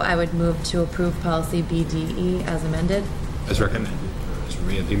 So I would move to approve policy BDE as amended. As recommended.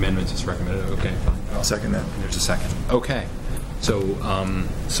 The amendments is recommended. Okay, fine. I'll second that. There's a second. Okay. So,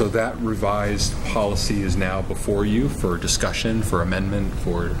 so that revised policy is now before you for discussion, for amendment,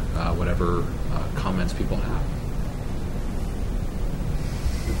 for whatever comments people have.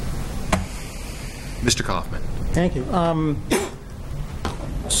 Mr. Kaufman. Thank you.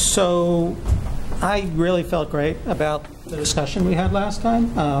 So I really felt great about the discussion we had last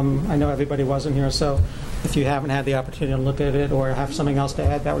time. I know everybody wasn't here, so if you haven't had the opportunity to look at it or have something else to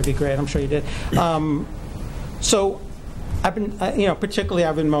add, that would be great. I'm sure you did. So I've been, particularly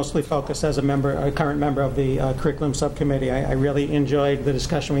I've been mostly focused as a current member of the curriculum subcommittee. I really enjoyed the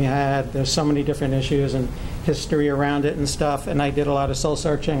discussion we had. There's so many different issues and history around it and stuff, and I did a lot of soul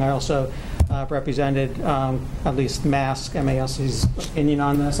searching. I also represented at least MASC's opinion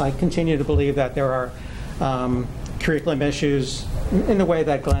on this. I continue to believe that there are curriculum issues in the way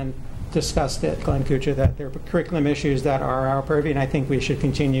that Glenn discussed it, Glenn Kuchar, that there are curriculum issues that are our purview, and I think we should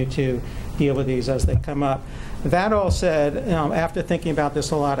continue to deal with these as they come up. That all said, after thinking about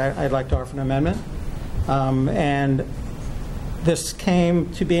this a lot, I'd like to offer an amendment. And this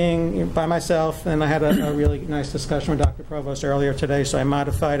came to being by myself, and I had a really nice discussion with Dr. Provost earlier today, so I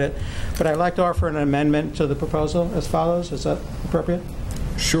modified it. But I'd like to offer an amendment to the proposal as follows. Is that appropriate?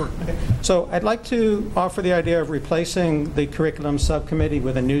 Sure. Okay. So I'd like to offer the idea of replacing the curriculum subcommittee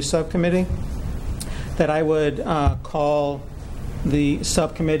with a new subcommittee that I would call the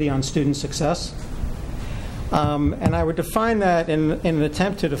Subcommittee on Student Success. And I would define that in an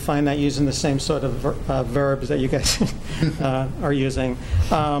attempt to define that using the same sort of verbs that you guys are using.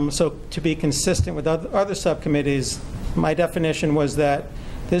 So to be consistent with other subcommittees, my definition was that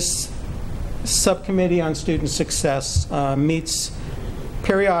this Subcommittee on Student Success meets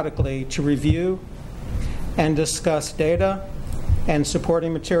periodically to review and discuss data and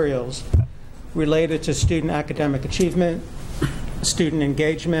supporting materials related to student academic achievement, student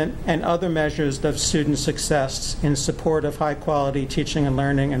engagement, and other measures of student success in support of high-quality teaching and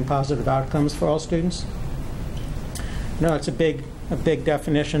learning and positive outcomes for all students. No, it's a big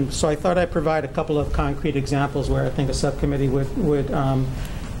definition, so I thought I'd provide a couple of concrete examples where I think a subcommittee would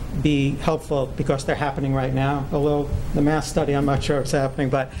be helpful because they're happening right now. Although the math study, I'm not sure it's happening,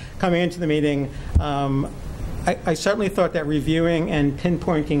 but coming into the meeting, I certainly thought that reviewing and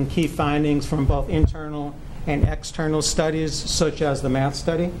pinpointing key findings from both internal and external studies, such as the math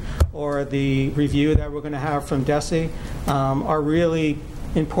study or the review that we're going to have from DESE, are really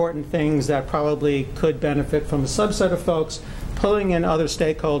important things that probably could benefit from a subset of folks, pulling in other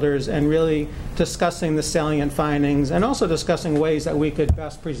stakeholders and really discussing the salient findings and also discussing ways that we could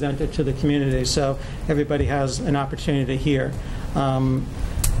best present it to the community so everybody has an opportunity to hear.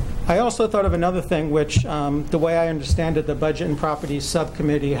 I also thought of another thing, which the way I understand it, the Budget and Property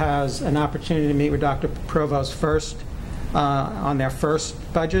Subcommittee has an opportunity to meet with Dr. Provost first on their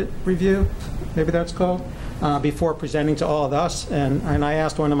first budget review, maybe that's called, before presenting to all of us. And I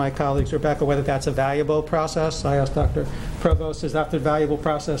asked one of my colleagues, Rebecca, whether that's a valuable process. I asked Dr. Provost, is that the valuable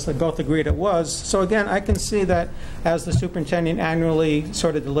process? They both agreed it was. So again, I can see that as the superintendent annually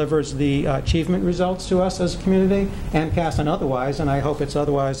sort of delivers the achievement results to us as a community, AMCAS and otherwise, and I hope it's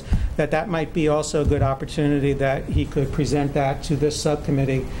otherwise, that might be also a good opportunity that he could present that to this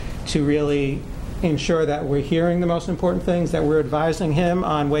subcommittee to really ensure that we're hearing the most important things, that we're advising him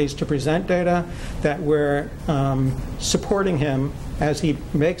on ways to present data, that we're supporting him as he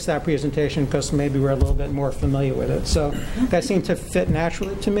makes that presentation because maybe we're a little bit more familiar with it. So that seemed to fit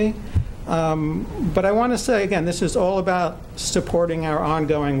naturally to me. But I want to say, again, this is all about supporting our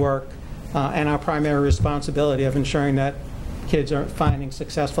ongoing work and our primary responsibility of ensuring that kids are finding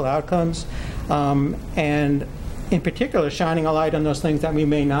successful outcomes. And in particular, shining a light on those things that we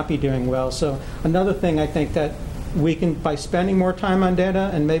may not be doing well. So another thing I think that we can, by spending more time on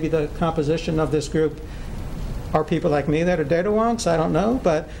data, and maybe the composition of this group are people like me that are data wonks, I don't know,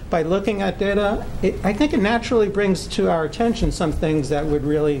 but by looking at data, I think it naturally brings to our attention some things that would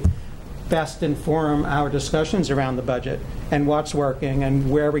really best inform our discussions around the budget and what's working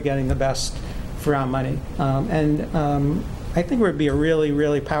and where we're getting the best for our money. I think it would be a really,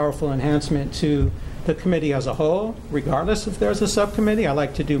 really powerful enhancement to the committee as a whole, regardless if there's a subcommittee. I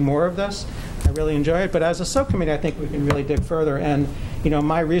like to do more of this. I really enjoy it. But as a subcommittee, I think we can really dig further. And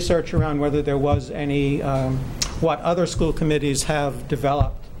my research around whether there was any, what other school committees have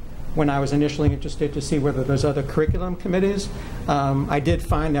developed when I was initially interested to see whether there's other curriculum committees. I did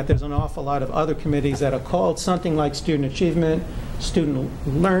find that there's an awful lot of other committees that are called something like student achievement, student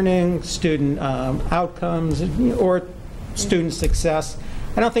learning, student outcomes, or student success.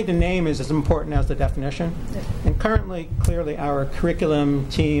 I don't think the name is as important as the definition. And currently, clearly, our curriculum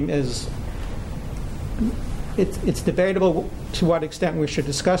team is, it's debatable to what extent we should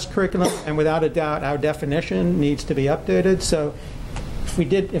discuss curriculum, and without a doubt, our definition needs to be updated. So if we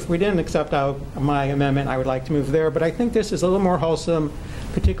didn't accept my amendment, I would like to move there. But I think this is a little more wholesome,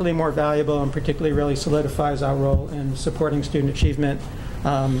 particularly more valuable, and particularly really solidifies our role in supporting student achievement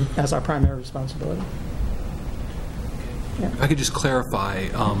as our primary responsibility. I could just clarify,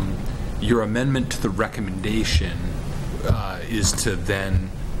 your amendment to the recommendation is to then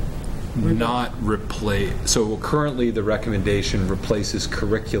not replace, so currently the recommendation replaces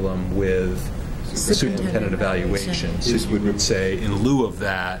curriculum with superintendent evaluation. So you would say, in lieu of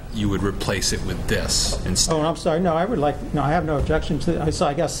that, you would replace it with this instead. Oh, I'm sorry. No, I have no objection to it. So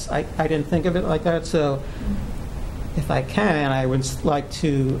I guess I didn't think of it like that. So if I can, I would like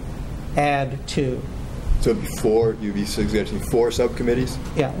to add to. So before, you'd be suggesting 4 subcommittees?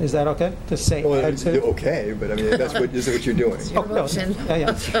 Yeah, is that okay to say? Well, okay, but I mean, that's what, this is what you're doing. Oh, no. Yeah.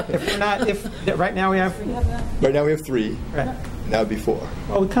 If we're not, right now we have. Right now we have 3. Right. Now it'd be 4.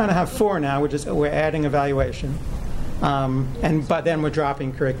 Well, we kind of have 4 now. We're adding evaluation, but then we're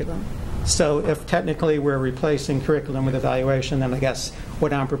dropping curriculum. So if technically we're replacing curriculum with evaluation, then I guess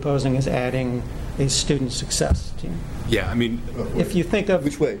what I'm proposing is adding a student success team. Yeah, I mean, if you think of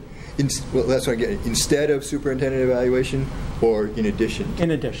which way. Well, that's what I get. Instead of superintendent evaluation, or in addition?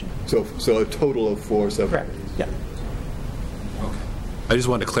 In addition. So a total of 4 subcommittees. Yeah. Okay. I just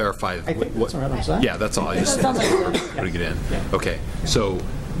wanted to clarify. That's what I'm saying. Yeah, that's all. I just putting it in. Yeah. Okay. So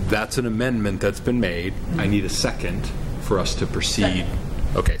that's an amendment that's been made. I need a second for us to proceed.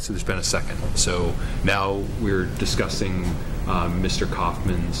 Okay. So there's been a second. So now we're discussing Mr.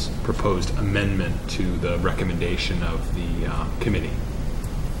 Kaufman's proposed amendment to the recommendation of the committee.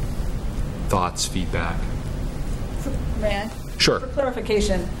 Thoughts, feedback? May I? Sure. For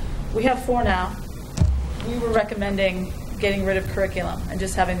clarification, we have 4 now. We were recommending getting rid of curriculum and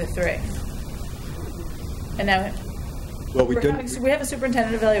just having the 3. And now we have a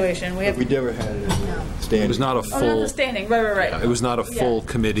superintendent evaluation. We never had it as a standing. It was not a full. Oh, not the standing. Right. Yeah, it was not a full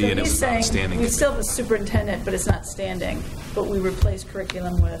committee, so and it was not a standing. We still have a superintendent, but it's not standing. But we replace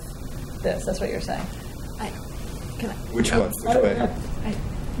curriculum with this. That's what you're saying. Which one? Which way?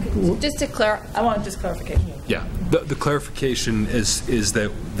 Just to clarify, I want just clarification. Yeah, the clarification is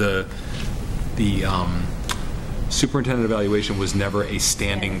that the superintendent evaluation was never a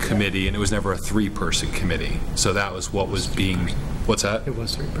standing committee, and it was never a 3-person committee. So that was what was being. What's that? It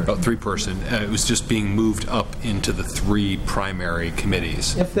was 3-person. Oh, 3-person. It was just being moved up into the 3 primary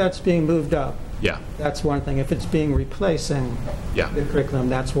committees. If that's being moved up. Yeah. That's one thing. If it's being replacing the curriculum,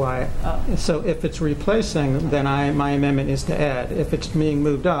 that's why. So if it's replacing, then my amendment is to add. If it's being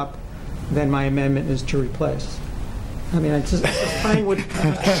moved up, then my amendment is to replace. I mean, it's just playing with.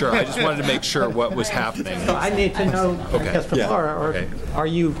 Sure. I just wanted to make sure what was happening. So I need to know. Okay. I guess from Laura, or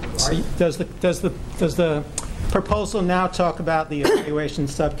does the proposal now talk about the evaluation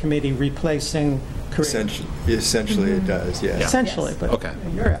subcommittee replacing curriculum? Essentially, it does. Yeah. Essentially, but okay.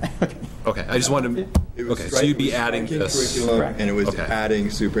 You're right. Okay, I just wanted to. Okay, so you'd be adding this. Curriculum, and it was adding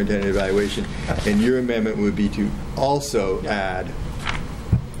superintendent evaluation. And your amendment would be to also add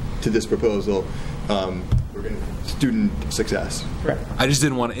to this proposal student success. Correct. I just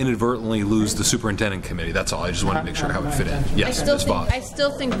didn't want to inadvertently lose the superintendent committee. That's all. I just wanted to make sure how it fit in. Yes, Ms. Voss. I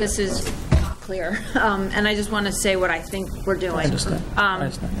still think this is not clear, and I just want to say what I think we're doing. I understand.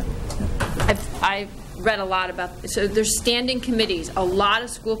 I've read a lot about, so there's standing committees. A lot of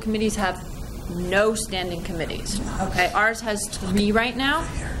school committees have no standing committees. Okay, ours has 3 right now,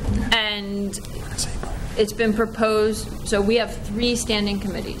 and it's been proposed, so we have 3 standing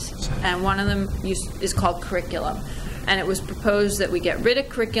committees, and one of them is called curriculum. And it was proposed that we get rid of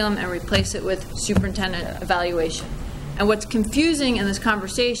curriculum and replace it with superintendent evaluation. And what's confusing in this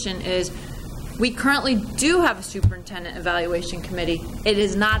conversation is we currently do have a superintendent evaluation committee. It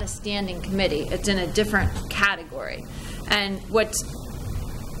is not a standing committee. It's in a different category. And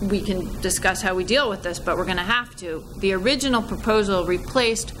we can discuss how we deal with this, but we're going to have to. The original proposal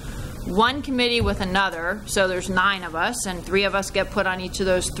replaced one committee with another, so there's 9 of us, and 3 of us get put on each of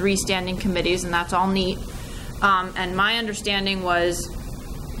those 3 standing committees, and that's all neat. And my understanding was,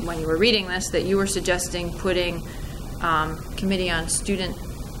 when you were reading this, that you were suggesting putting Committee on Student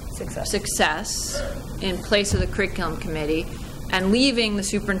Success in place of the Curriculum Committee, and leaving the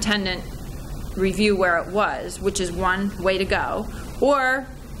superintendent review where it was, which is one way to go. Or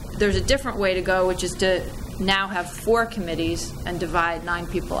there's a different way to go, which is to now have 4 committees and divide 9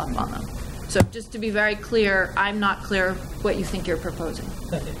 people up on them. So just to be very clear, I'm not clear what you think you're proposing.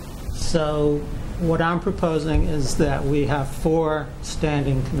 So what I'm proposing is that we have 4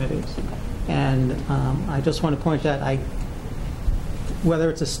 standing committees. And I just want to point out,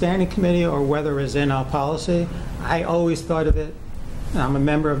 whether it's a standing committee or whether it's in our policy, I always thought of it, I'm a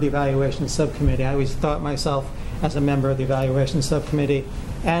member of the evaluation subcommittee, I always thought myself as a member of the evaluation subcommittee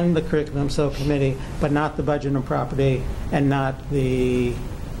and the curriculum subcommittee, but not the budget and property and not the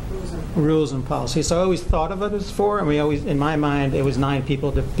rules and policy. So I always thought of it as 4, and we always, in my mind, it was 9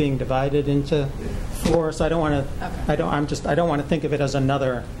 people being divided into 4. So I don't want to. Okay. I don't want to think of it as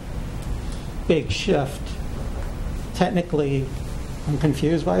another big shift. Technically, I'm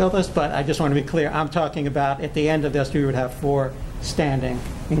confused by all this, but I just want to be clear. I'm talking about at the end of this, we would have 4 standing,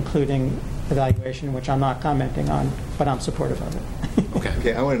 including evaluation, which I'm not commenting on, but I'm supportive of it. Okay.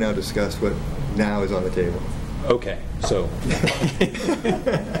 Okay. I want to now discuss what now is on the table. Okay, so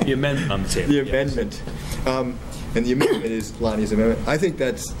the amendment on the table. The amendment, and the amendment is Lonnie's amendment. I think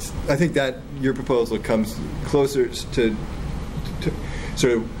that your proposal comes closer to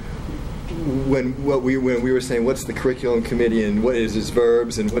sort of when we were saying what's the curriculum committee and what is its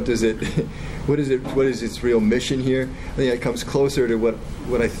verbs and what is its real mission here. I think it comes closer to what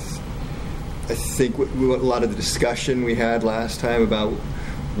I think what a lot of the discussion we had last time about.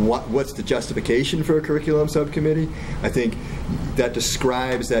 What's the justification for a curriculum subcommittee? I think that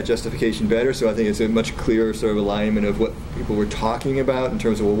describes that justification better, so I think it's a much clearer sort of alignment of what people were talking about in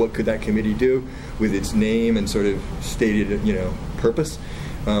terms of, well, what could that committee do with its name and sort of stated, purpose,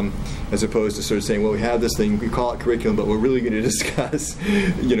 as opposed to sort of saying, well, we have this thing, we call it curriculum, but we're really going to discuss,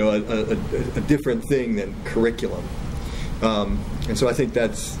 a different thing than curriculum. And so I think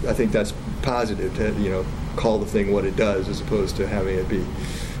that's positive to call the thing what it does as opposed to having it be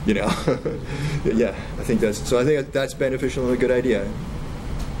yeah, I think that's beneficial and a good idea.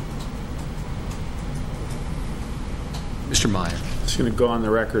 Mr. Meyer. I'm just going to go on the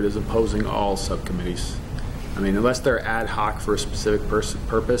record as opposing all subcommittees. I mean, unless they're ad hoc for a specific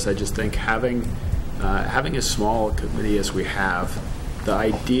purpose, I just think having a small committee as we have, the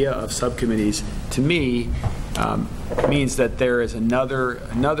idea of subcommittees, to me, means that there is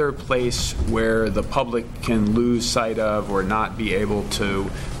another place where the public can lose sight of or not be able to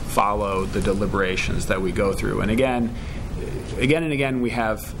follow the deliberations that we go through. And again and again, we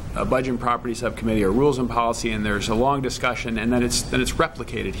have a budget and property subcommittee or rules and policy, and there's a long discussion, and then it's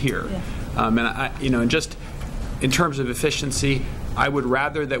replicated here. Yeah. And just in terms of efficiency, I would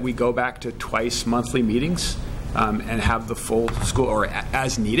rather that we go back to twice monthly meetings. And have the full school, or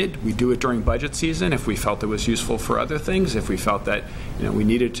as needed. We do it during budget season if we felt it was useful for other things, if we felt that we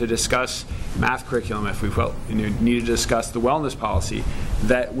needed to discuss math curriculum, if we felt needed to discuss the wellness policy,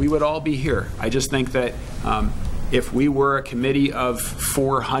 that we would all be here. I just think that if we were a committee of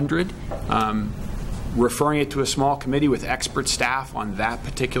 400, referring it to a small committee with expert staff on that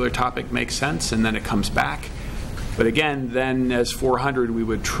particular topic makes sense, and then it comes back. But again, then as 400, we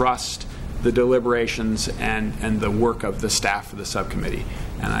would trust the deliberations and the work of the staff for the subcommittee.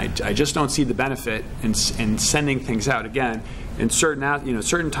 And I just don't see the benefit in sending things out. Again, in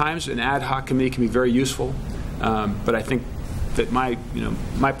certain times, an ad hoc committee can be very useful, but I think that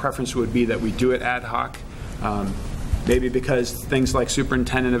my preference would be that we do it ad hoc, maybe because things like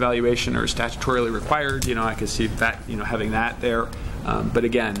superintendent evaluation are statutorily required. I could see that, having that there. But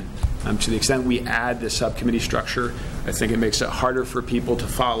again, to the extent we add this subcommittee structure, I think it makes it harder for people to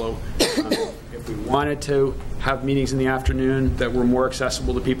follow. If we wanted to have meetings in the afternoon that were more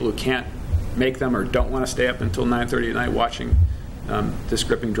accessible to people who can't make them or don't want to stay up until 9:30 at night watching this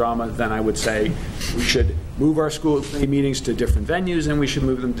gripping drama, then I would say we should move our school committee meetings to different venues, and we should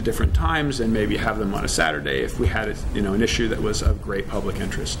move them to different times, and maybe have them on a Saturday if we had an issue that was of great public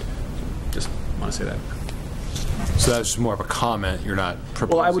interest. Just want to say that. So that's more of a comment. You're not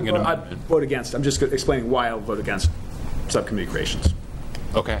proposing an amendment. I'd vote against. I'm just explaining why I'll vote against subcommittee creations.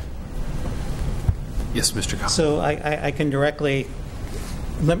 Okay. Yes, Mr. Collins. So I can directly,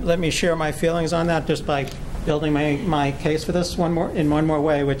 let me share my feelings on that just by building my case for this in one more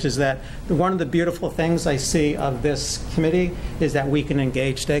way, which is that one of the beautiful things I see of this committee is that we can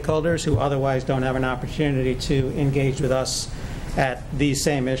engage stakeholders who otherwise don't have an opportunity to engage with us at these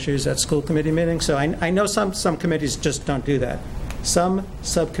same issues at school committee meetings. So I know some committees just don't do that. Some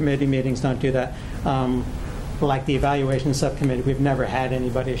subcommittee meetings don't do that. Like the evaluation subcommittee, we've never had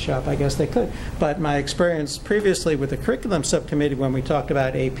anybody show up. I guess they could. But my experience previously with the curriculum subcommittee, when we talked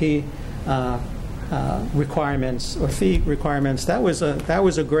about AP requirements or fee requirements, that was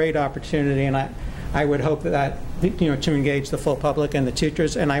a great opportunity. And I would hope that, to engage the full public and the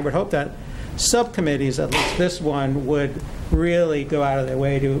teachers, and I would hope that subcommittees, at least this one, would really go out of their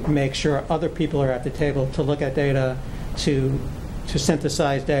way to make sure other people are at the table to look at data, to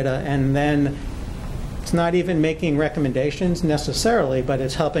synthesize data, and then it's not even making recommendations necessarily, but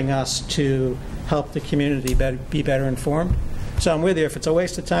it's helping us to help the community be better informed. So I'm with you. If it's a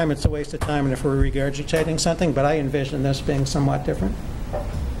waste of time, it's a waste of time, and if we're regurgitating something, but I envision this being somewhat different.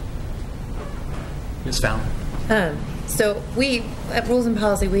 Ms. Fallon. So we, at Rules and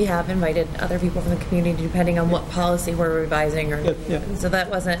Policy, we have invited other people from the community depending on what policy we're revising. So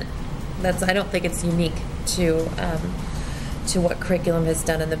I don't think it's unique to what curriculum has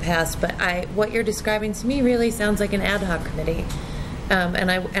done in the past. But what you're describing to me really sounds like an ad hoc committee.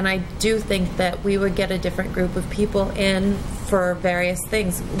 And I do think that we would get a different group of people in for various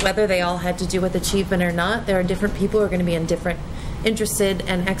things, whether they all had to do with achievement or not. There are different people who are going to be interested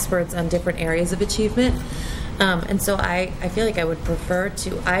and experts on different areas of achievement. And so I feel like I would prefer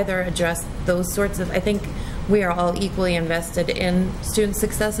to either address those sorts of, I think we are all equally invested in student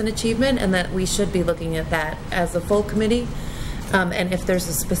success and achievement, and that we should be looking at that as a full committee. And if there's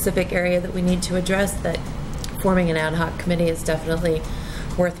a specific area that we need to address, that forming an ad hoc committee is definitely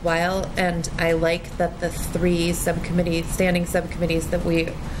worthwhile. And I like that the 3 standing subcommittees that we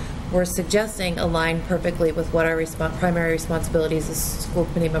were suggesting align perfectly with what our primary responsibilities as school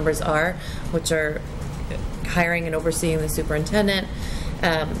committee members are, which are hiring and overseeing the superintendent,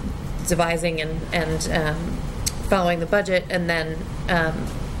 devising and following the budget, and then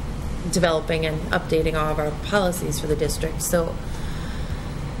developing and updating all of our policies for the district. So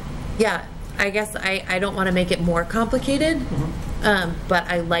yeah, I guess I don't want to make it more complicated, but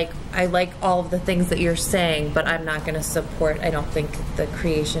I like all of the things that you're saying, but I'm not going to support, I don't think, the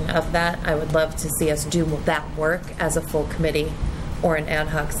creation of that. I would love to see us do that work as a full committee or in ad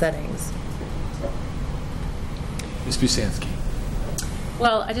hoc settings. Ms. Busansky.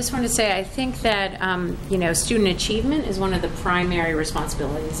 Well, I just want to say I think that student achievement is one of the primary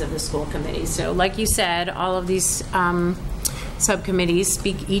responsibilities of the school committee. So like you said, all of these subcommittees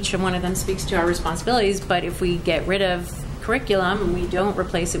each one of them speaks to our responsibilities, but if we get rid of curriculum and we don't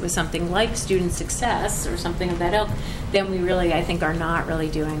replace it with something like student success or something of that ilk, then we really, I think, are not really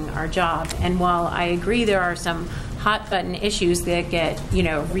doing our job. And while I agree there are some hot button issues that get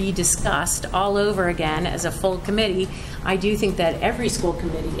rediscussed all over again as a full committee, I do think that every school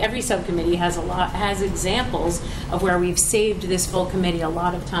committee, every subcommittee has examples of where we've saved this full committee a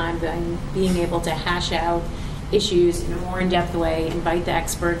lot of time by being able to hash out issues in a more in-depth way, invite the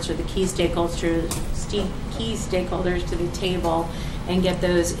experts or the key stakeholders to the table and get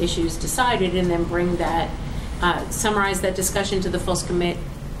those issues decided, and then bring that, summarize that discussion to the full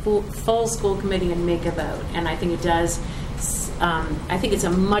school committee and make a vote. And I think it does, I think it's a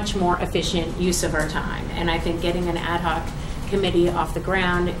much more efficient use of our time. And I think getting an ad hoc committee off the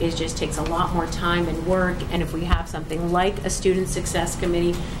ground just takes a lot more time and work. And if we have something like a student success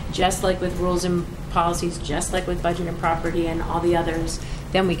committee, just like with rules and policies, just like with budget and property and all the others,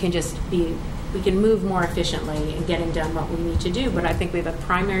 then we can we can move more efficiently in getting done what we need to do. But I think we have a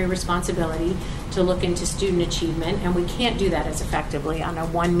primary responsibility to look into student achievement, and we can't do that as effectively on a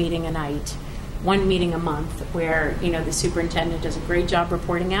one meeting a night, one meeting a month, where the superintendent does a great job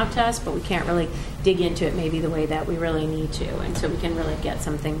reporting out to us, but we can't really dig into it maybe the way that we really need to, and so we can really get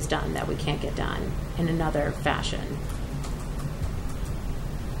some things done that we can't get done in another fashion.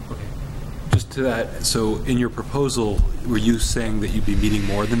 Okay. Just to that, so in your proposal, were you saying that you'd be meeting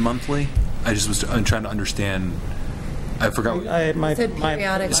more than monthly? I'm trying to understand. I forgot. I said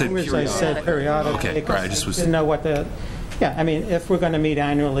periodic. I said periodic. Okay, right. I just didn't know what the. Yeah, I mean, if we're going to meet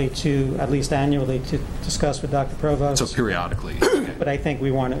annually at least annually to discuss with Dr. Provost. So periodically. Okay. But I think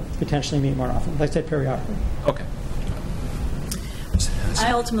we want to potentially meet more often. I said periodically. Okay.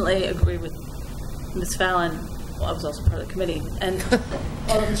 I ultimately agree with Ms. Fallon. Well, I was also part of the committee, and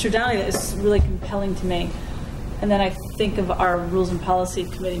all of Mr. Downey is really compelling to me. And then I think of our Rules and Policy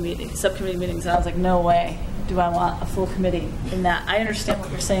Committee meetings, subcommittee meetings, and I was like, no way do I want a full committee in that. I understand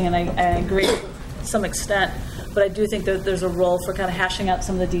what you're saying, and I agree to some extent, but I do think that there's a role for kind of hashing out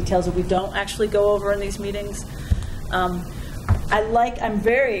some of the details that we don't actually go over in these meetings. I'm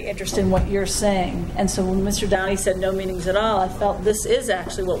very interested in what you're saying, and so when Mr. Downey said no meetings at all, I felt this is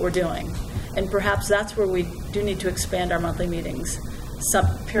actually what we're doing, and perhaps that's where we do need to expand our monthly meetings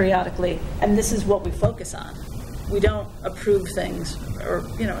periodically, and this is what we focus on. We don't approve things, or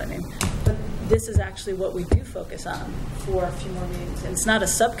you know what I mean, but this is actually what we do focus on for a few more meetings. And it's not a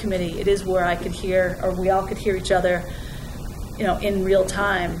subcommittee. It is where I could hear, or we all could hear each other, in real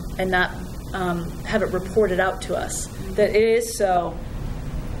time, and not have it reported out to us. That it is so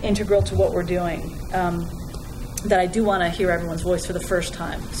integral to what we're doing that I do want to hear everyone's voice for the first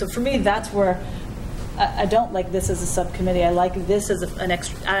time. So for me, that's where I don't like this as a subcommittee. I like this as an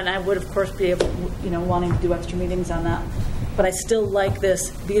extra, and I would, of course, be able, wanting to do extra meetings on that. But I still like this.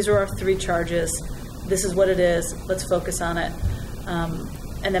 These are our 3 charges. This is what it is. Let's focus on it.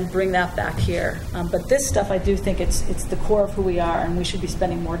 And then bring that back here. But this stuff, I do think it's the core of who we are, and we should be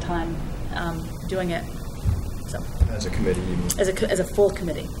spending more time doing it. So as a committee, you mean? As a full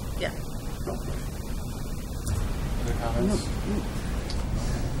committee, yeah. Other comments?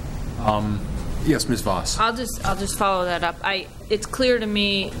 Yes, Ms. Voss. I'll just follow that up. It's clear to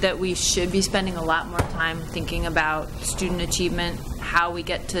me that we should be spending a lot more time thinking about student achievement, how we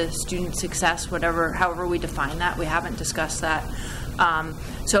get to student success, however we define that. We haven't discussed that.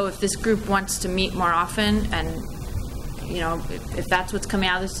 So if this group wants to meet more often, and if that's what's coming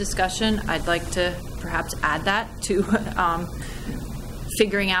out of this discussion, I'd like to perhaps add that to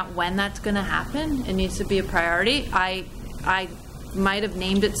figuring out when that's going to happen. It needs to be a priority. I might have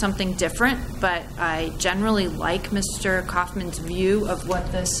named it something different, but I generally like Mr. Kaufman's view of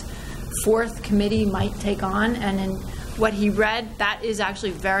what this 4th committee might take on, and in what he read, that is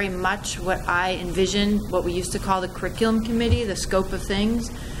actually very much what I envisioned, what we used to call the curriculum committee, the scope of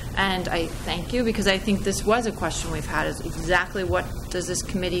things. And I thank you, because I think this was a question we've had, is exactly what does this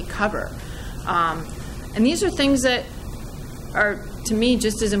committee cover? And these are things that are, to me,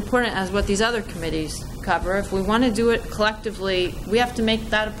 just as important as what these other committees cover. If we want to do it collectively, we have to make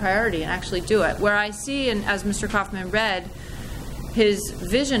that a priority and actually do it. Where I see, and as Mr. Kaufman read, his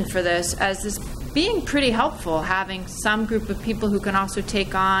vision for this as this being pretty helpful, having some group of people who can also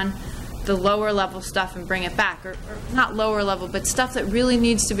take on the lower level stuff and bring it back, or not lower level, but stuff that really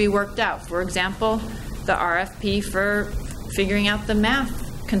needs to be worked out. For example, the RFP for figuring out the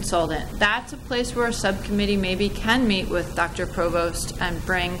math consultant. That's a place where a subcommittee maybe can meet with Dr. Provost and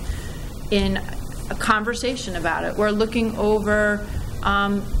bring in a conversation about it. We're looking over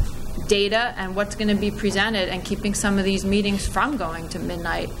data and what's going to be presented, and keeping some of these meetings from going to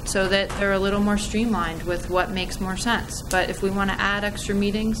midnight so that they're a little more streamlined with what makes more sense. But if we want to add extra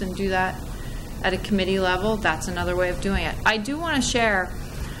meetings and do that at a committee level, that's another way of doing it. I do want to share,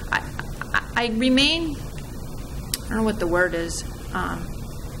 I remain, I don't know what the word is,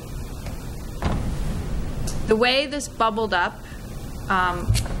 the way this bubbled up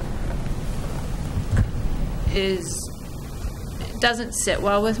doesn't sit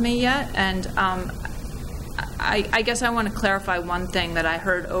well with me yet, and I guess I want to clarify one thing that I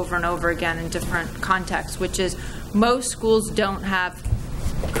heard over and over again in different contexts, which is most schools don't have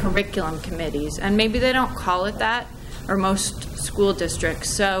curriculum committees, and maybe they don't call it that, or most school districts.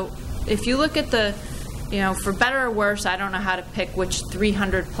 So if you look at the, for better or worse, I don't know how to pick which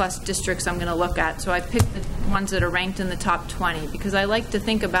 300 plus districts I'm going to look at, so I picked the ones that are ranked in the top 20, because I like to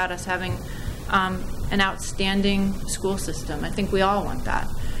think about us having an outstanding school system. I think we all want that.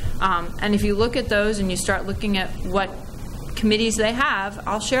 And if you look at those and you start looking at what committees they have,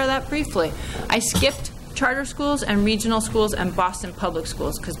 I'll share that briefly. I skipped charter schools and regional schools and Boston Public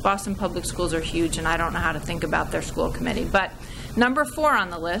Schools, because Boston Public Schools are huge and I don't know how to think about their school committee. But number 4 on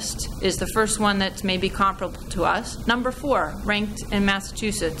the list is the first one that's maybe comparable to us. Number 4, ranked in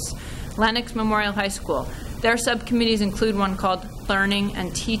Massachusetts, Lenox Memorial High School. Their subcommittees include one called Learning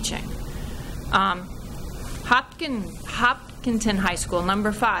and Teaching. Hopkinton High School,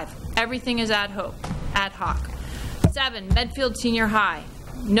 number 5. Everything is ad hoc. 7, Medfield Senior High.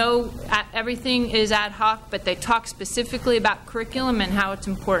 No, everything is ad hoc, but they talk specifically about curriculum and how it's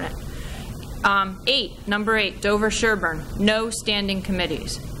important. 8, Dover Sherburne. No standing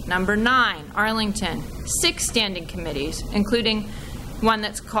committees. Number 9, Arlington. 6 standing committees, including one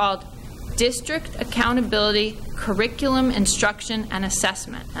that's called District Accountability, Curriculum, Instruction, and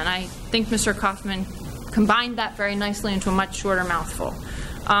Assessment. And I think Mr. Kaufman combined that very nicely into a much shorter mouthful.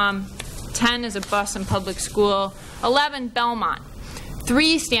 10 is a Boston Public School. 11, Belmont.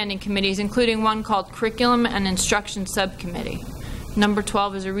 3 standing committees, including one called Curriculum and Instruction Subcommittee. Number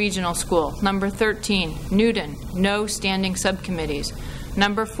 12 is a regional school. Number 13, Newton. No standing subcommittees.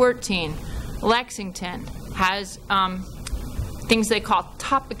 Number 14, Lexington has things they call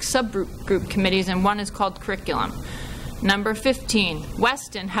topic subgroup committees, and one is called curriculum. Number 15,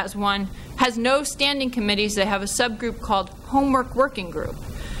 Weston has no standing committees. They have a subgroup called homework working group.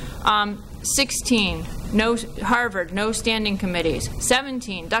 16, Harvard, no standing committees.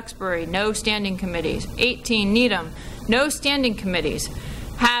 17, Duxbury, no standing committees. 18, Needham, no standing committees.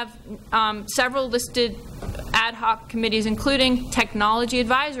 Have several listed ad hoc committees, including Technology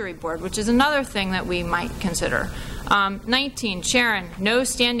Advisory Board, which is another thing that we might consider. 19, Sharon, no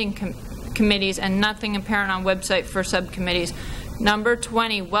standing committees and nothing apparent on website for subcommittees. Number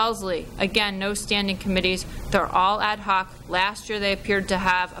 20, Wellesley. Again, no standing committees. They're all ad hoc. Last year, they appeared to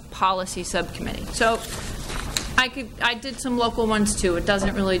have a policy subcommittee. So I did some local ones too. It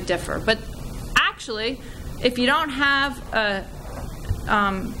doesn't really differ. But actually, if you don't have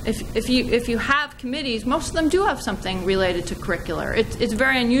if you have committees, most of them do have something related to curricular. It's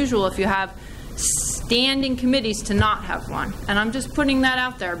very unusual if you have standing committees to not have one. And I'm just putting that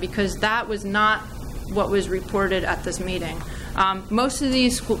out there because that was not what was reported at this meeting. Most of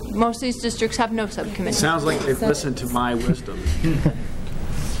these districts have no subcommittees. Sounds like they've listened to my wisdom.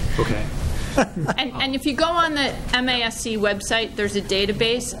 Okay. And if you go on the MASC website, there's a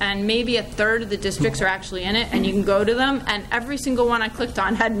database, and maybe a third of the districts are actually in it, and you can go to them, and every single one I clicked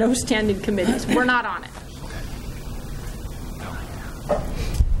on had no standing committees. We're not on it.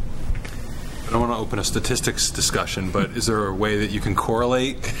 I don't want to open a statistics discussion, but is there a way that you can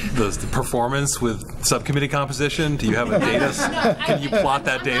correlate the performance with subcommittee composition? Do you have a data? Can you plot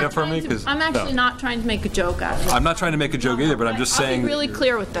that data for me? I'm actually not trying to make a joke out of it. I'm not trying to make a joke either, but I'm just saying. I'll be really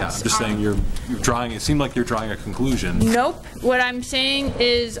clear with this. Yeah, I'm just saying you're drawing. It seemed like you're drawing a conclusion. Nope. What I'm saying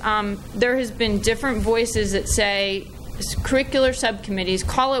is there has been different voices that say curricular subcommittees.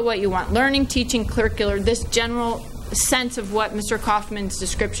 Call it what you want. Learning, teaching, curricular. This general sense of what Mr. Kaufman's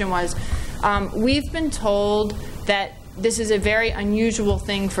description was. We've been told that this is a very unusual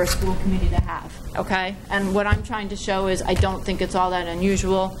thing for a school committee to have, okay? And what I'm trying to show is I don't think it's all that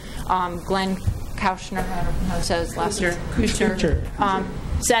unusual. Glenn Kauschner, I don't know how it says last year, Kuchar,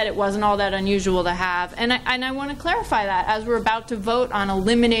 said it wasn't all that unusual to have. And I want to clarify that as we're about to vote on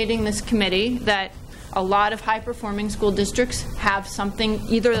eliminating this committee, that a lot of high-performing school districts have something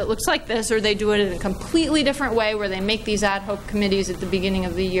either that looks like this or they do it in a completely different way where they make these ad hoc committees at the beginning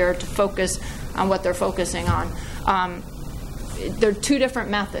of the year to focus on what they're focusing on. There are two different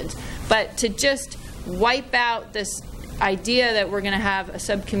methods. But to just wipe out this idea that we're going to have a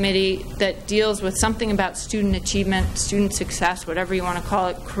subcommittee that deals with something about student achievement, student success, whatever you want to call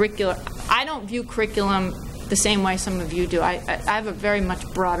it, curricular. I don't view curriculum the same way some of you do. I have a very much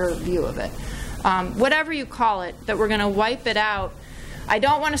broader view of it. Whatever you call it, that we're going to wipe it out. I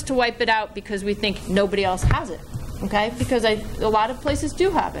don't want us to wipe it out because we think nobody else has it, okay? Because a lot of places do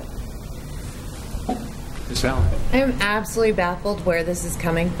have it. Ms. Fallon. I am absolutely baffled where this is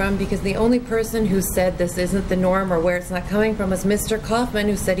coming from because the only person who said this isn't the norm or where it's not coming from was Mr. Kaufman,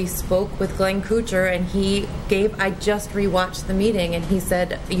 who said he spoke with Glenn Kuchar and I just rewatched the meeting and he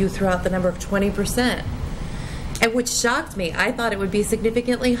said you threw out the number of 20%. And which shocked me. I thought it would be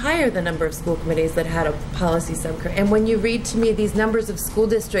significantly higher the number of school committees that had a policy subcommittee. And when you read to me these numbers of school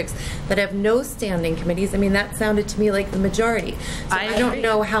districts that have no standing committees, I mean, that sounded to me like the majority. So I don't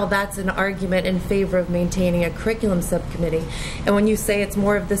know how that's an argument in favor of maintaining a curriculum subcommittee. And when you say it's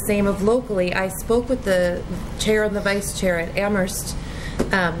more of the same of locally, I spoke with the chair and the vice chair at Amherst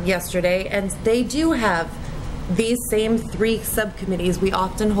yesterday, and they do have these same three subcommittees. We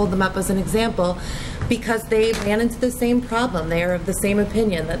often hold them up as an example because they ran into the same problem. They are of the same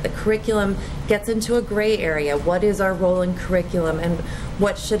opinion that the curriculum gets into a gray area. What is our role in curriculum and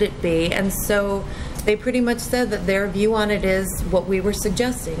what should it be? And so they pretty much said that their view on it is what we were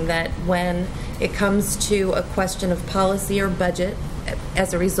suggesting, that when it comes to a question of policy or budget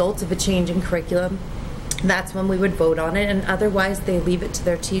as a result of a change in curriculum, that's when we would vote on it, and otherwise they leave it to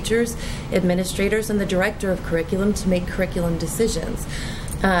their teachers, administrators, and the director of curriculum to make curriculum decisions.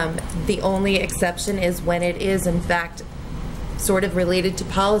 The only exception is when it is, in fact, sort of related to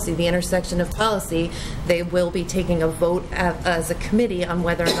policy, the intersection of policy. They will be taking a vote as a committee on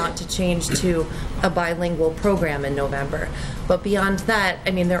whether or not to change to a bilingual program in November. But beyond that,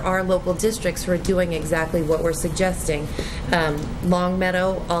 I mean, there are local districts who are doing exactly what we're suggesting.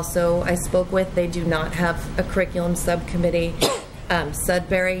 Longmeadow, also, I spoke with, they do not have a curriculum subcommittee.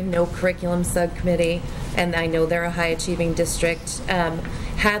 Sudbury, no curriculum subcommittee, and I know they're a high-achieving district.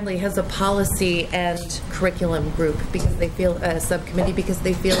 Hadley has a policy and curriculum group because they feel a subcommittee because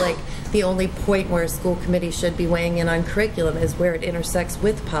they feel like the only point where a school committee should be weighing in on curriculum is where it intersects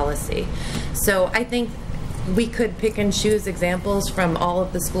with policy. So I think we could pick and choose examples from all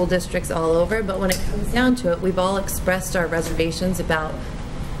of the school districts all over, but when it comes down to it, we've all expressed our reservations about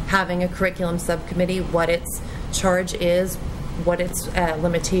having a curriculum subcommittee, what its charge is, what its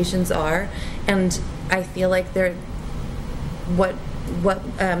limitations are, and I feel like what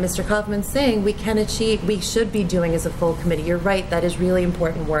Mr. Kaufman's saying we can achieve, we should be doing as a full committee. You're right, that is really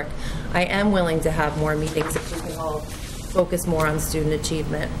important work. I am willing to have more meetings if we can all focus more on student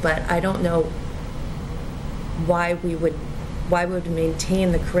achievement, but I don't know why we would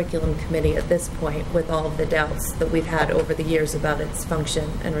maintain the curriculum committee at this point with all of the doubts that we've had over the years about its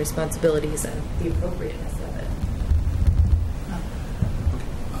function and responsibilities and the appropriateness of it.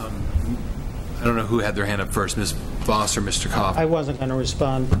 I don't know who had their hand up first, Ms. Voss or Mr. Koff. I wasn't going to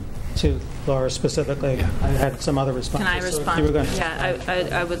respond to Laura specifically. I had some other responses. Can I so if respond? you were going to- Yeah,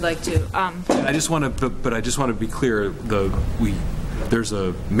 I would like to. I just want to be clear, there's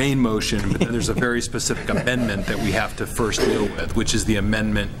a main motion, but then there's a very specific amendment that we have to first deal with, which is the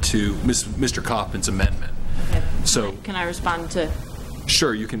amendment to Mr. Kaufman's amendment. Okay. So Can I respond to?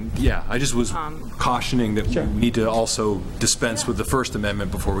 Sure, you can, yeah. I just was cautioning that we need to also dispense with the First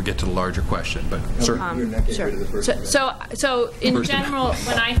Amendment before we get to the larger question, but certainly. Sure. So in general,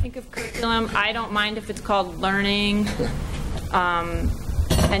 when I think of curriculum, I don't mind if it's called learning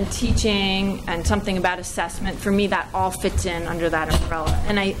and teaching and something about assessment. For me, that all fits in under that umbrella.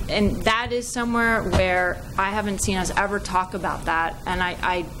 And that is somewhere where I haven't seen us ever talk about that. And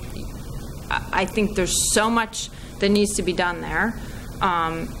I think there's so much that needs to be done there.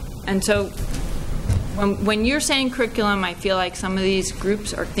 And so when you're saying curriculum, I feel like some of these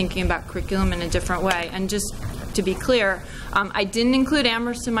groups are thinking about curriculum in a different way. And just to be clear, I didn't include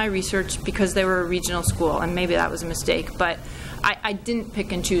Amherst in my research because they were a regional school, and maybe that was a mistake. But I didn't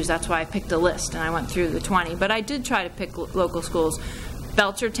pick and choose. That's why I picked a list, and I went through the 20. But I did try to pick local schools.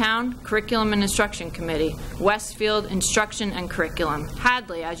 Belchertown, Curriculum and Instruction Committee. Westfield, Instruction and Curriculum.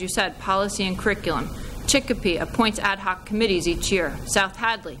 Hadley, as you said, Policy and Curriculum. Chicopee appoints ad hoc committees each year. South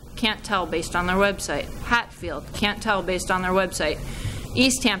Hadley, can't tell based on their website. Hatfield, can't tell based on their website.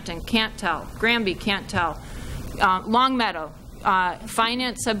 East Hampton, can't tell. Granby, can't tell. Longmeadow,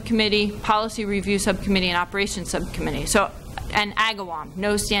 Finance Subcommittee, Policy Review Subcommittee, and Operations Subcommittee. And Agawam,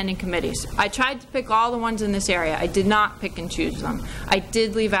 no standing committees. I tried to pick all the ones in this area. I did not pick and choose them. I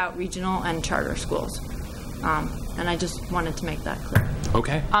did leave out regional and charter schools. And I just wanted to make that clear.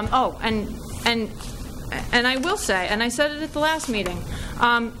 Okay. And I will say, and I said it at the last meeting,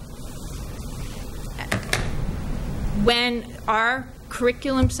 when our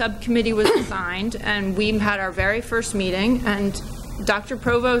curriculum subcommittee was assigned and we had our very first meeting, and Dr.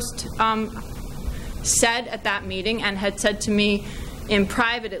 Provost said at that meeting and had said to me in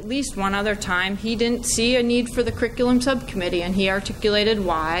private at least one other time, he didn't see a need for the curriculum subcommittee, and he articulated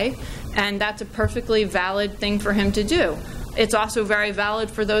why, and that's a perfectly valid thing for him to do. It's also very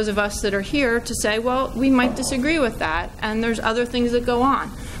valid for those of us that are here to say, well, we might disagree with that, and there's other things that go on.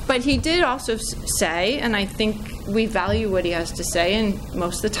 But he did also say, and I think we value what he has to say, and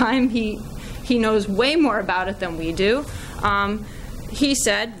most of the time he knows way more about it than we do. He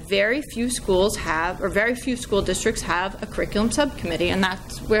said very few school districts have a curriculum subcommittee, and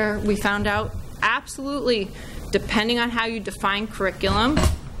that's where we found out absolutely, depending on how you define curriculum,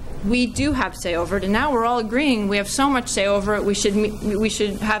 we do have say over it, and now we're all agreeing we have so much say over it, we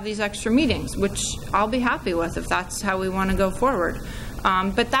should have these extra meetings, which I'll be happy with if that's how we want to go forward.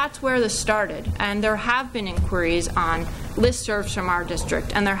 But that's where this started, and there have been inquiries on listservs from our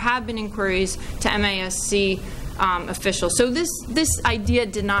district, and there have been inquiries to MASC officials. So this idea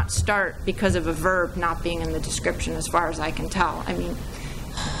did not start because of a verb not being in the description, as far as I can tell. I mean,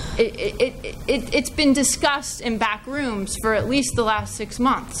 it's been discussed in back rooms for at least the last 6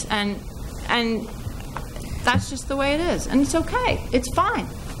 months, and that's just the way it is, and it's okay. It's fine.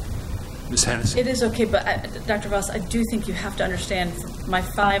 Ms. Hennessy. It is okay, but Dr. Voss, I do think you have to understand, for my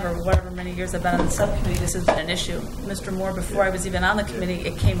 5 or whatever many years I've been on the subcommittee, this has been an issue. Mr. Moore, before I was even on the committee,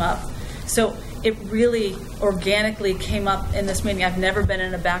 it came up. So it really organically came up in this meeting. I've never been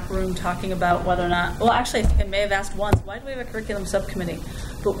in a back room talking about whether or not, well, actually, I think I may have asked once, why do we have a curriculum subcommittee?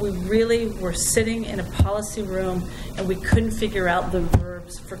 But we really were sitting in a policy room, and we couldn't figure out the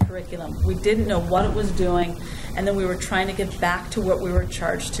verbs for curriculum. We didn't know what it was doing, and then we were trying to get back to what we were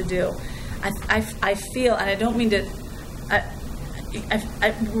charged to do. I feel, and I don't mean to,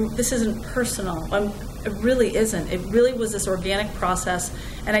 this isn't personal. It really isn't. It really was this organic process,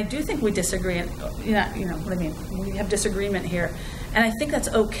 and I do think we disagree. And you know what I mean. We have disagreement here, and I think that's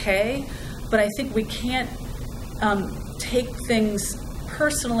okay. But I think we can't take things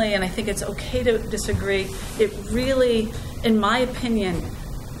personally, and I think it's okay to disagree. It really, in my opinion,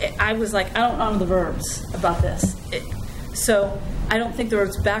 I was like, I don't know the verbs about this. So I don't think there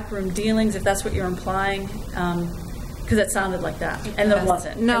was backroom dealings, if that's what you're implying. Because it sounded like that, and there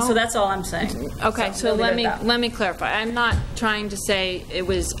wasn't. No. And so that's all I'm saying. Okay, so let me clarify. I'm not trying to say it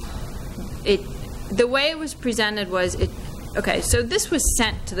was the way it was presented was it. Okay, so this was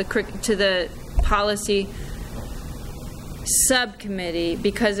sent to the policy subcommittee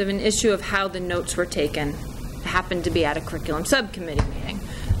because of an issue of how the notes were taken. It happened to be at a curriculum subcommittee meeting.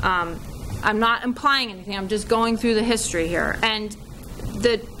 I'm not implying anything. I'm just going through the history here, and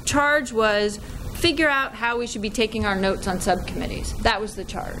the charge was, figure out how we should be taking our notes on subcommittees. That was the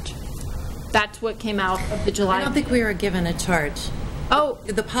charge. That's what came out of the July. I don't think we were given a charge. Oh.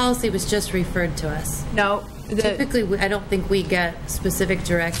 The policy was just referred to us. No. Typically, I don't think we get specific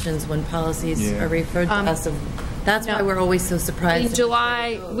directions when policies are referred to us. That's why we're always so surprised. In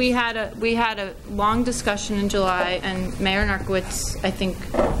July, we had a long discussion in July, and Mayor Narkowitz, I think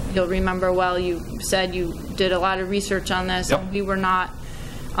you'll remember well, you said you did a lot of research on this, and we were not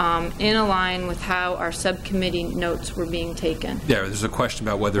in a line with how our subcommittee notes were being taken. Yeah, there's a question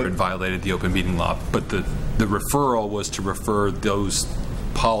about whether it violated the open meeting law, but the referral was to refer those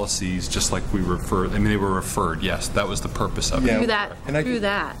policies just like we referred. I mean, they were referred. Yes, that was the purpose of it. Through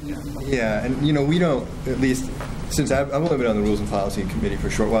that. Yeah, and we don't, at least since I've only been on the Rules and Policy Committee for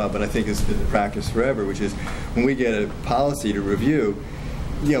a short while, but I think it's been the practice forever, which is when we get a policy to review,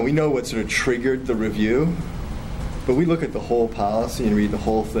 we know what sort of triggered the review, but we look at the whole policy and read the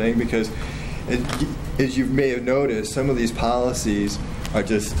whole thing, because as you may have noticed, some of these policies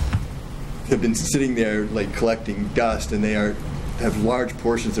have been sitting there like collecting dust, and they have large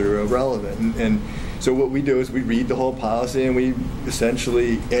portions that are irrelevant. And so what we do is we read the whole policy and we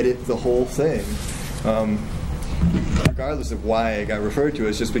essentially edit the whole thing, regardless of why it got referred to.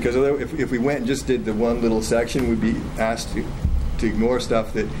 It's just because if we went and just did the one little section, we'd be asked to ignore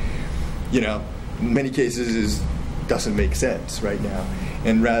stuff that, in many cases doesn't make sense right now.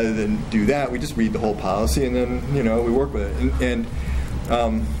 And rather than do that, we just read the whole policy and then, we work with it. And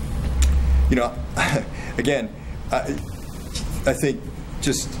again, I think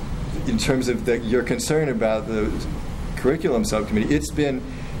just in terms of your concern about the curriculum subcommittee, it's been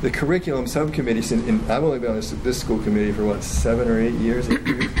the curriculum subcommittee since, I've only been on this school committee for 7 or 8 years,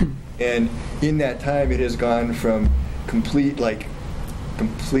 and in that time it has gone from completely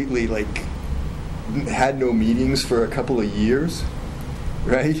had no meetings for a couple of years,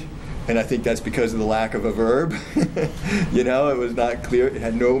 right? And I think that's because of the lack of a verb. It was not clear. It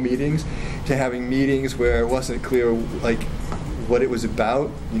had no meetings, to having meetings where it wasn't clear what it was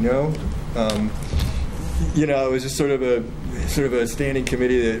about. It was just sort of a standing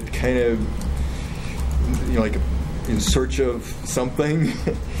committee that kind of like in search of something,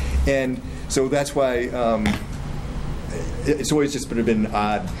 and so that's why it's always just been an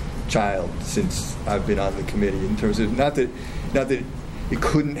odd child since I've been on the committee, in terms of not that it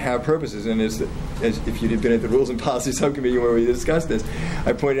couldn't have purposes. And as if you'd been at the Rules and Policy Subcommittee where we discussed this,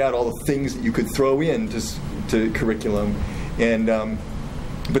 I pointed out all the things that you could throw in to curriculum, and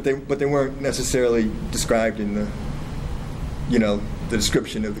but they weren't necessarily described in the the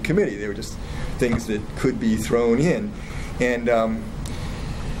description of the committee. They were just things that could be thrown in, and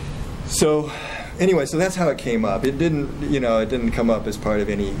so that's how it came up. It didn't come up as part of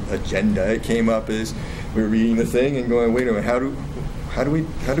any agenda. It came up as we were reading the thing and going, wait a minute, how do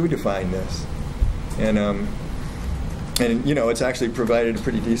we define this? And it's actually provided a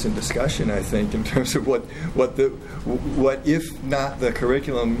pretty decent discussion, I think, in terms of what if not the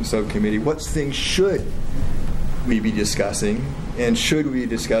curriculum subcommittee, what things should we be discussing, and should we be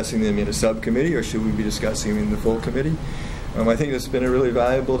discussing them in a subcommittee, or should we be discussing them in the full committee? I think it's been a really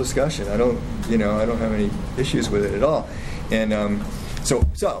valuable discussion. I don't have any issues with it at all. And so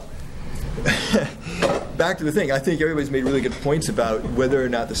back to the thing. I think everybody's made really good points about whether or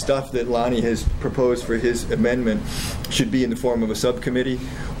not the stuff that Lonnie has proposed for his amendment should be in the form of a subcommittee,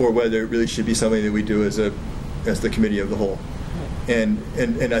 or whether it really should be something that we do as the committee of the whole. And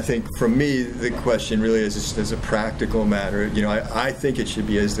I think for me, the question really is just as a practical matter. I think it should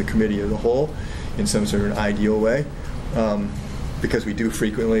be as the committee of the whole in some sort of an ideal way, because we do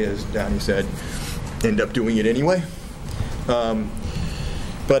frequently, as Donnie said, end up doing it anyway.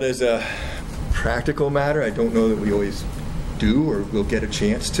 But as a practical matter, I don't know that we always do or will get a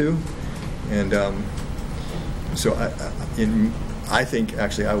chance to. And so I think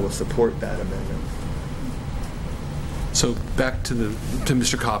actually I will support that amendment. So back to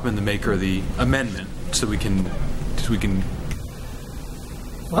Mr. Kaufman, the maker of the amendment, so we can.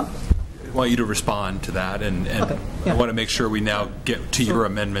 What? I want you to respond to that, and okay. Yeah. I want to make sure we now get to your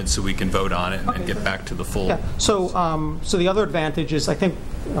amendment so we can vote on it and get back to the full. Yeah. So the other advantage is, I think,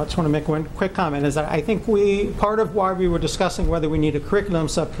 I just want to make one quick comment, is that I think part of why we were discussing whether we need a curriculum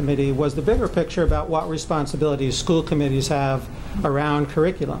subcommittee was the bigger picture about what responsibilities school committees have around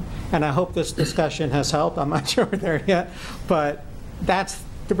curriculum. And I hope this discussion has helped. I'm not sure we're there yet, but that's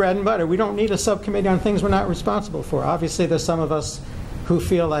the bread and butter. We don't need a subcommittee on things we're not responsible for. Obviously, there's some of us who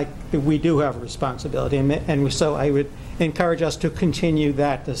feel like we do have a responsibility, and so I would encourage us to continue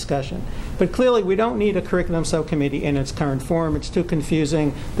that discussion. But clearly, we don't need a curriculum subcommittee in its current form. It's too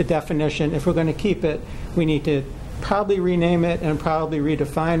confusing, the definition. If we're going to keep it, we need to probably rename it and probably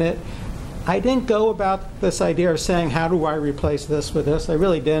redefine it. I didn't go about this idea of saying, how do I replace this with this? I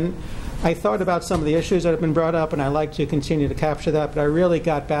really didn't. I thought about some of the issues that have been brought up, and I like to continue to capture that, but I really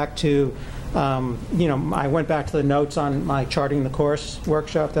got back to, I went back to the notes on my charting the course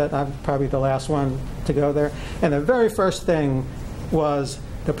workshop that I'm probably the last one to go there. And the very first thing was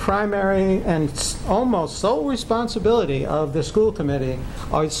the primary and almost sole responsibility of the school committee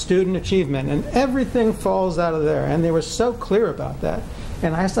is student achievement, and everything falls out of there. And they were so clear about that.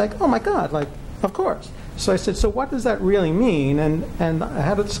 And I was like, oh my God, like, of course. So I said, so what does that really mean? And I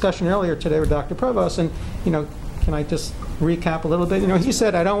had a discussion earlier today with Dr. Provost, and, can I just recap a little bit? He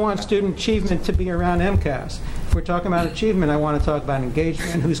said, I don't want student achievement to be around MCAS. If we're talking about achievement, I want to talk about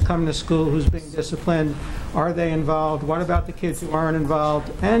engagement, who's coming to school, who's being disciplined, are they involved, what about the kids who aren't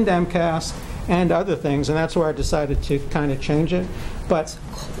involved, and MCAS, and other things, and that's where I decided to kind of change it. But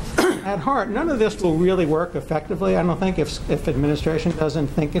at heart, none of this will really work effectively, I don't think, if administration doesn't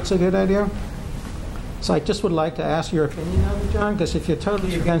think it's a good idea. So I just would like to ask your opinion on it, John, because if you're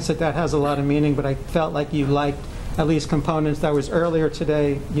totally against it, that has a lot of meaning, but I felt like you liked at least components. That was earlier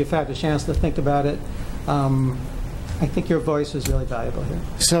today. You've had a chance to think about it. I think your voice is really valuable here.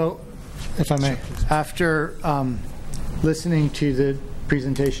 So, if I may, after listening to the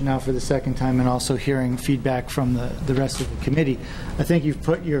presentation now for the second time and also hearing feedback from the rest of the committee, I think you've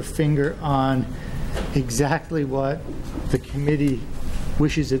put your finger on exactly what the committee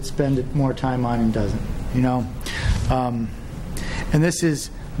wishes it spend more time on and doesn't, and this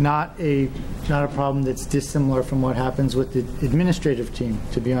is not a problem that's dissimilar from what happens with the administrative team,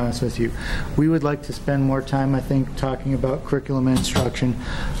 to be honest with you. We would like to spend more time, I think, talking about curriculum and instruction,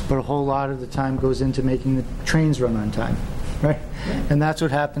 but a whole lot of the time goes into making the trains run on time, right? And that's what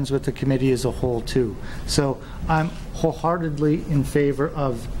happens with the committee as a whole, too. So I'm wholeheartedly in favor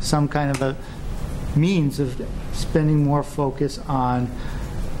of some kind of a means of spending more focus on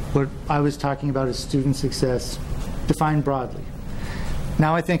what I was talking about as student success, defined broadly.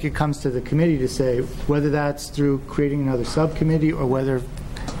 Now I think it comes to the committee to say whether that's through creating another subcommittee or whether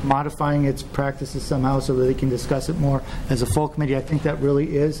modifying its practices somehow so that they can discuss it more as a full committee. I think that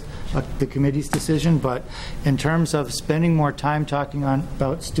really is the committee's decision, but in terms of spending more time talking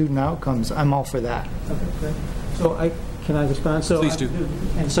about student outcomes, I'm all for that. Okay, great. So can I respond? So please do.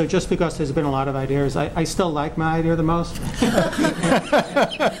 And so just because there's been a lot of ideas, I still like my idea the most.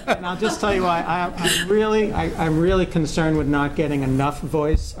 And I'll just tell you why. I'm really concerned with not getting enough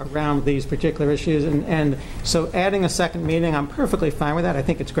voice around these particular issues. And so adding a second meeting, I'm perfectly fine with that. I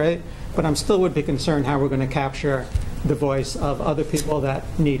think it's great. But I still would be concerned how we're going to capture the voice of other people that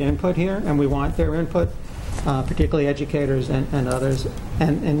need input here, and we want their input. Particularly educators and others,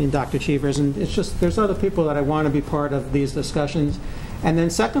 and Dr. Cheevers, and it's just there's other people that I want to be part of these discussions. And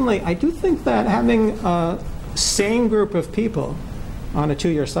then secondly, I do think that having a same group of people on a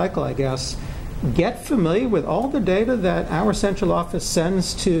 2-year cycle, I guess, get familiar with all the data that our central office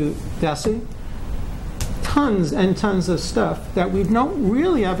sends to DESE, tons and tons of stuff that we don't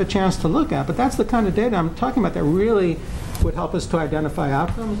really have a chance to look at, but that's the kind of data I'm talking about that really would help us to identify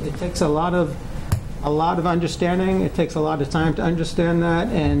outcomes. It takes a lot of understanding. It takes a lot of time to understand that,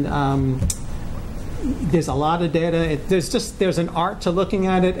 and there's a lot of data. There's an art to looking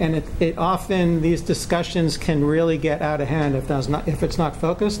at it, and it often these discussions can really get out of hand if it's not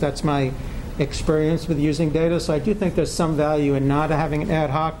focused. That's my experience with using data. So I do think there's some value in not having an ad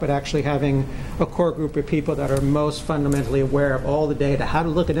hoc, but actually having a core group of people that are most fundamentally aware of all the data, how to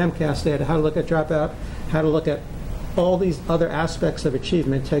look at MCAS data, how to look at dropout, how to look at all these other aspects of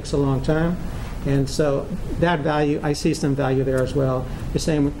achievement. Takes a long time. And so that value, I see some value there as well. The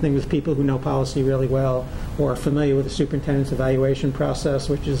same thing with people who know policy really well or are familiar with the superintendent's evaluation process,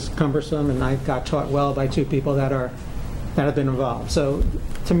 which is cumbersome, and I got taught well by 2 people that have been involved. So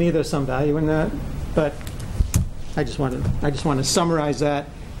to me, there's some value in that. But I just want to summarize that.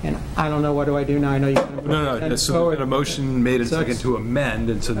 And I don't know, what do I do now? I know you can. No. So we had a motion made and second to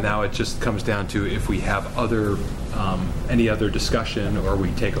amend, and so now it just comes down to if we have any other discussion or we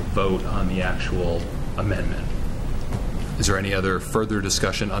take a vote on the actual amendment. Is there any other further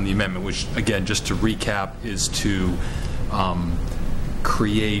discussion on the amendment, which, again, just to recap, is to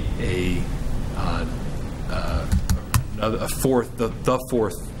create the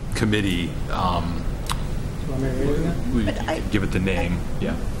fourth committee. We give it the name.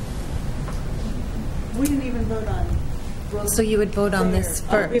 Yeah. We didn't even vote on. So you would vote on this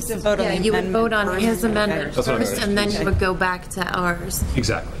first. We have to vote on the you would vote on his amendment That's first, and then you would go back to ours.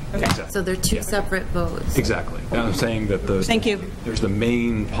 Exactly. Exactly. So they're 2 separate votes. Exactly. And I'm saying that Thank you. There's the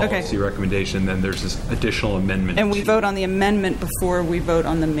main policy recommendation, then there's this additional amendment. And we vote on the amendment before we vote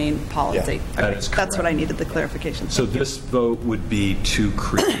on the main policy. Yeah, that is correct. That's what I needed the clarification. So this vote would be to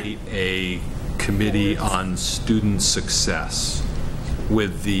create a committee on student success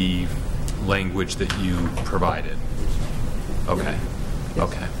with the language that you provided? Okay.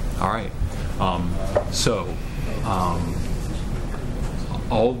 Okay. All right.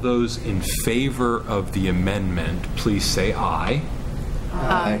 All those in favor of the amendment, please say aye.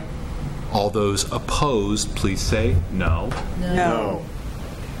 Aye. All those opposed, please say no. No.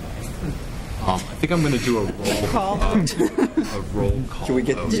 I think I'm going to do a roll call. A roll call. Can we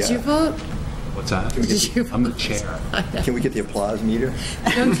get? Did you vote? What's that? Did you I'm the chair. Can we get the applause meter?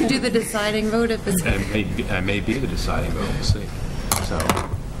 Don't you do the deciding vote if it's... I may be the deciding vote. We'll see. So.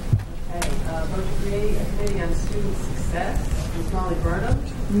 Okay, vote to create a committee on student success. Ms. Molly Burnham?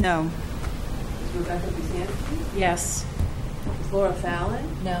 No. Ms. Rebecca Busansky? Yes. Ms. Laura Fallon?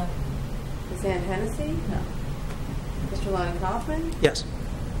 No. Ms. Ann Hennessy? No. Mr. Lonnie Kaufman? Yes.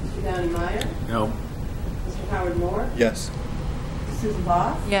 Mr. Downey Meyer? No. Mr. Howard Moore? Yes. Ms. Susan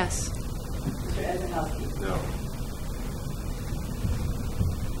Voss? Yes. Mr. Ed Zahelski? No.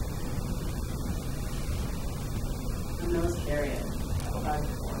 And those carry it.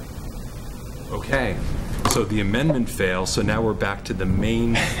 5-4. Okay, so the amendment fails, so now we're back to the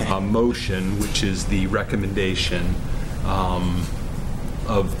main motion, which is the recommendation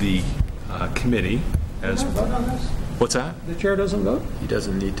of the committee. As Vote on this? What's that? The chair doesn't vote? He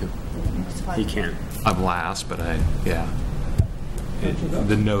doesn't need to. He can. I'm last, but yeah. Did you vote?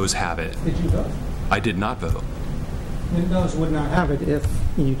 The noes have it. Did you vote? I did not vote. The noes would not have it if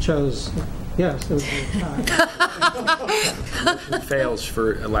you chose yes. It would be a tie. It fails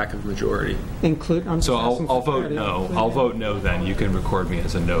for a lack of majority. So I'll vote no. I'll vote no then. You can record me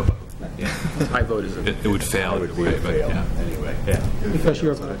as a no vote. Yeah. I vote as a It would fail either way, but yeah. Anyway. Yeah. Because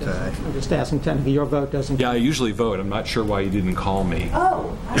your vote doesn't. I'm just asking technically, your vote doesn't. Yeah, I usually vote. I'm not sure why you didn't call me.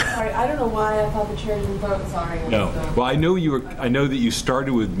 Oh, I'm sorry. I don't know why I thought the chair didn't vote. Sorry. No. Well, I know that you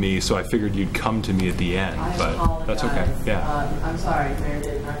started with me, so I figured you'd come to me at the end, I but apologize. that's okay. Yeah. I'm sorry, Mayor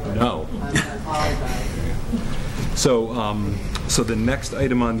Dayton. I No. apologize. So the next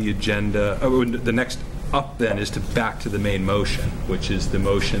item on the agenda, the next up then is back to the main motion, which is the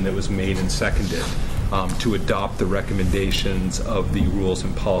motion that was made and seconded to adopt the recommendations of the Rules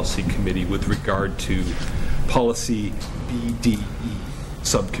and Policy Committee with regard to policy BDE,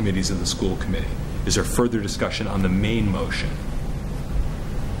 subcommittees of the school committee. Is there further discussion on the main motion?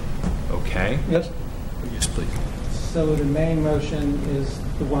 Okay. Yes. Yes, please. So the main motion is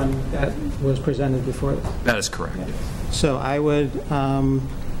the one that was presented before this. That is correct. Yeah. So I would, I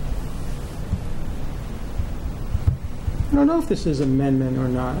don't know if this is amendment or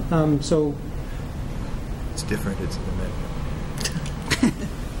not. So It's different. It's an amendment.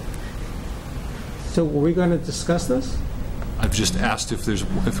 So were we going to discuss this? I've just asked if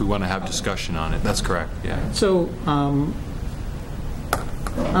we want to have discussion on it. That's correct. Yeah. So I'm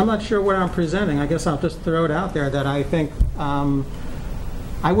not sure what I'm presenting. I guess I'll just throw it out there that I think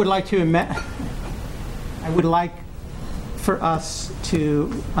I would like to I would like for us to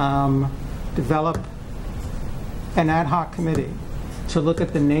develop an ad hoc committee to look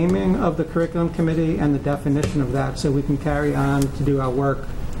at the naming of the curriculum committee and the definition of that, so we can carry on to do our work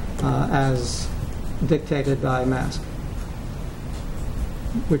as dictated by MASC,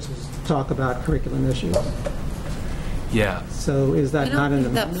 which is talk about curriculum issues. Yeah. So is that not an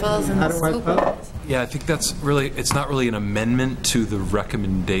amendment? that falls in How the do I scope vote? of Yeah, I think it's not really an amendment to the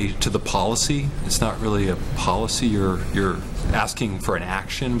recommendation, to the policy. It's not really a policy. You're asking for an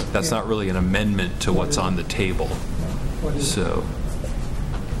action, but that's not really an amendment to what's on the table. So,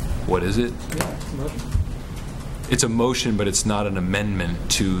 what is it? It's a motion, but it's not an amendment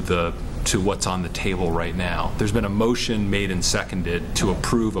to what's on the table right now. There's been a motion made and seconded to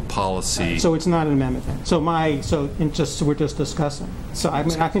approve a policy. So it's not an amendment then. So we're just discussing. So I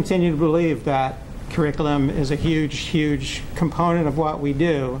mean, I continue to believe that curriculum is a huge, huge component of what we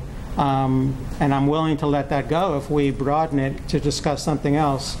do, and I'm willing to let that go if we broaden it to discuss something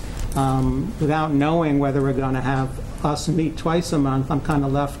else without knowing whether we're going to have us meet twice a month. I'm kind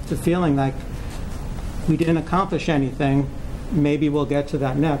of left to feeling like we didn't accomplish anything. Maybe we'll get to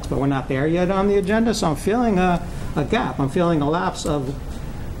that next, but we're not there yet on the agenda, so I'm feeling a gap. I'm feeling a lapse of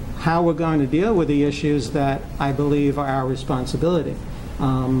how we're going to deal with the issues that I believe are our responsibility.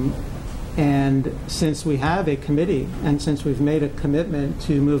 And since we have a committee, and since we've made a commitment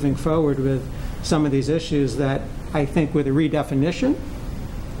to moving forward with some of these issues that I think with a redefinition,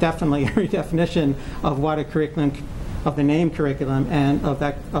 definitely a redefinition of what a curriculum, of the name curriculum and of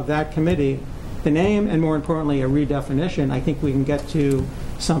that committee, the name, and more importantly, a redefinition, I think we can get to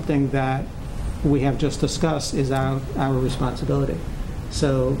something that we have just discussed is our responsibility.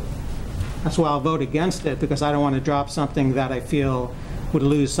 So that's why I'll vote against it, because I don't want to drop something that I feel would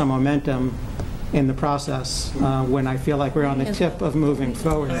lose some momentum in the process when I feel like we're on the tip of moving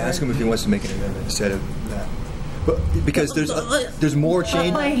forward. I ask him if he wants to make an amendment instead of that. But because there's more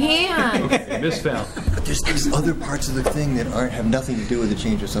change. My hand. Okay, Ms. Fallon. But there's other parts of the thing that have nothing to do with the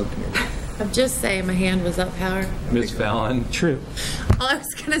change of subcommittee. I'm just saying my hand was up, Howard. Ms. Fallon. True. All I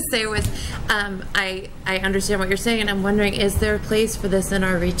was going to say was I understand what you're saying, and I'm wondering, is there a place for this in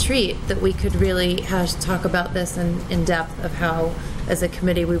our retreat that we could really talk about this in depth of how, as a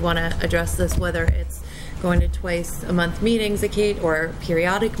committee, we want to address this, whether it's going to twice a month meetings or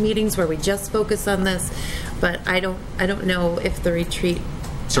periodic meetings where we just focus on this. But I don't know if the retreat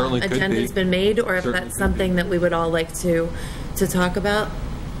agenda's been made, or if that's something that we would all like to talk about.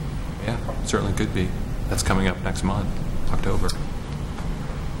 Yeah, certainly could be. That's coming up next month, October.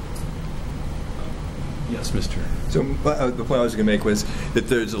 Yes, Mr. So the point I was going to make was that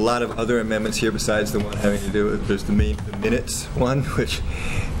there's a lot of other amendments here besides the one having to do with, there's the minutes one, which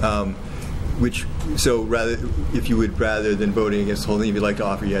so if you would, rather than voting against the whole thing, if you'd like to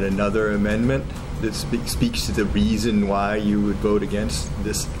offer yet another amendment that speaks to the reason why you would vote against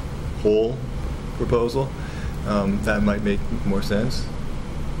this whole proposal, that might make more sense.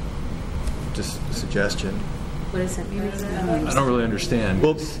 Just a suggestion. What does that mean? I don't really understand.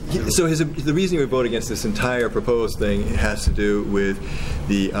 Well, so the reason we vote against this entire proposed thing has to do with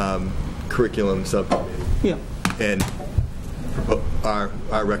the curriculum subcommittee. Yeah. And our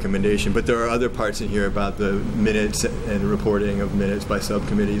recommendation. But there are other parts in here about the minutes and reporting of minutes by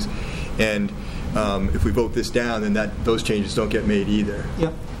subcommittees. And if we vote this down, then those changes don't get made either.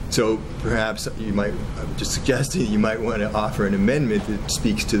 Yep. So perhaps I'm just suggesting you might want to offer an amendment that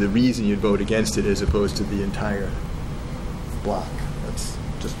speaks to the reason you'd vote against it as opposed to the entire block. That's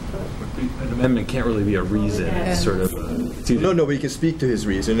just an amendment can't really be a reason. It's sort of no, but he can speak to his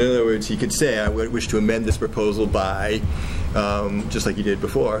reason. In other words, he could say, I wish to amend this proposal by, just like he did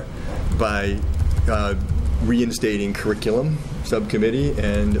before, by reinstating curriculum subcommittee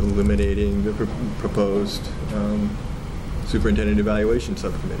and eliminating the proposed superintendent evaluation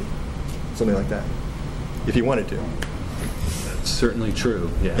subcommittee, something like that, if he wanted to. That's certainly true.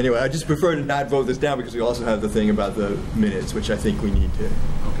 Yeah. Anyway, I just prefer to not vote this down because we also have the thing about the minutes, which I think we need to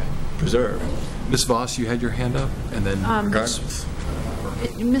preserve. Ms. Voss, you had your hand up, and then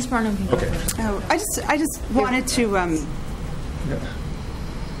Ms. Barnum can go first. Oh, I just wanted to. I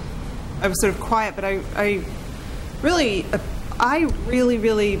was sort of quiet, but I really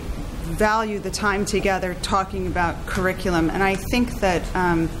value the time together talking about curriculum, and I think that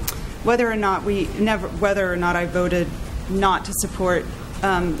whether or not I voted not to support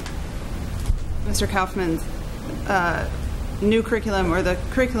Mr. Kaufman's new curriculum or the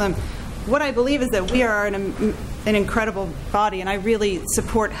curriculum, what I believe is that we are an incredible body, and I really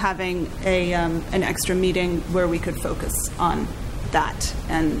support having an extra meeting where we could focus on that.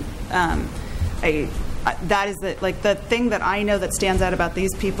 And that is the thing that I know that stands out about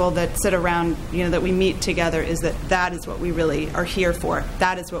these people that sit around, that we meet together, is that is what we really are here for.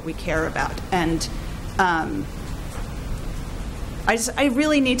 That is what we care about. And I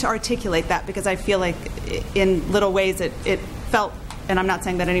really need to articulate that, because I feel like in little ways it felt, and I'm not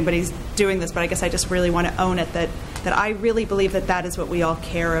saying that anybody's doing this, but I guess I just really want to own it, that I really believe that is what we all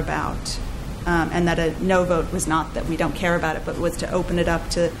care about. And that a no vote was not that we don't care about it, but was to open it up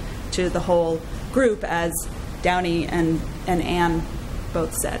to the whole group, as Downey and Ann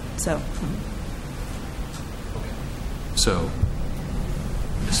both said. So,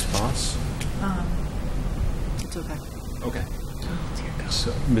 Ms. Voss? It's okay. Okay.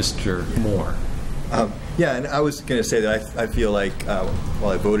 So, Mr. Moore. Yeah, and I was going to say that I feel like, while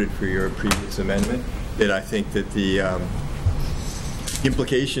I voted for your previous amendment, that I think that the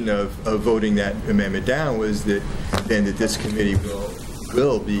implication of voting that amendment down was that then that this committee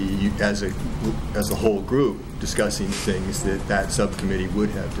will be, as a whole group, discussing things that subcommittee would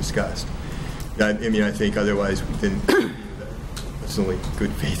have discussed. I mean, I think otherwise then that's the only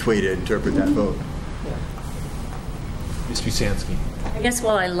good faith way to interpret that vote. Ms. Busansky. I guess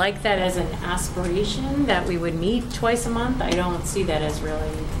while I like that as an aspiration that we would meet twice a month, I don't see that as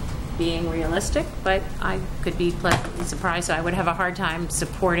really being realistic, but I could be pleasantly surprised. So I would have a hard time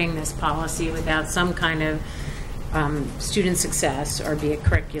supporting this policy without some kind of student success, or be a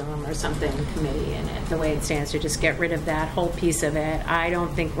curriculum or something committee in it. The way it stands, to just get rid of that whole piece of it, I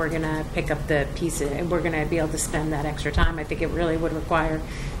don't think we're going to pick up the piece of it. We're going to be able to spend that extra time. I think it really would require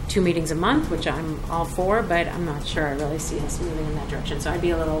 2 meetings a month, which I'm all for, but I'm not sure I really see us moving in that direction. So I'd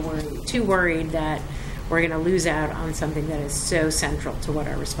be a little worried that we're going to lose out on something that is so central to what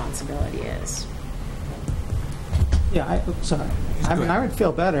our responsibility is. Yeah, I would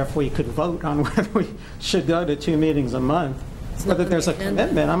feel better if we could vote on whether we should go to 2 meetings a month. whether there's a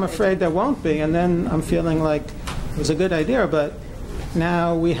commitment. I'm afraid there won't be, and then I'm feeling like it was a good idea, but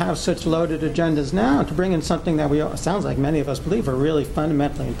now we have such loaded agendas now to bring in something that sounds like many of us believe are really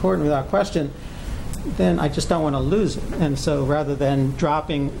fundamentally important without question, then I just don't want to lose it. And so rather than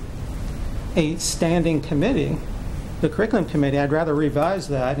dropping a standing committee, the curriculum committee, I'd rather revise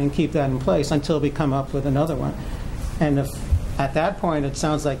that and keep that in place until we come up with another one. And if at that point it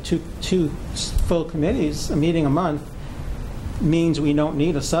sounds like two full committees, a meeting a month, means we don't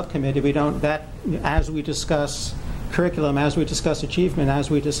need a subcommittee. We don't, that, as we discuss curriculum, as we discuss achievement,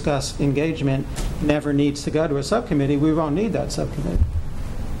 as we discuss engagement, never needs to go to a subcommittee. We won't need that subcommittee.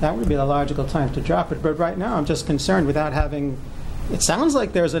 That would be the logical time to drop it. But right now, I'm just concerned without having, it sounds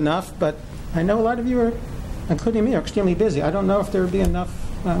like there's enough, but I know a lot of you are, including me, are extremely busy. I don't know if there would be enough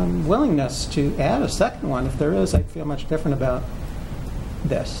willingness to add a second one. If there is, I feel much different about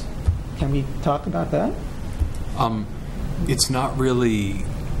this. Can we talk about that? It's not really,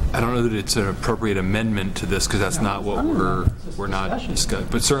 I don't know that it's an appropriate amendment to this, because that's not what we're not discussing.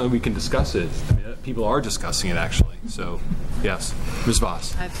 But certainly we can discuss it. I mean, people are discussing it, actually. So, yes. Ms.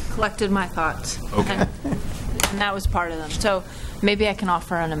 Voss. I've collected my thoughts. Okay. And that was part of them. So maybe I can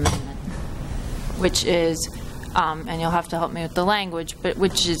offer an amendment, which is, and you'll have to help me with the language, but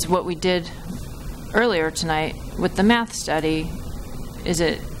which is what we did earlier tonight with the math study. Is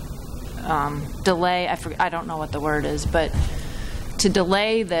it delay? I don't know what the word is, but to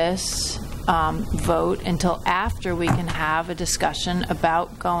delay this vote until after we can have a discussion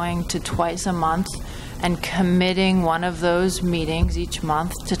about going to twice a month and committing one of those meetings each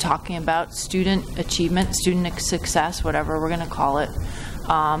month to talking about student achievement, student success, whatever we're going to call it,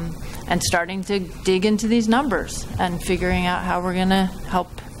 and starting to dig into these numbers and figuring out how we're going to help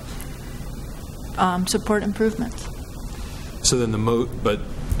support improvements. So then but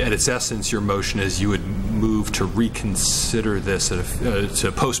at its essence, your motion is you would move to reconsider this,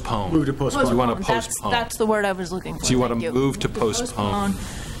 to postpone. Move to postpone. You want to postpone. That's the word I was looking for. So you want to move to postpone.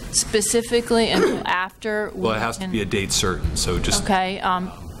 Specifically until after. Well, it has to be a date certain, so just. Okay.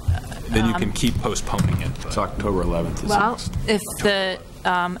 Then you can keep postponing it. It's October 11th. Well, if the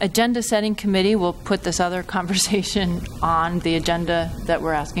agenda setting committee will put this other conversation on the agenda that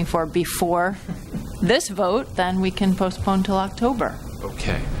we're asking for before this vote, then we can postpone till October.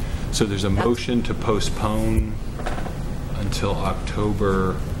 Okay. So there's a motion to postpone until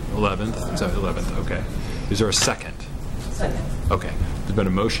October 11th. Is that 11th? Okay. Is there a second? Second. Okay. There's been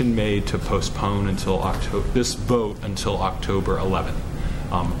a motion made to postpone until this vote until October 11th.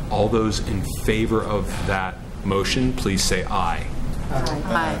 All those in favor of that motion, please say aye. Aye.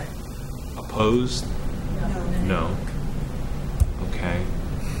 Aye. Opposed? No. Okay.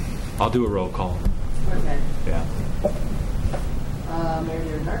 I'll do a roll call. Okay. Yeah.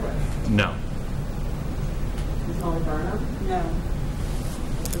 Mary Hardwick. No. Ms. Molly Burnham? No.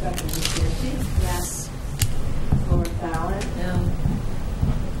 Rebecca Wisniewski? Yes. Lauren Fallon? No.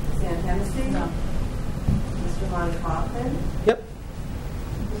 Sam Hennessy? No. Mr. Lonnie Hoffman? Yep.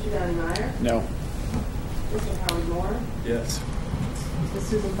 Mr. Danny Meyer? No. Mr. Howard Moore? Yes. Ms.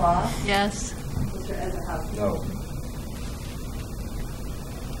 Susan Foss? Yes. Mr. Ezra Huff? No.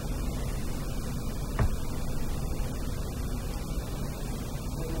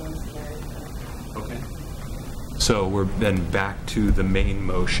 Okay. So we're then back to the main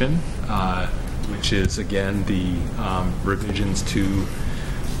motion, which is, again, the revisions to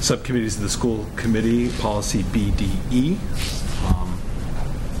subcommittees of the school committee, policy BDE.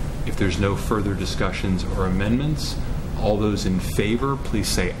 If there's no further discussions or amendments, all those in favor, please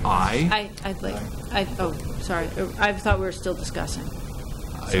say aye. Oh, sorry. I thought we were still discussing.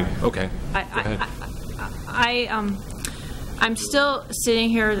 Okay. Go ahead. I'm still sitting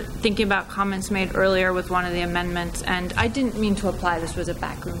here thinking about comments made earlier with one of the amendments, and I didn't mean to apply this was a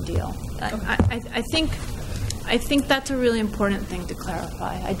backroom deal. I think that's a really important thing to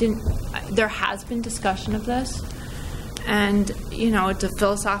clarify. There has been discussion of this, and it's a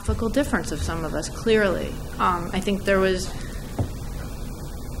philosophical difference of some of us, clearly. I think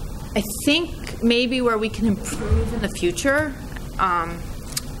maybe where we can improve in the future,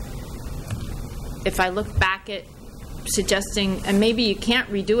 if I look back at suggesting, and maybe you can't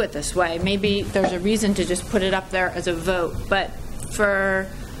redo it this way, maybe there's a reason to just put it up there as a vote, but for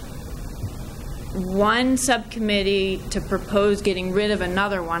one subcommittee to propose getting rid of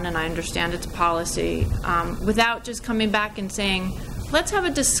another one, and I understand it's policy, without just coming back and saying, let's have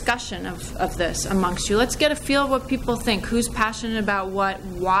a discussion of this amongst you. Let's get a feel of what people think, who's passionate about what,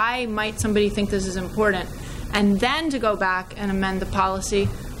 why might somebody think this is important, and then to go back and amend the policy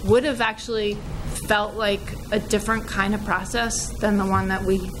would have actually felt like a different kind of process than the one that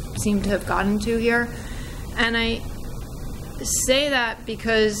we seem to have gotten to here. And say that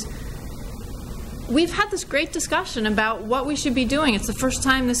because we've had this great discussion about what we should be doing. It's the first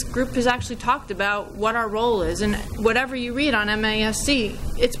time this group has actually talked about what our role is. And whatever you read on MASC,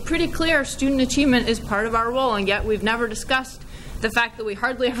 it's pretty clear student achievement is part of our role, and yet we've never discussed the fact that we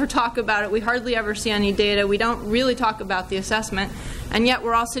hardly ever talk about it, we hardly ever see any data, we don't really talk about the assessment, and yet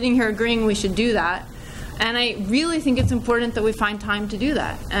we're all sitting here agreeing we should do that. And I really think it's important that we find time to do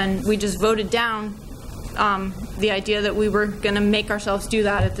that. And we just voted down the idea that we were going to make ourselves do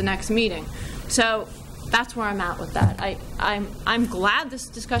that at the next meeting. So that's where I'm at with that. I'm glad this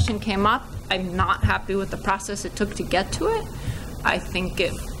discussion came up. I'm not happy with the process it took to get to it. I think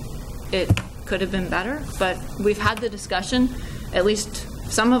it could have been better, but we've had the discussion. At least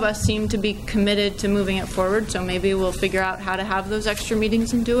some of us seem to be committed to moving it forward, so maybe we'll figure out how to have those extra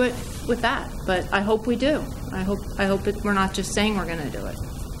meetings and do it with that. But I hope we do. I hope we're not just saying we're going to do it.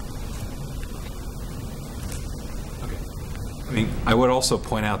 I mean, I would also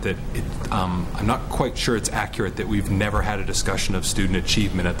point out that I'm not quite sure it's accurate that we've never had a discussion of student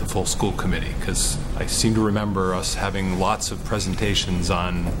achievement at the full school committee, because I seem to remember us having lots of presentations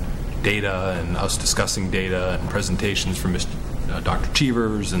on data and us discussing data and presentations from Dr.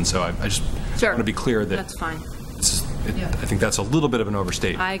 Cheevers, and so I just want to be clear that that's fine. I think that's a little bit of an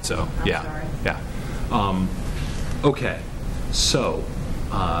overstatement. I'm sorry. Okay, so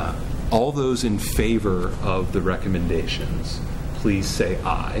all those in favor of the recommendations, please say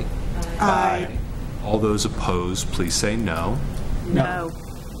aye. Aye. All those opposed, please say no. No.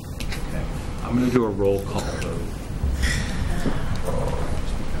 Okay. I'm going to do a roll call vote.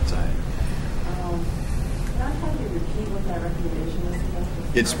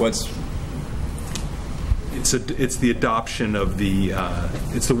 It's the adoption of the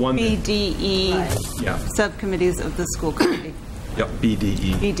it's the one BDE subcommittees of the school committee. Yep,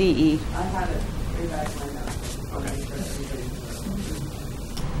 BDE. BDE. I have it. Okay.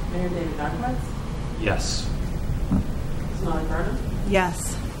 Mayor David Dockwitz? Yes. Sonali Burnham?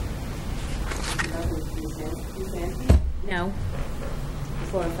 Yes. No.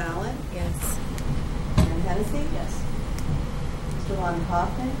 Flora Fallon? Yes. Ann Hennessy? Yes. Mr. Ron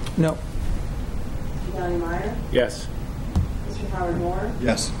Kaufman? No. Mr. Donnie Meyer? Yes. Mr. Howard Moore?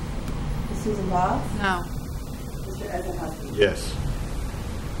 Yes. Ms. Susan Boss? No. Mr. Edmund Hudson? Yes.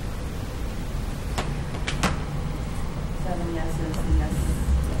 7 yeses, and yes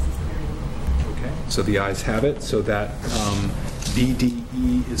is carried. Okay. So the ayes have it. So that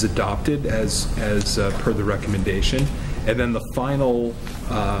BDE is adopted as per the recommendation, and then the final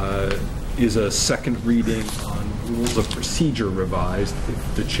is a second reading on rules of procedure revised.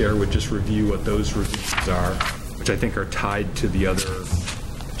 If the chair would just review what those revisions are, which I think are tied to the other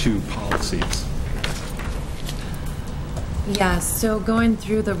two policies. Yeah, so going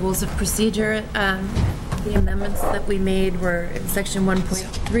through the rules of procedure, the amendments that we made were in section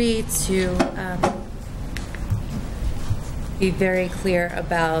 1.3 to be very clear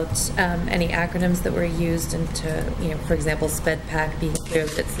about any acronyms that were used, and to, for example, SPEDPAC, being clear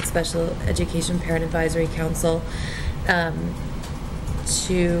that it's the Special Education Parent Advisory Council,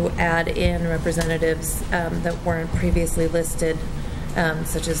 to add in representatives that weren't previously listed,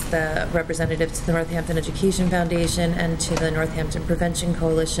 such as the representative to the Northampton Education Foundation and to the Northampton Prevention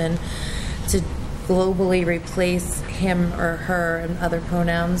Coalition, to globally replace him or her and other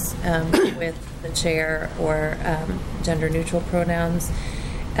pronouns with the chair or gender-neutral pronouns,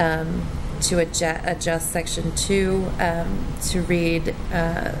 to adjust section 2 to read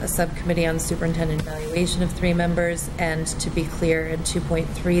a subcommittee on superintendent evaluation of 3 members, and to be clear in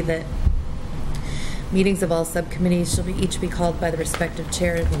 2.3 that meetings of all subcommittees shall each be called by the respective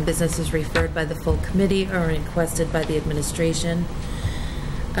chair when business is referred by the full committee or requested by the administration.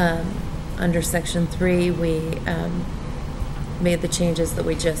 Under section 3, we made the changes that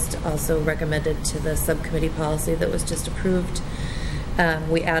we just also recommended to the subcommittee policy that was just approved.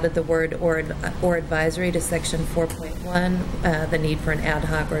 We added the word or advisory to section 4.1, the need for an ad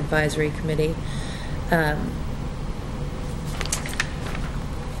hoc or advisory committee.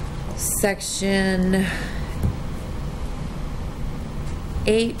 Section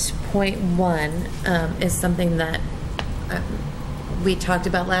 8.1 is something that we talked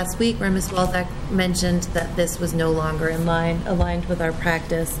about last week, where Ms. Walzak mentioned that this was no longer aligned with our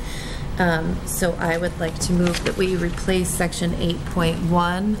practice. So I would like to move that we replace section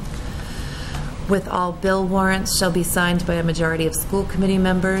 8.1 with all bill warrants shall be signed by a majority of school committee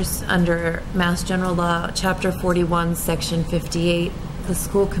members. Under Mass General Law, Chapter 41, Section 58, the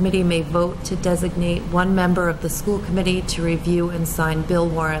school committee may vote to designate one member of the school committee to review and sign bill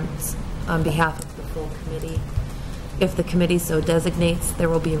warrants on behalf of the full committee. if the committee so designates, there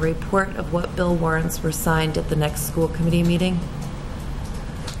will be a report of what bill warrants were signed at the next school committee meeting.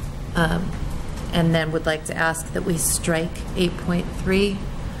 And then would like to ask that we strike 8.3,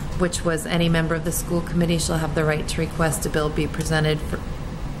 which was any member of the school committee shall have the right to request a bill be presented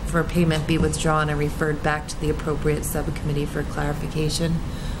for payment be withdrawn and referred back to the appropriate subcommittee for clarification.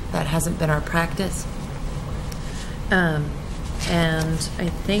 That hasn't been our practice. And I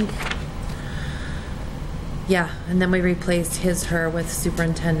think, yeah, and then we replaced his, her with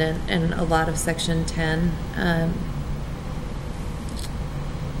superintendent and a lot of section 10.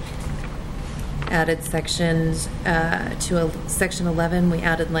 Added sections to section 11. We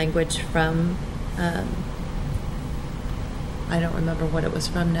added language from, I don't remember what it was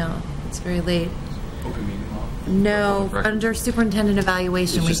from now. It's very late. Open meeting law? No, under superintendent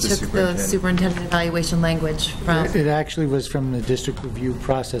evaluation, we took the superintendent evaluation language from. It actually was from the district review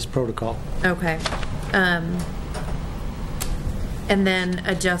process protocol. Okay. And then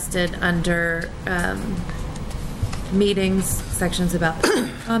adjusted under meetings, sections about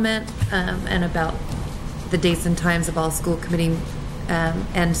comment and about the dates and times of all school committee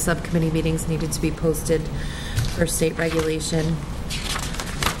and subcommittee meetings needed to be posted for state regulation.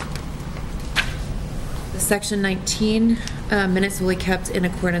 Section 19, minutes will be kept in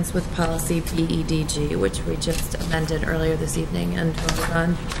accordance with policy BEDG, which we just amended earlier this evening and voted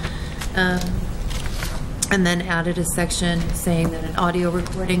on. And then added a section saying that an audio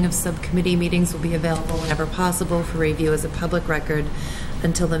recording of subcommittee meetings will be available whenever possible for review as a public record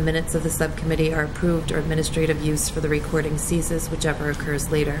until the minutes of the subcommittee are approved or administrative use for the recording ceases, whichever occurs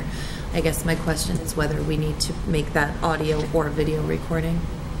later. I guess my question is whether we need to make that audio or video recording.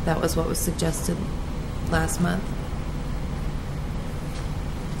 That was what was suggested last month.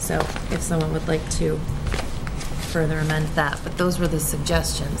 So if someone would like to further amend that, but those were the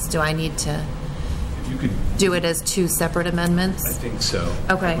suggestions. Do I need to You could do it as two separate amendments? I think so.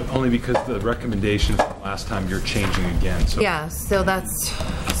 Okay. But only because the recommendation from last time you're changing again. So Yeah, so that's,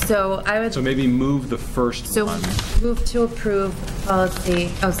 so I would. So maybe move the first So one. move to approve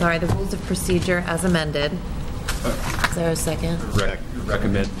policy, oh, sorry, the rules of procedure as amended. Is there a second?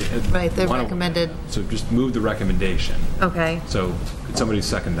 Recommend. Right, the recommended. So just move the recommendation. Okay. So could somebody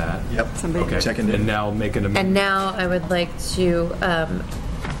second that? Yep. Okay. Seconded. And now make an amendment. And now I would like to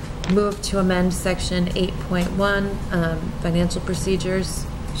move to amend section 8.1, financial procedures.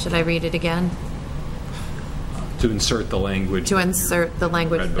 Should I read it again? To insert the language. To insert the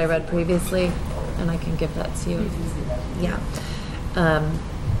language that I read previously, and I can give that to you. Yeah.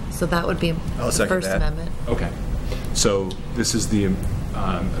 So that would be the first amendment. Okay. So this is the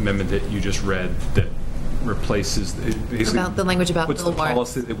amendment that you just read that replaces, basically About the language about puts bill the warrants.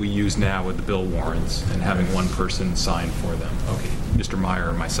 policy that we use now with the bill warrants and having one person sign for them. Okay, Mr. Meyer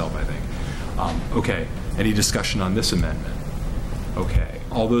and myself, I think. Okay, any discussion on this amendment? Okay,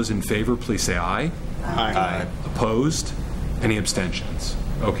 all those in favor, please say aye. Aye. Opposed? Any abstentions?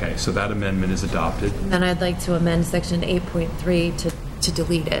 Okay, so that amendment is adopted. Then I'd like to amend section 8.3 to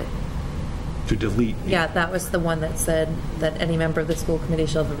delete it. To delete. Yeah, that was the one that said that any member of the school committee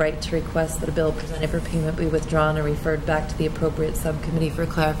shall have the right to request that a bill presented for payment be withdrawn and referred back to the appropriate subcommittee for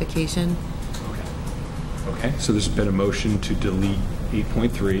clarification. Okay, so there's been a motion to delete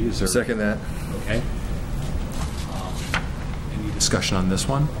 8.3. Is there? Second that. Okay. Any discussion on this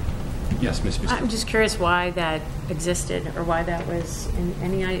one? Yes, Ms. Biscoe. I'm just curious why that existed, or why that was, in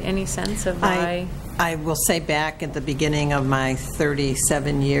any sense of why? I will say back at the beginning of my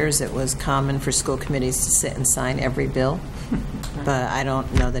 37 years, it was common for school committees to sit and sign every bill, but I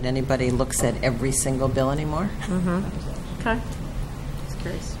don't know that anybody looks at every single bill anymore. Okay. Just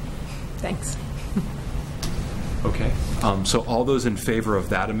curious. Thanks. Okay, so all those in favor of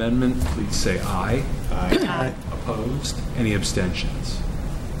that amendment, please say aye. Aye. Opposed? Any abstentions?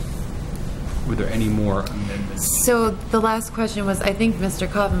 Were there any more amendments? So the last question was, I think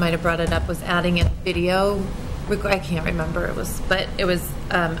Mr. Coffin might have brought it up, was adding in video. I can't remember it was, but it was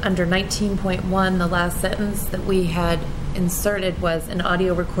under 19.1, the last sentence that we had inserted was an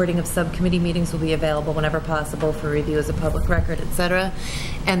audio recording of subcommittee meetings will be available whenever possible for review as a public record, et cetera.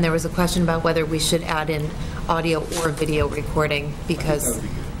 And there was a question about whether we should add in audio or video recording because,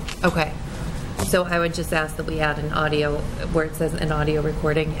 okay. So I would just ask that we add an audio, where it says an audio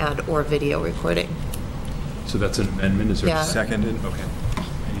recording, add or video recording. So that's an amendment, is there Yeah. a seconded? Okay.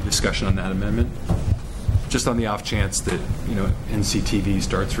 Any discussion on that amendment? Just on the off chance that, NCTV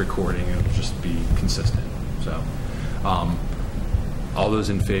starts recording, it'll just be consistent, so. All those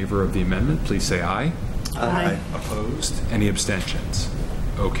in favor of the amendment, please say aye. Aye. Opposed? Any abstentions?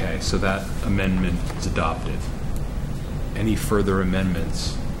 Okay, so that amendment is adopted. Any further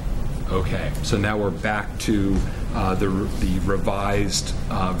amendments? Okay, so now we're back to the revised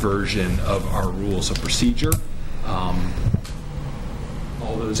version of our rules of procedure. All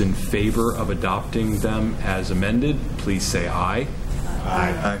those in favor of adopting them as amended, please say aye.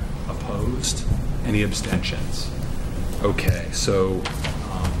 Aye. Opposed? Any abstentions? Okay, so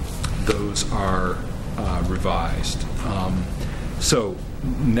those are revised. So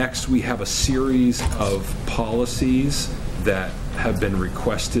next we have a series of policies that have been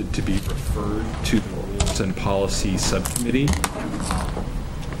requested to be referred to the Rules and Policy Subcommittee.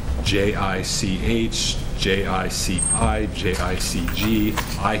 JICH, JICI, JICG,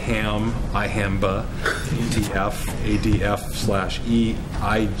 IHAM, IHAMBA, ADF, ADF/E,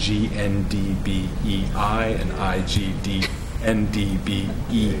 IGNDBEI, and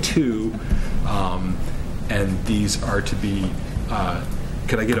IGNDBE2. And these are to be,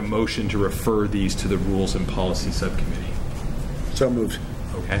 could I get a motion to refer these to the Rules and Policy Subcommittee? So moved.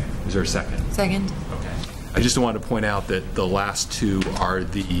 Okay. Is there a second? Second. Okay. I just wanted to point out that the last two are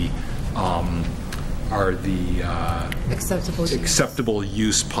the acceptable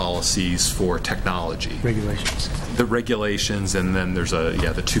use policies for technology. Regulations. The regulations, and then there's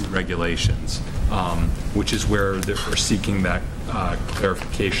the two regulations, which is where we're seeking that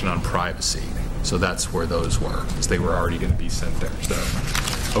clarification on privacy. So that's where those were, because they were already going to be sent there. So,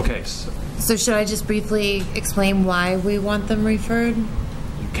 okay. So should I just briefly explain why we want them referred?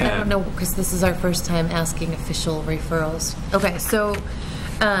 I don't know, because this is our first time asking official referrals. Okay, so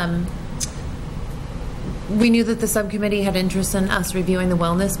we knew that the subcommittee had interest in us reviewing the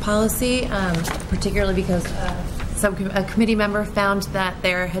wellness policy, particularly because a committee member found that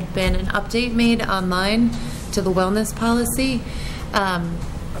there had been an update made online to the wellness policy,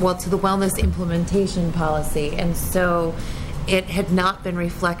 to the wellness implementation policy, and so it had not been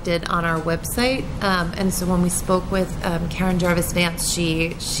reflected on our website. And so when we spoke with Karen Jarvis-Vance,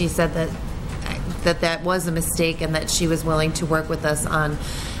 she said that was a mistake and that she was willing to work with us on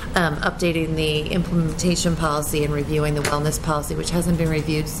updating the implementation policy and reviewing the wellness policy, which hasn't been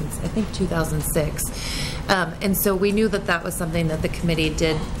reviewed since, I think, 2006. And so we knew that that was something that the committee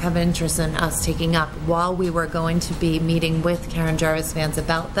did have interest in us taking up. While we were going to be meeting with Karen Jarvis-Vance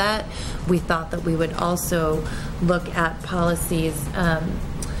about that, we thought that we would also look at policies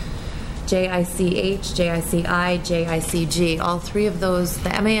JICH, JICI, JICG. All three of those, the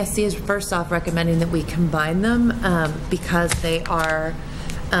MASC is first off recommending that we combine them because they are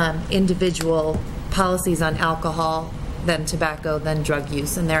individual policies on alcohol, then tobacco, then drug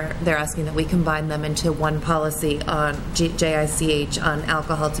use, and they're asking that we combine them into one policy on JICH on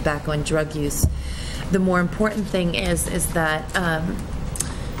alcohol, tobacco, and drug use. The more important thing is that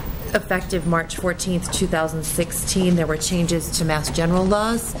effective March 14th, 2016, there were changes to Mass General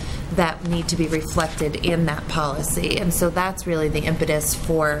laws that need to be reflected in that policy, and so that's really the impetus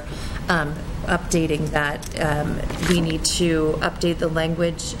for updating that. We need to update the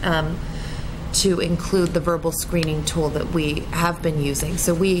language to include the verbal screening tool that we have been using.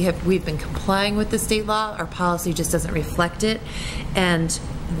 So we've been complying with the state law. Our policy just doesn't reflect it, and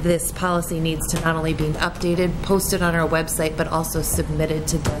this policy needs to not only be updated, posted on our website, but also submitted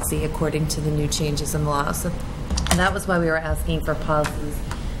to DESE according to the new changes in the law. So that was why we were asking for policies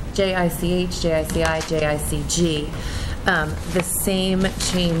JICH, JICI, JICG. The same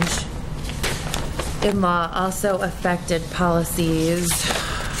change in law also affected policies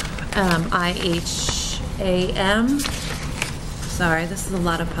IHAM. Sorry, this is a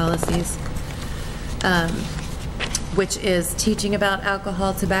lot of policies. Which is teaching about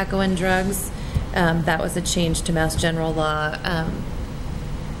alcohol, tobacco, and drugs. That was a change to Mass General Law,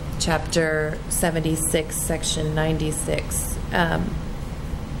 Chapter 76, Section 96.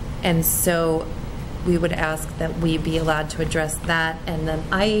 And so we would ask that we be allowed to address that. And then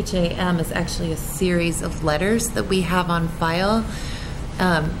IHAM is actually a series of letters that we have on file.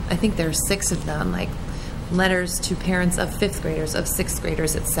 I think there are 6 of them, like letters to parents of 5th graders, of 6th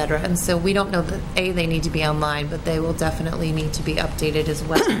graders, et cetera. And so we don't know that, A, they need to be online, but they will definitely need to be updated as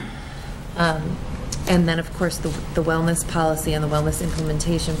well. And then, of course, the wellness policy and the wellness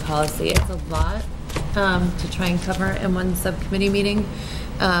implementation policy. It's a lot to try and cover in one subcommittee meeting.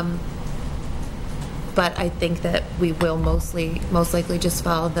 But I think that we will most likely just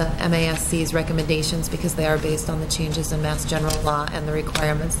follow the MASC's recommendations because they are based on the changes in Mass General Law and the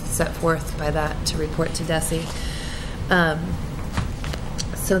requirements set forth by that to report to DESE.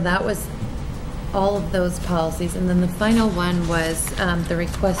 So that was all of those policies. And then the final one was the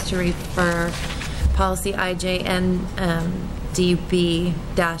request to refer policy IJN DB-E-1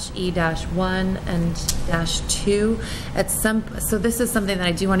 and -2. So this is something that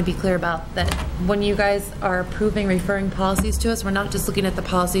I do want to be clear about, that when you guys are approving referring policies to us, we're not just looking at the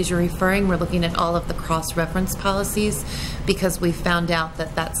policies you're referring, we're looking at all of the cross-reference policies, because we found out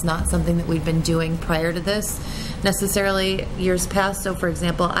that that's not something that we've been doing prior to this necessarily years past. So for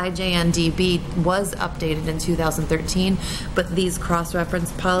example, IJNDB was updated in 2013, but these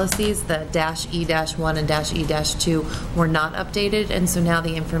cross-reference policies, the -E-1 and -E-2, were not updated, and so now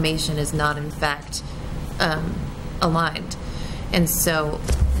the information is not in fact aligned. And so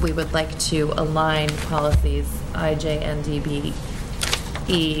we would like to align policies IJNDB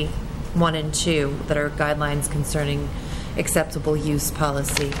E1 and 2 that are guidelines concerning acceptable use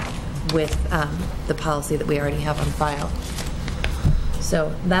policy with the policy that we already have on file.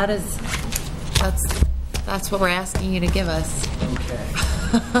 So that's what we're asking you to give us. Okay.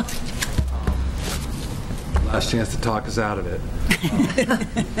 Last chance to talk us out of it.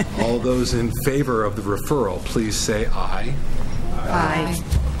 All those in favor of the referral, please say aye. Aye.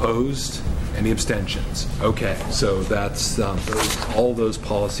 Opposed? Any abstentions? Okay, so that's all those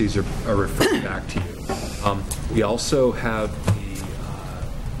policies are referred back to you. We also have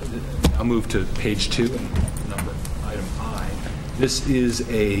I'll move to page 2 and item I. This is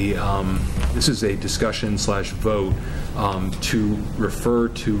a discussion/vote to refer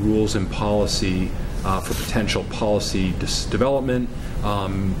to rules and policy for potential policy development,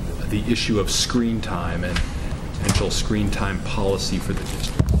 the issue of screen time and potential screen time policy for the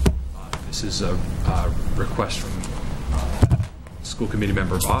district. This is a request from school committee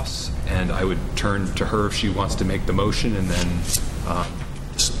member Voss, and I would turn to her if she wants to make the motion and then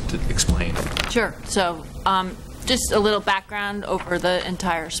to explain. Sure. So just a little background. Over the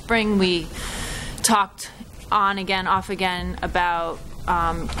entire spring, we talked on again, off again about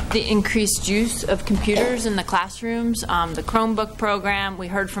the increased use of computers in the classrooms, the Chromebook program. We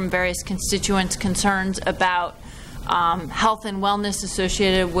heard from various constituents concerns about health and wellness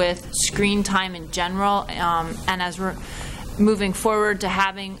associated with screen time in general, and as we're moving forward to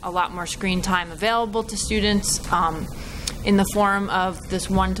having a lot more screen time available to students in the form of this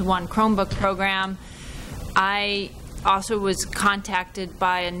one-to-one Chromebook program. I also was contacted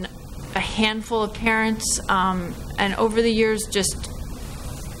by a handful of parents, and over the years, just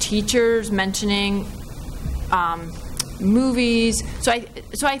teachers mentioning movies.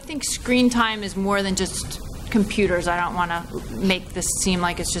 So I think screen time is more than just computers. I don't want to make this seem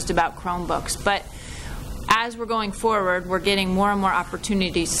like it's just about Chromebooks, but as we're going forward, we're getting more and more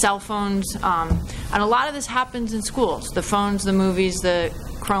opportunities, cell phones, and a lot of this happens in schools, the phones, the movies, the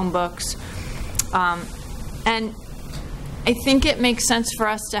Chromebooks. And I think it makes sense for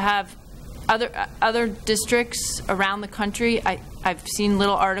us to have other districts around the country. I've seen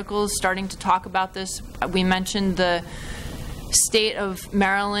little articles starting to talk about this. We mentioned the state of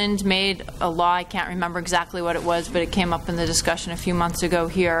Maryland made a law. I can't remember exactly what it was, but it came up in the discussion a few months ago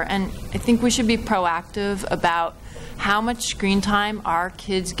here. And I think we should be proactive about how much screen time are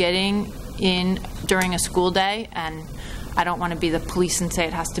kids getting in during a school day. And I don't want to be the police and say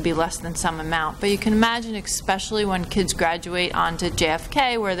it has to be less than some amount, but you can imagine, especially when kids graduate onto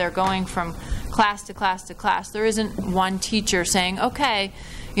JFK, where they're going from class to class to class, there isn't one teacher saying, okay,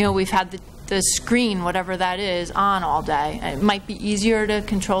 we've had the screen, whatever that is, on all day. It might be easier to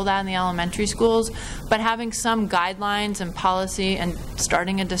control that in the elementary schools, but having some guidelines and policy and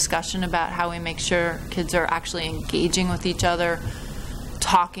starting a discussion about how we make sure kids are actually engaging with each other,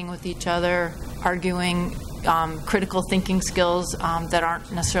 talking with each other, arguing, critical thinking skills that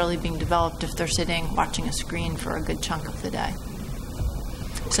aren't necessarily being developed if they're sitting watching a screen for a good chunk of the day.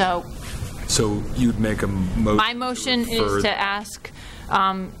 So you'd make a motion? My motion is to ask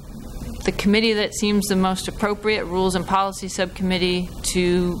the committee that seems the most appropriate, Rules and Policy Subcommittee,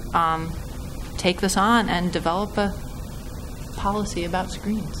 to take this on and develop a policy about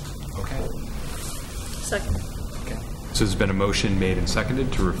screens. Okay. Second. Okay. So there's been a motion made and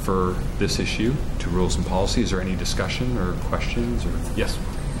seconded to refer this issue to Rules and Policy. Is there any discussion or questions? Or yes?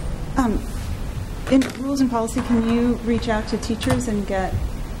 In Rules and Policy, can you reach out to teachers and get,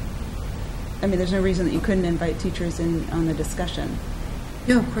 there's no reason that you couldn't invite teachers in on the discussion.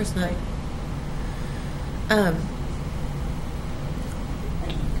 No, of course not.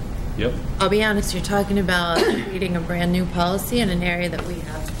 Yep. I'll be honest, you're talking about creating a brand new policy in an area that we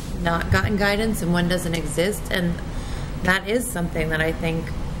have not gotten guidance and one doesn't exist, and that is something that I think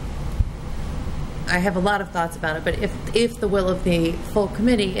I have a lot of thoughts about it, but if the will of the full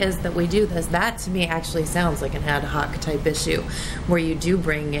committee is that we do this, that to me actually sounds like an ad hoc type issue where you do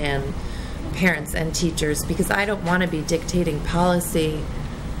bring in parents and teachers, because I don't want to be dictating policy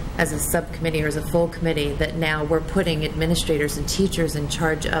as a subcommittee or as a full committee that now we're putting administrators and teachers in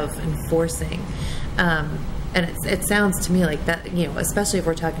charge of enforcing. And it sounds to me like that, you know, especially if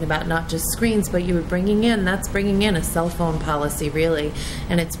we're talking about not just screens, but you were bringing in a cell phone policy, really.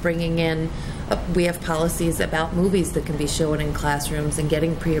 And it's bringing in, we have policies about movies that can be shown in classrooms and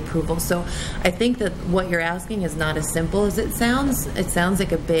getting pre-approval. So I think that what you're asking is not as simple as it sounds. It sounds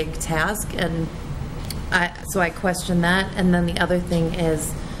like a big task. And so I question that. And then the other thing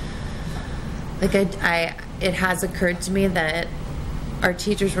is, like, it has occurred to me that our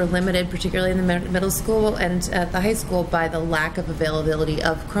teachers were limited, particularly in the middle school and at the high school, by the lack of availability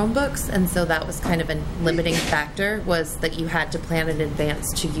of Chromebooks. And so that was kind of a limiting factor, was that you had to plan in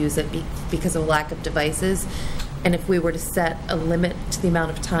advance to use it because of a lack of devices. And if we were to set a limit to the amount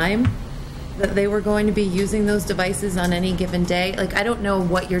of time that they were going to be using those devices on any given day, like, I don't know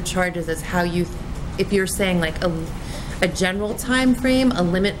what your charge is as how you, if you're saying like a general time frame, a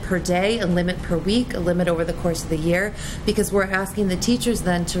limit per day, a limit per week, a limit over the course of the year, because we're asking the teachers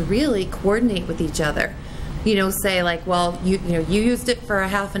then to really coordinate with each other. You know, say like, well, you used it for a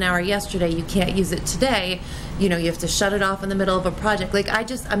half an hour yesterday, you can't use it today, you know, you have to shut it off in the middle of a project. Like,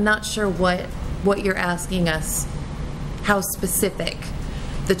 I'm not sure what you're asking us, how specific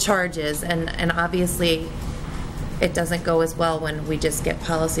the charge is, and obviously it doesn't go as well when we just get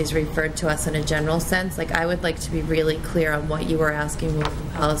policies referred to us in a general sense. Like, I would like to be really clear on what you were asking with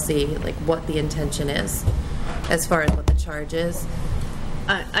the policy, like what the intention is, as far as what the charge is.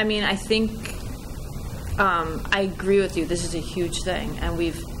 I mean, I think I agree with you. This is a huge thing, and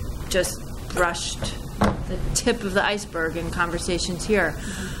we've just brushed the tip of the iceberg in conversations here.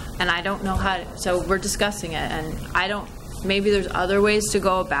 And I don't know how to, so we're discussing it, and maybe there's other ways to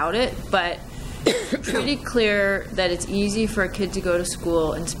go about it, but pretty clear that it's easy for a kid to go to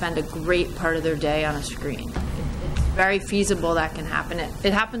school and spend a great part of their day on a screen. It's very feasible that can happen.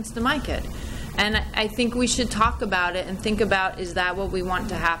 It happens to my kid. And I think we should talk about it and think about, is that what we want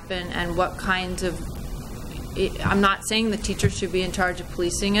to happen, and what kinds of, I'm not saying the teachers should be in charge of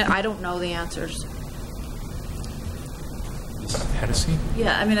policing it. I don't know the answers. Hennessy?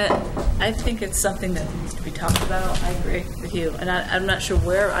 Yeah, I mean, I think it's something that needs to be talked about. I agree with you. And I'm not sure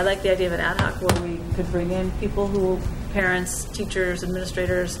where. I like the idea of an ad hoc where we could bring in people parents, teachers,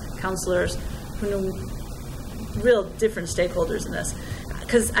 administrators, counselors, who know real different stakeholders in this.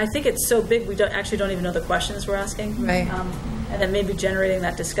 Because I think it's so big, we don't even know the questions we're asking. Right. And then maybe generating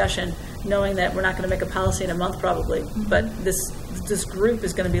that discussion, knowing that we're not going to make a policy in a month probably, but this group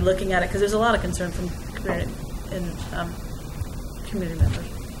is going to be looking at it, because there's a lot of concern from community members.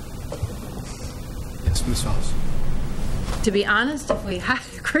 Yes, Ms. Foss. To be honest, if we had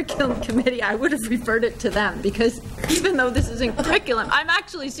a curriculum committee, I would have referred it to them, because even though this isn't curriculum, I'm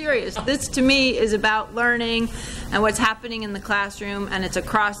actually serious. This, to me, is about learning and what's happening in the classroom, and it's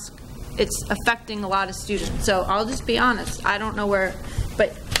affecting a lot of students. So I'll just be honest. I don't know where,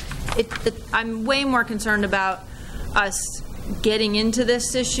 but I'm way more concerned about us getting into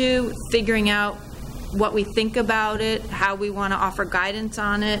this issue, figuring out what we think about it, how we want to offer guidance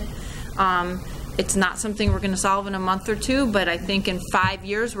on it. It's not something we're going to solve in a month or two, but I think in 5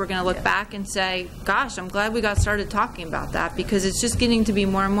 years we're going to look back and say, gosh, I'm glad we got started talking about that, because it's just getting to be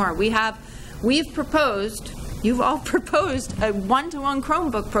more and more. We've proposed, you've all proposed a one-to-one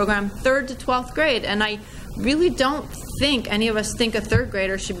Chromebook program, 3rd to 12th grade, and I really don't think any of us think a 3rd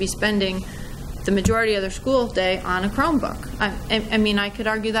grader should be spending the majority of their school day on a Chromebook. I mean, I could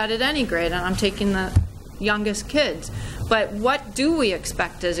argue that at any grade, and I'm taking the youngest kids. But what do we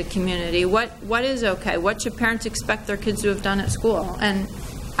expect as a community? What is okay? What should parents expect their kids to have done at school? And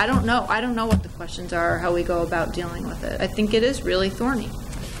I don't know. I don't know what the questions are or how we go about dealing with it. I think it is really thorny.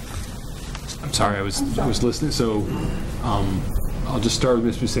 I'm sorry, I was listening. So I'll just start with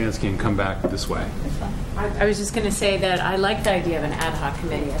Ms. Busansky and come back this way. I was just going to say that I like the idea of an ad hoc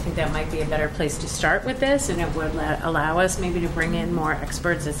committee. I think that might be a better place to start with this, and it would allow us maybe to bring in more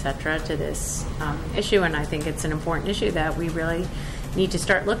experts, et cetera, to this issue. And I think it's an important issue that we really need to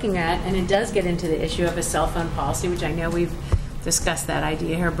start looking at. And it does get into the issue of a cell phone policy, which I know we've discussed that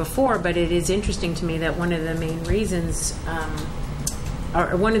idea here before, but it is interesting to me that one of the main reasons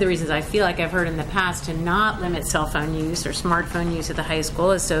or one of the reasons I feel like I've heard in the past to not limit cell phone use or smartphone use at the high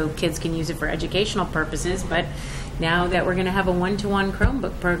school is so kids can use it for educational purposes. But now that we're going to have a one-to-one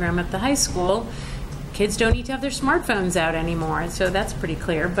Chromebook program at the high school, kids don't need to have their smartphones out anymore. So that's pretty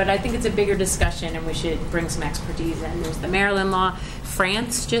clear. But I think it's a bigger discussion, and we should bring some expertise in. There's the Maryland law.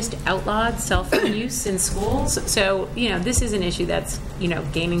 France just outlawed cell phone use in schools. So, this is an issue that's,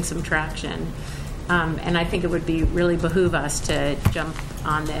 gaining some traction. And I think it would really behoove us to jump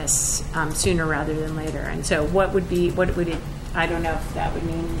on this sooner rather than later. And so what would it I don't know if that would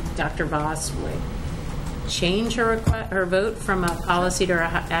mean Dr. Voss would change her vote from a policy to an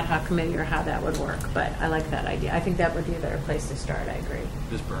ad hoc committee, or how that would work, but I like that idea. I think that would be a better place to start. I agree.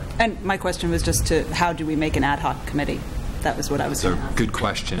 Ms. Byrne. And my question was just to, how do we make an ad hoc committee? That was what I was That's a good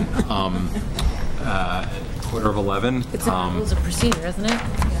question. 11:15. It's in our rules of procedure, isn't it?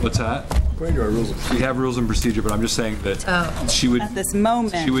 What's that? According to our rules of procedure. We have rules and procedure, but I'm just saying that she would, at this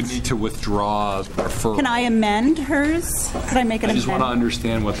moment. she would need to withdraw the referral. Can I amend hers? Could I make an I just want to amendment?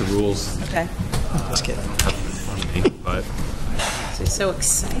 understand what the rules. Okay. Just kidding. But It's so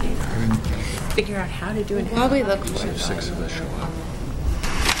exciting. Figure out how to do an While we look for six of us show up.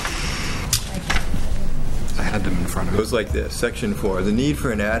 I had them in front of It me. goes like this. Section 4, the need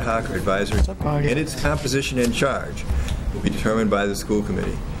for an ad hoc or advisory committee and its composition and charge will be determined by the school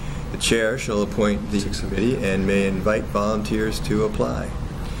committee. The chair shall appoint the committee and may invite volunteers to apply.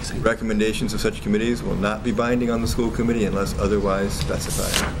 Recommendations of such committees will not be binding on the school committee unless otherwise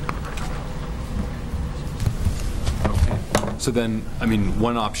specified. So then, I mean,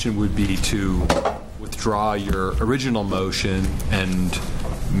 one option would be to withdraw your original motion and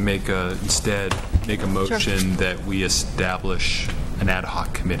instead make a motion that we establish an ad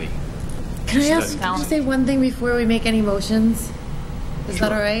hoc committee. Can I just say one thing before we make any motions? Is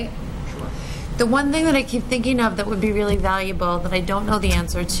that all right? Sure. The one thing that I keep thinking of that would be really valuable that I don't know the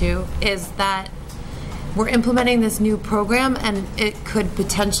answer to is that we're implementing this new program, and it could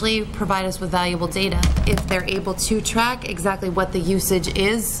potentially provide us with valuable data if they're able to track exactly what the usage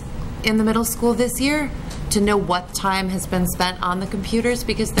is in the middle school this year, to know what time has been spent on the computers,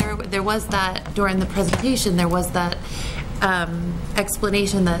 because there was that during the presentation, there was that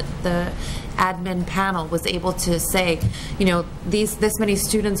explanation that the admin panel was able to say, you know, this many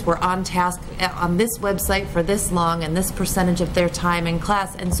students were on task on this website for this long and this percentage of their time in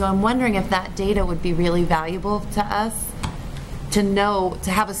class. And so I'm wondering if that data would be really valuable to us to know, to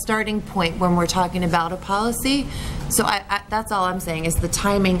have a starting point when we're talking about a policy. So that's all I'm saying is the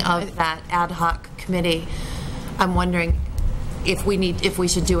timing of that ad hoc committee. I'm wondering if we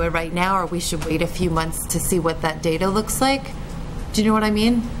should do it right now, or we should wait a few months to see what that data looks like. Do you know what I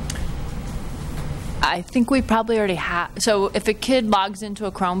mean? I think we probably already have. So if a kid logs into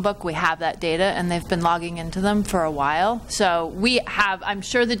a Chromebook, we have that data, and they've been logging into them for a while. So we have, I'm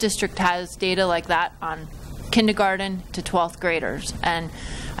sure the district has data like that on kindergarten to 12th graders. And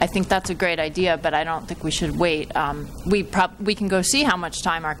I think that's a great idea, but I don't think we should wait. We can go see how much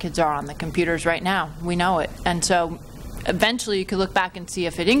time our kids are on the computers right now. We know it. And so eventually you could look back and see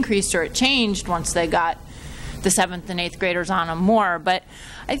if it increased or it changed once they got the 7th and 8th graders on them more. But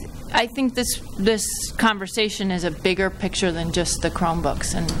I think this conversation is a bigger picture than just the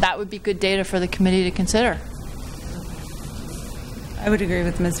Chromebooks, and that would be good data for the committee to consider. I would agree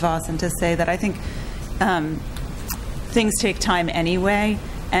with Ms. Voss, and to say that I think things take time anyway,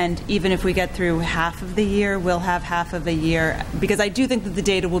 and even if we get through half of the year, we'll have half of a year, because I do think that the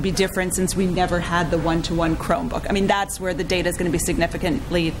data will be different since we never had the one-to-one Chromebook. I mean, that's where the data is going to be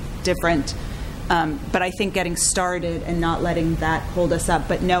significantly different. But I think getting started and not letting that hold us up,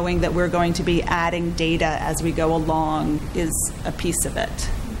 but knowing that we're going to be adding data as we go along is a piece of it.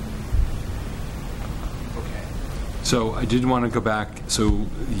 Okay. So I did want to go back. So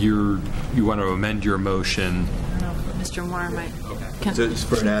you want to amend your motion. I don't know if Mr. Moore might. Okay. So it's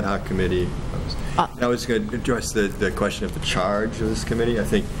for an ad hoc committee. I was going to address the question of the charge of this committee. I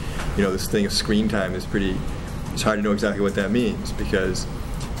think, you know, this thing of screen time is it's hard to know exactly what that means, because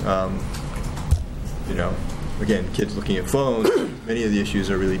you know, again, kids looking at phones, many of the issues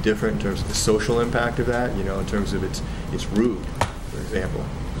are really different in terms of the social impact of that, you know, in terms of it's rude, for example,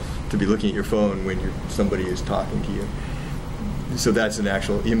 to be looking at your phone when somebody is talking to you. So that's an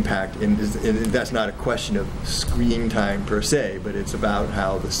actual impact, and that's not a question of screen time per se, but it's about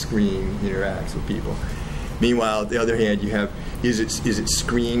how the screen interacts with people. Meanwhile, on the other hand, you have, is it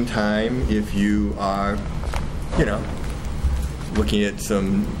screen time if you are, you know, looking at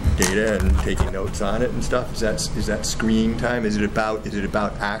some data and taking notes on it and stuff? Is that screen time? Is it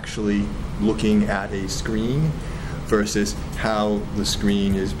about actually looking at a screen versus how the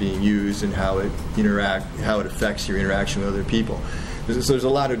screen is being used and how it affects your interaction with other people? So there's a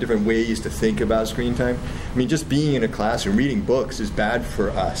lot of different ways to think about screen time. I mean, just being in a classroom reading books is bad for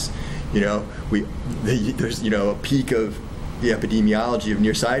us. You know, there's, you know, a peak of the epidemiology of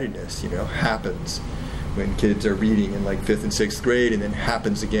nearsightedness, you know, happens when kids are reading in like 5th and 6th grade, and then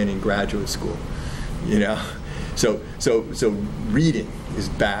happens again in graduate school, you know. So reading is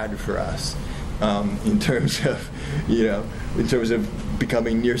bad for us in terms of, you know, in terms of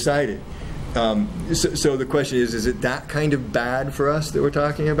becoming nearsighted. So the question is it that kind of bad for us that we're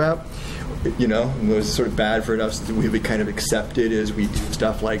talking about? You know, was it sort of bad for us that we kind of accept it as we do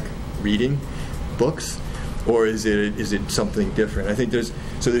stuff like reading books, or is it something different? I think there's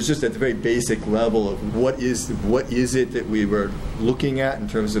just at the very basic level of what is it that we were looking at in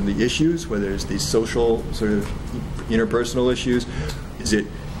terms of the issues, whether it's these social sort of interpersonal issues, is it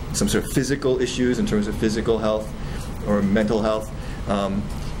some sort of physical issues in terms of physical health or mental health,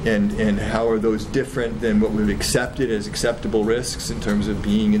 and how are those different than what we've accepted as acceptable risks in terms of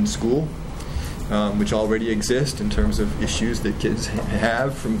being in school, which already exist in terms of issues that kids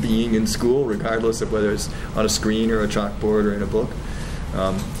have from being in school, regardless of whether it's on a screen or a chalkboard or in a book.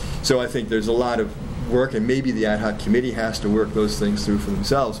 So I think there's a lot of work, and maybe the ad hoc committee has to work those things through for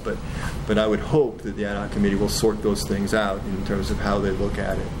themselves, but I would hope that the ad hoc committee will sort those things out in terms of how they look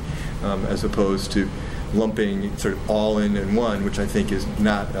at it, as opposed to lumping sort of all in one, which I think is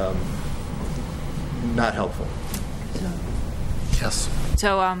not helpful. Yes.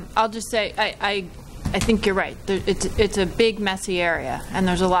 So I'll just say, I think you're right. It's a big, messy area, and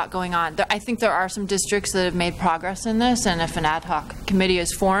there's a lot going on. I think there are some districts that have made progress in this, and if an ad hoc committee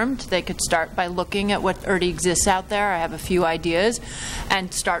is formed, they could start by looking at what already exists out there. I have a few ideas,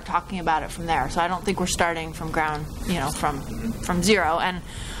 and start talking about it from there. So I don't think we're starting from ground, from zero. And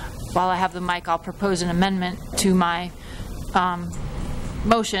while I have the mic, I'll propose an amendment to my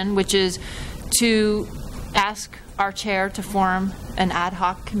motion, which is to ask our chair to form an ad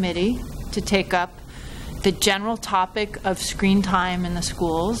hoc committee to take up the general topic of screen time in the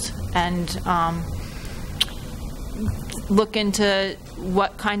schools and look into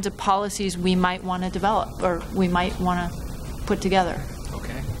what kinds of policies we might want to develop or we might want to put together.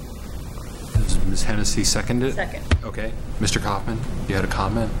 Okay. Does Ms. Hennessy second it? Second. Okay. Mr. Kaufman, you had a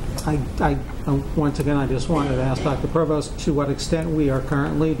comment? Once again, I just wanted to ask Dr. Provost to what extent we are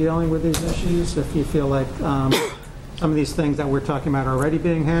currently dealing with these issues, if you feel like some of these things that we're talking about are already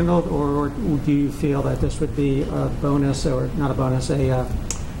being handled, or do you feel that this would be a bonus, or not a bonus, a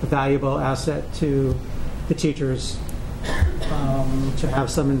valuable asset to the teachers to have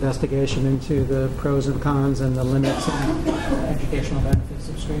some investigation into the pros and cons and the limits and educational benefits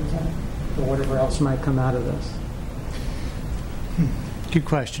of screen time, or whatever else might come out of this? Good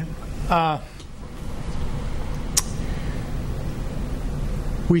question.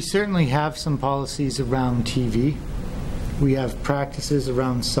 We certainly have some policies around TV. We have practices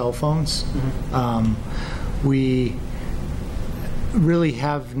around cell phones. Mm-hmm. We really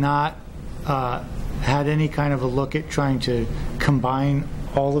have not had any kind of a look at trying to combine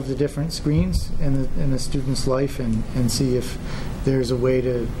all of the different screens in the student's life and see if there's a way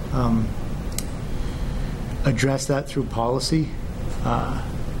to address that through policy. I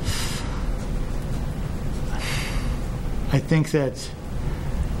think that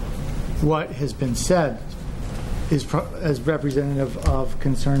what has been said is as representative of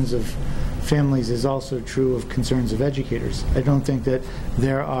concerns of families is also true of concerns of educators. I don't think that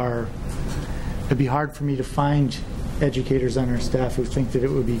it'd be hard for me to find educators on our staff who think that it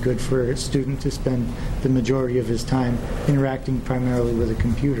would be good for a student to spend the majority of his time interacting primarily with a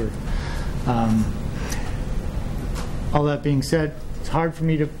computer. All that being said, it's hard for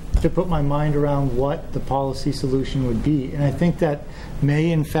me to put my mind around what the policy solution would be. And I think that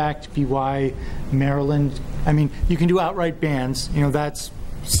may in fact be why Maryland, I mean, you can do outright bans, that's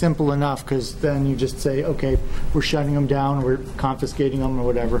simple enough because then you just say, okay, we're shutting them down, we're confiscating them or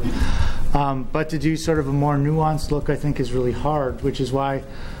whatever. But to do sort of a more nuanced look, I think is really hard, which is why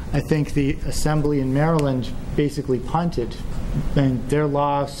I think the Assembly in Maryland basically punted. And their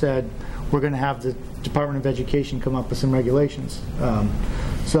law said, we're going to have the Department of Education come up with some regulations.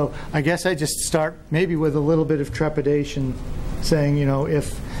 So I guess I just start maybe with a little bit of trepidation saying,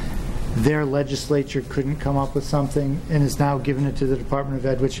 if their legislature couldn't come up with something and is now giving it to the Department of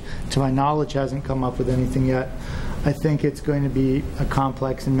Ed, which to my knowledge hasn't come up with anything yet, I think it's going to be a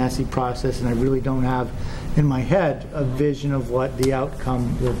complex and messy process, and I really don't have in my head a vision of what the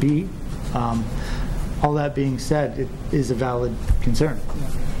outcome will be. All that being said, it is a valid concern.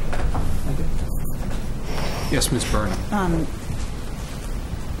 Yes, Ms. Burnham.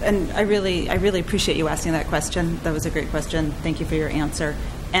 And I really appreciate you asking that question. That was a great question. Thank you for your answer.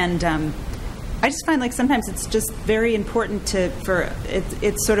 And I just find like sometimes it's just very important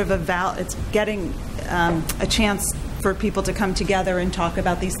it's sort of it's getting a chance for people to come together and talk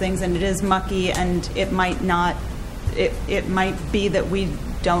about these things. And it is mucky, and it might be that we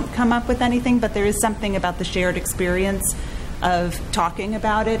don't come up with anything, but there is something about the shared experience of talking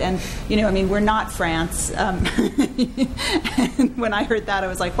about it. And, you know, I mean, we're not France. And when I heard that, I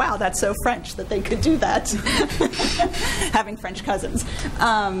was like, wow, that's so French that they could do that, having French cousins.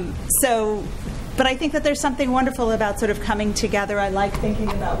 But I think that there's something wonderful about sort of coming together. I like thinking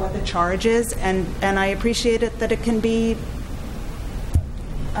about what the charge is, and I appreciate it that it can be,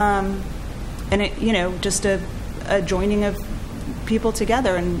 just a joining of people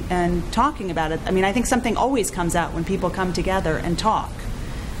together and talking about it. I mean, I think something always comes out when people come together and talk.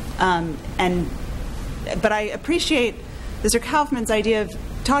 But I appreciate Mr. Kaufman's idea of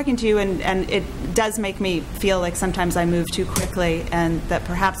talking to you, and it does make me feel like sometimes I move too quickly, and that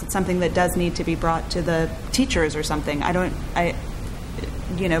perhaps it's something that does need to be brought to the teachers or something.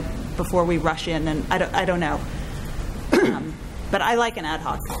 Before we rush in, and I don't know. But I like an ad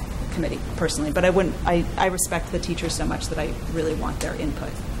hoc committee personally, but I respect the teachers so much that I really want their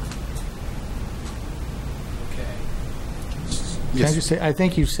input. Okay. Can I just say, I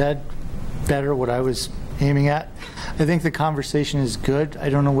think you said better what I was aiming at. I think the conversation is good. I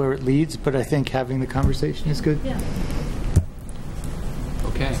don't know where it leads, but I think having the conversation is good. Yeah.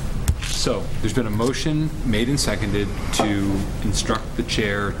 Okay. So there's been a motion made and seconded to instruct the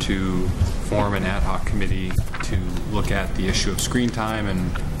chair to form an ad hoc committee to look at the issue of screen time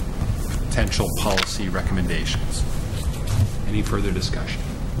and potential policy recommendations. Any further discussion?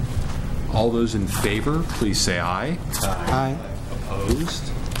 All those in favor, please say aye. Aye.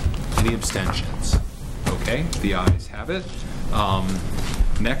 Opposed? Any abstentions? Okay, the ayes have it.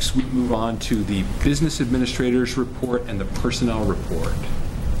 Next, we move on to the Business Administrator's Report and the Personnel Report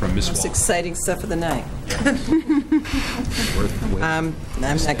from Ms. Most Wall. exciting stuff of the night.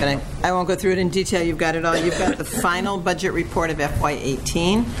 I won't go through it in detail. You've got it all. You've got the final budget report of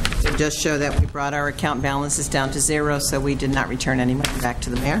FY18. It does show that we brought our account balances down to zero, so we did not return any money back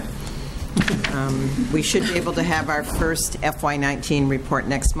to the mayor. We should be able to have our first FY19 report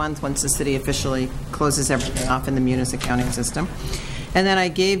next month once the city officially closes everything off in the Munis accounting system. And then I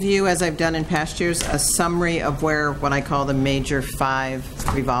gave you, as I've done in past years, a summary of where what I call the major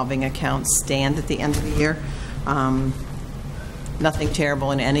 5 revolving accounts stand at the end of the year. Nothing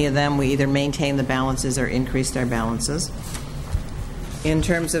terrible in any of them. We either maintained the balances or increased our balances. In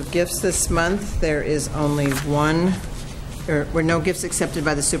terms of gifts this month, there is only one. There were no gifts accepted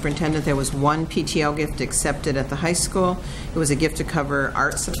by the superintendent. There was one PTO gift accepted at the high school. It was a gift to cover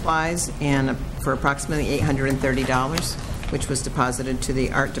art supplies and for approximately $830, which was deposited to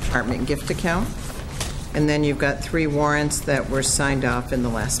the art department gift account. And then you've got 3 warrants that were signed off in the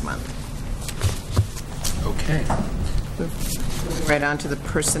last month. Okay. Moving right on to the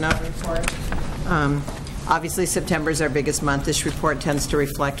personnel report. Obviously, September is our biggest month. This report tends to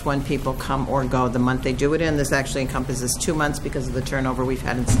reflect when people come or go the month they do it in. This actually encompasses 2 months because of the turnover we've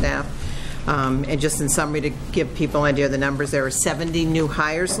had in staff. And just in summary, to give people an idea of the numbers, there are 70 new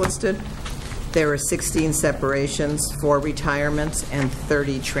hires listed. There are 16 separations, 4 retirements, and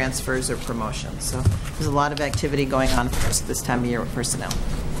 30 transfers or promotions. So there's a lot of activity going on for us this time of year with personnel.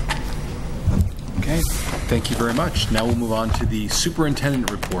 Okay, thank you very much. Now we'll move on to the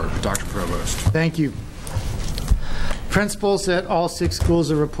Superintendent Report. Dr. Provost. Thank you. Principals at all 6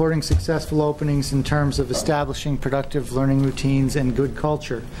 schools are reporting successful openings in terms of establishing productive learning routines and good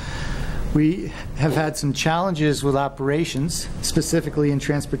culture. We have had some challenges with operations, specifically in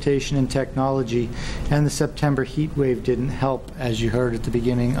transportation and technology, and the September heat wave didn't help, as you heard at the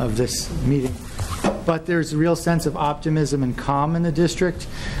beginning of this meeting. But there's a real sense of optimism and calm in the district,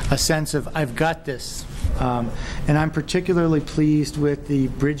 a sense of, I've got this. And I'm particularly pleased with the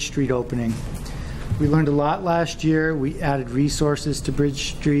Bridge Street opening. We learned a lot last year. We added resources to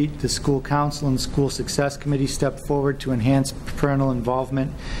Bridge Street. The school council and school success committee stepped forward to enhance parental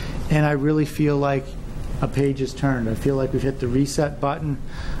involvement. And I really feel like a page is turned. I feel like we've hit the reset button.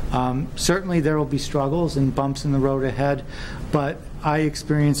 Certainly there will be struggles and bumps in the road ahead, but I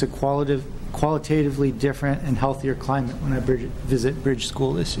experience a qualitatively different and healthier climate when I visit Bridge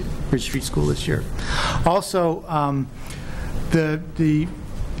Street School this year. Also, the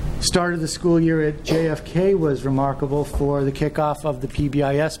start of the school year at JFK was remarkable for the kickoff of the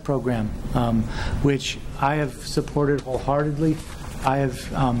PBIS program, which I have supported wholeheartedly. I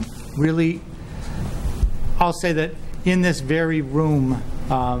have really, I'll say that in this very room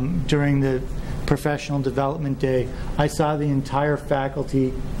during the professional development day, I saw the entire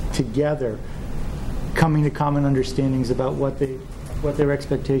faculty together coming to common understandings about what their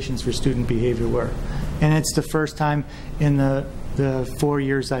expectations for student behavior were. And it's the first time in the 4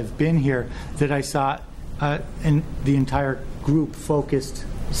 years I've been here that I saw the entire group focused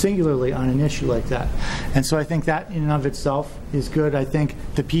singularly on an issue like that. And so I think that in and of itself is good. I think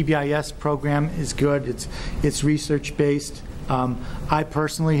the PBIS program is good. It's research-based. I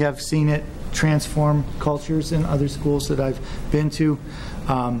personally have seen it transform cultures in other schools that I've been to.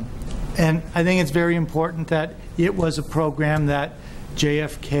 And I think it's very important that it was a program that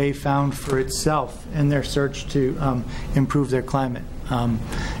JFK found for itself in their search to improve their climate. You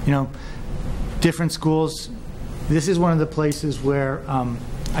know, different schools, this is one of the places where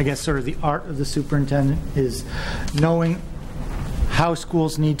I guess sort of the art of the superintendent is knowing how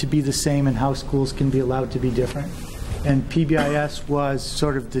schools need to be the same and how schools can be allowed to be different. And PBIS was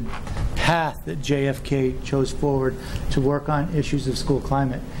sort of the path that JFK chose forward to work on issues of school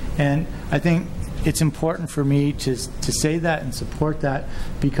climate. And I think it's important for me to say that and support that,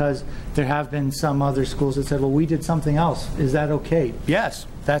 because there have been some other schools that said, well, we did something else. Is that okay? Yes,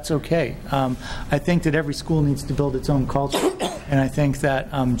 that's okay. I think that every school needs to build its own culture, and I think that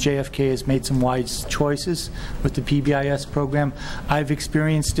JFK has made some wise choices with the PBIS program. I've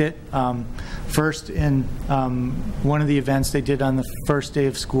experienced it first in one of the events they did on the first day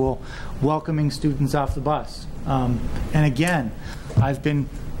of school, welcoming students off the bus. And again, I've been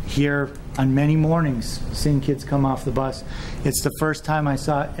here on many mornings seeing kids come off the bus. It's the first time I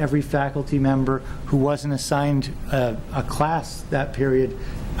saw every faculty member who wasn't assigned a class that period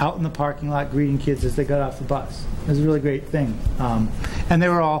out in the parking lot greeting kids as they got off the bus. It was a really great thing. And they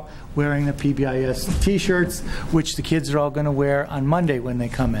were all wearing the PBIS t-shirts, which the kids are all going to wear on Monday when they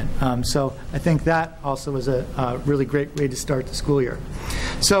come in. So I think that also was a really great way to start the school year.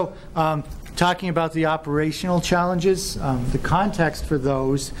 So talking about the operational challenges, the context for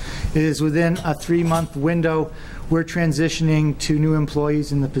those is within a 3-month window, we're transitioning to new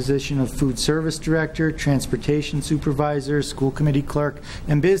employees in the position of food service director, transportation supervisor, school committee clerk,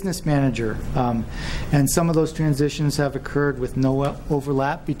 and business manager. And some of those transitions have occurred with no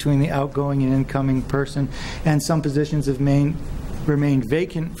overlap between the outgoing and incoming person, and some positions have remained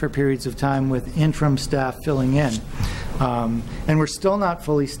vacant for periods of time with interim staff filling in. And we're still not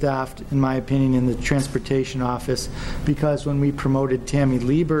fully staffed, in my opinion, in the transportation office, because when we promoted Tammy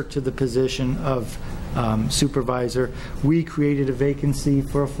Lieber to the position of supervisor, we created a vacancy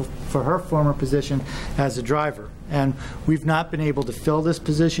for her former position as a driver. And we've not been able to fill this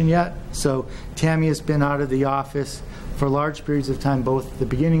position yet, so Tammy has been out of the office for large periods of time, both at the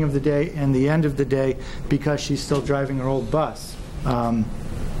beginning of the day and the end of the day, because she's still driving her old bus.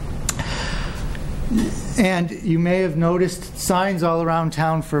 And you may have noticed signs all around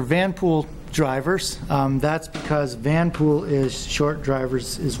town for Vanpool drivers. That's because Vanpool is short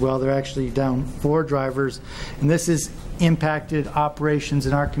drivers as well. They're actually down 4 drivers, and this has impacted operations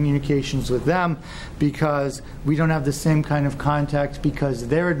and our communications with them because we don't have the same kind of contact because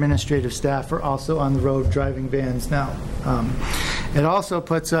their administrative staff are also on the road driving vans now. It also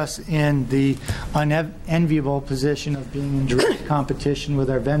puts us in the unenviable position of being in direct competition with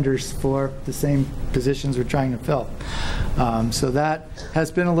our vendors for the same positions we're trying to fill. So that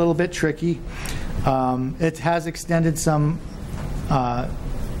has been a little bit tricky. It has extended some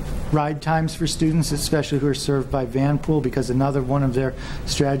ride times for students, especially who are served by Vanpool, because another one of their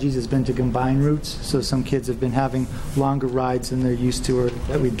strategies has been to combine routes. So some kids have been having longer rides than they're used to or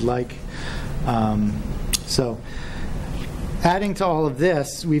that we'd like. So adding to all of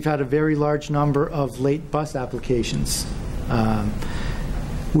this, we've had a very large number of late bus applications.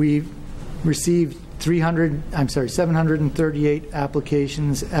 We've received 738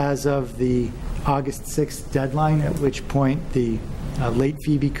 applications as of the August 6th deadline, at which point the late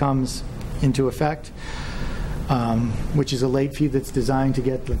fee becomes into effect, which is a late fee that's designed to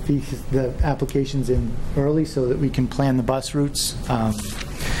get the applications in early so that we can plan the bus routes.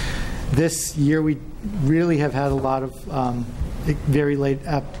 This year we really have had a lot of very late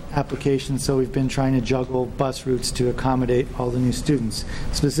applications, so we've been trying to juggle bus routes to accommodate all the new students.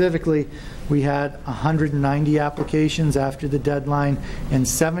 Specifically, we had 190 applications after the deadline, and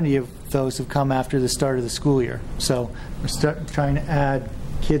 70 of those have come after the start of the school year. So we're trying to add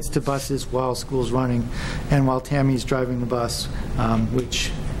kids to buses while school's running and while Tammy's driving the bus,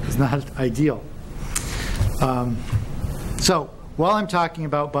 which is not ideal. So while I'm talking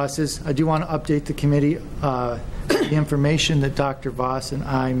about buses, I do want to update the committee the information that Dr. Voss and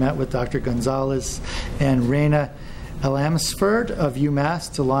I met with Dr. Gonzalez and Raina Elamsford of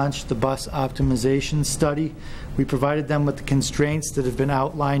UMass to launch the bus optimization study. We provided them with the constraints that have been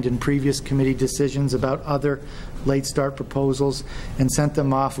outlined in previous committee decisions about other late start proposals and sent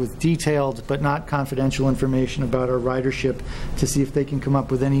them off with detailed but not confidential information about our ridership to see if they can come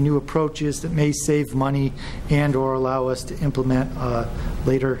up with any new approaches that may save money and or allow us to implement a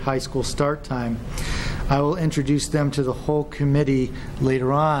later high school start time. I will introduce them to the whole committee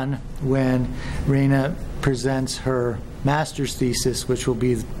later on when Raina presents her master's thesis, which will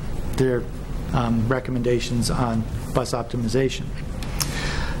be their recommendations on bus optimization.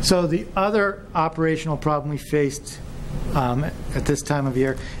 So the other operational problem we faced at this time of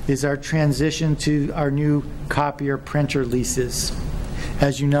year is our transition to our new copier printer leases.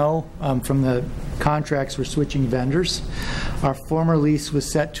 As you know from the contracts, we're switching vendors. Our former lease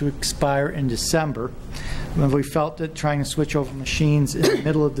was set to expire in December. We felt that trying to switch over machines in the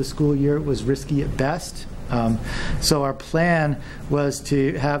middle of the school year was risky at best. So our plan was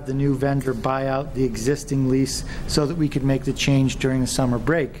to have the new vendor buy out the existing lease so that we could make the change during the summer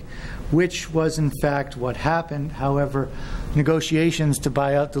break, which was in fact what happened. However, negotiations to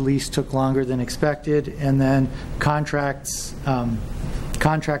buy out the lease took longer than expected, and then contract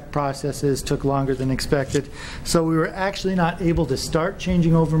processes took longer than expected. So we were actually not able to start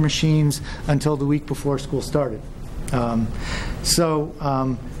changing over machines until the week before school started.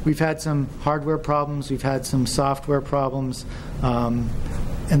 We've had some hardware problems, we've had some software problems, and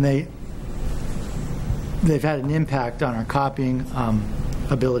they've had an impact on our copying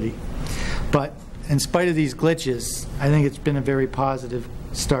ability. But in spite of these glitches, I think it's been a very positive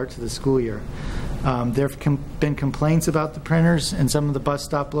start to the school year. There have been complaints about the printers in some of the bus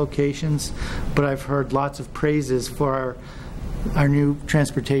stop locations, but I've heard lots of praises for our new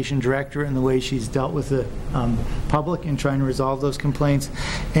transportation director and the way she's dealt with the public in trying to resolve those complaints,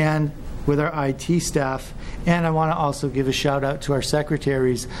 and with our IT staff. And I want to also give a shout out to our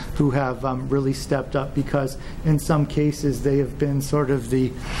secretaries who have really stepped up, because in some cases they have been sort of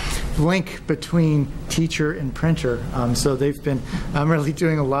the link between teacher and printer. So they've been really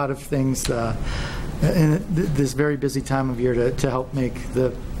doing a lot of things in this very busy time of year to help make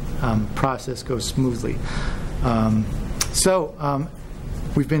the process go smoothly.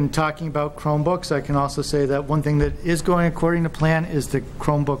 We've been talking about Chromebooks. I can also say that one thing that is going according to plan is the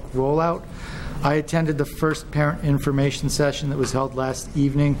Chromebook rollout. I attended the first parent information session that was held last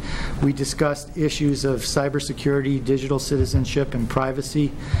evening. We discussed issues of cybersecurity, digital citizenship, and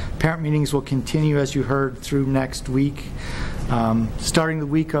privacy. Parent meetings will continue, as you heard, through next week. Starting the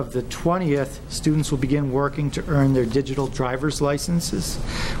week of the 20th, students will begin working to earn their digital driver's licenses,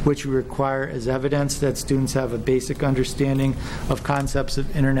 which we require as evidence that students have a basic understanding of concepts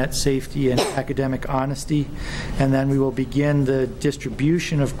of internet safety and academic honesty. And then we will begin the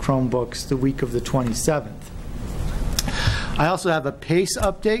distribution of Chromebooks the week of the 27th. I also have a PACE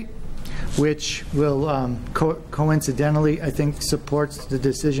update, which will coincidentally, I think, supports the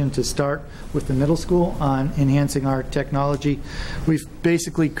decision to start with the middle school on enhancing our technology. We've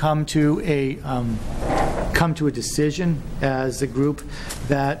basically come to a decision as a group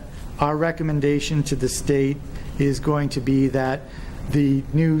that our recommendation to the state is going to be that the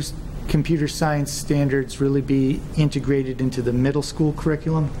new computer science standards really be integrated into the middle school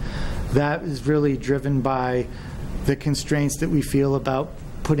curriculum. That is really driven by the constraints that we feel about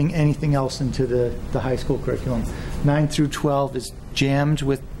putting anything else into the high school curriculum. 9 through 12 is jammed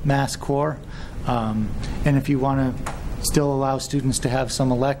with Mass Core, and if you want to still allow students to have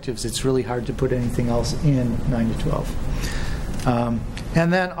some electives, it's really hard to put anything else in 9 to 12.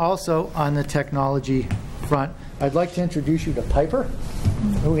 And then also on the technology front, I'd like to introduce you to Piper,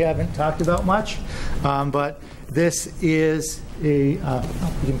 who we haven't talked about much, but this is you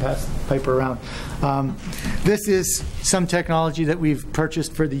can pass Piper around. This is some technology that we've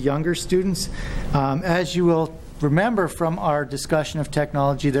purchased for the younger students. As you will remember from our discussion of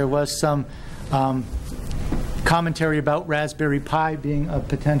technology, there was some commentary about Raspberry Pi being a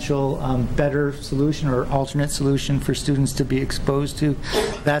potential better solution or alternate solution for students to be exposed to.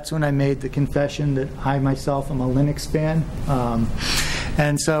 That's when I made the confession that I myself am a Linux fan.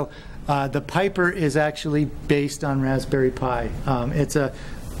 And so the Piper is actually based on Raspberry Pi.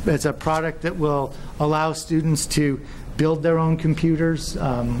 It's a product that will allow students to build their own computers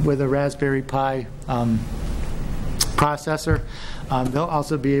with a Raspberry Pi processor. They'll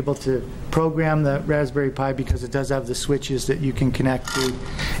also be able to program the Raspberry Pi because it does have the switches that you can connect to.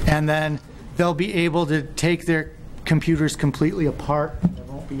 And then they'll be able to take their computers completely apart. There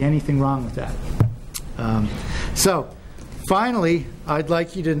won't be anything wrong with that. So finally, I'd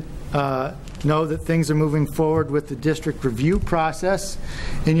like you to know that things are moving forward with the district review process.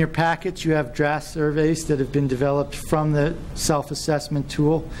 In your packets, you have draft surveys that have been developed from the self-assessment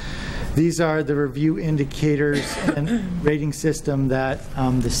tool. These are the review indicators and rating system that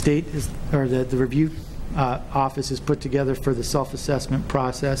the state is, or the review office has put together for the self-assessment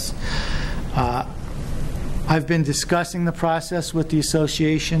process. I've been discussing the process with the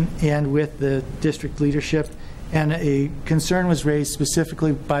association and with the district leadership, and a concern was raised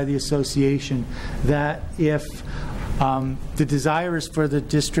specifically by the association that if The desire is for the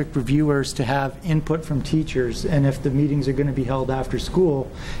district reviewers to have input from teachers, and if the meetings are going to be held after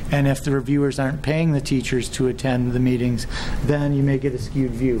school, and if the reviewers aren't paying the teachers to attend the meetings, then you may get a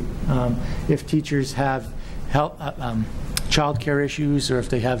skewed view. If teachers have childcare issues, or if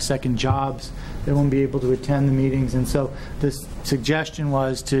they have second jobs, they won't be able to attend the meetings. And so the suggestion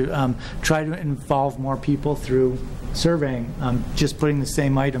was to try to involve more people through surveying, just putting the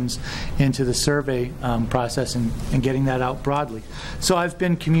same items into the survey process and getting that out broadly. So I've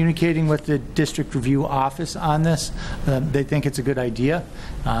been communicating with the district review office on this. They think it's a good idea.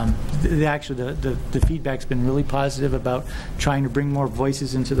 Actually, the feedback's been really positive about trying to bring more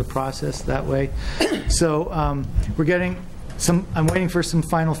voices into the process that way. So we're getting I'm waiting for some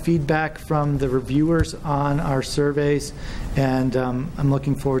final feedback from the reviewers on our surveys, and I'm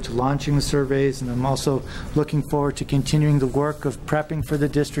looking forward to launching the surveys, and I'm also looking forward to continuing the work of prepping for the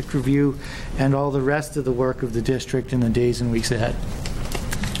district review and all the rest of the work of the district in the days and weeks ahead.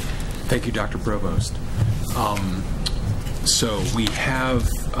 Thank you, Dr. Provost. So we have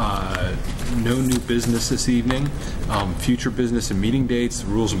no new business this evening. Future business and meeting dates, the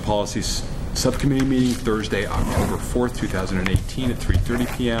Rules and Policies Subcommittee meeting Thursday, October 4th, 2018 at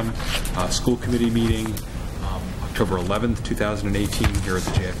 3:30 p.m. School committee meeting October 11th, 2018 here at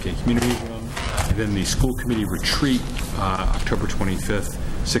the JFK Community Room. And then the school committee retreat October 25th,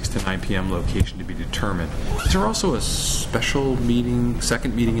 6 to 9 p.m. location to be determined. Is there also a special meeting,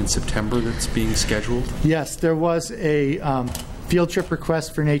 second meeting in September that's being scheduled? Yes, there was a field trip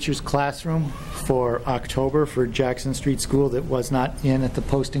request for Nature's Classroom for October for Jackson Street School that was not in at the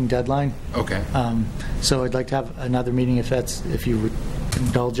posting deadline. Okay. So I'd like to have another meeting if you would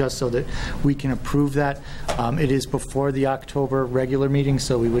indulge us so that we can approve that. It is before the October regular meeting,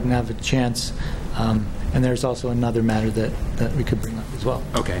 so we wouldn't have a chance. And there's also another matter that we could bring up as well.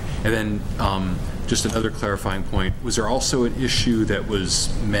 Okay. And then just another clarifying point, was there also an issue that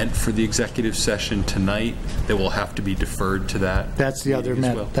was meant for the executive session tonight that will have to be deferred to that? That's the other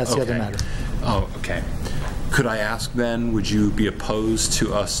matter. That's the other matter. Oh, okay. Could I ask then, would you be opposed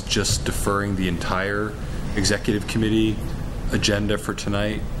to us just deferring the entire executive committee agenda for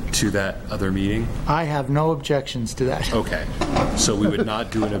tonight to that other meeting? I have no objections to that. Okay. So we would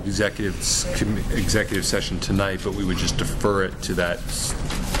not do an executive session tonight, but we would just defer it to that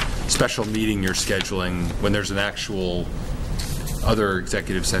special meeting you're scheduling when there's an actual other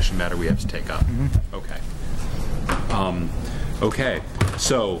executive session matter we have to take up. Mm-hmm. Okay. Okay.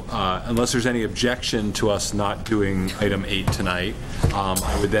 So unless there's any objection to us not doing item 8 tonight,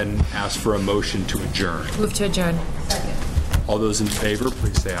 I would then ask for a motion to adjourn. Move to adjourn. Second. All those in favor,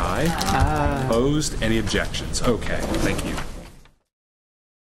 please say aye. Aye. Opposed? Any objections? Okay. Thank you.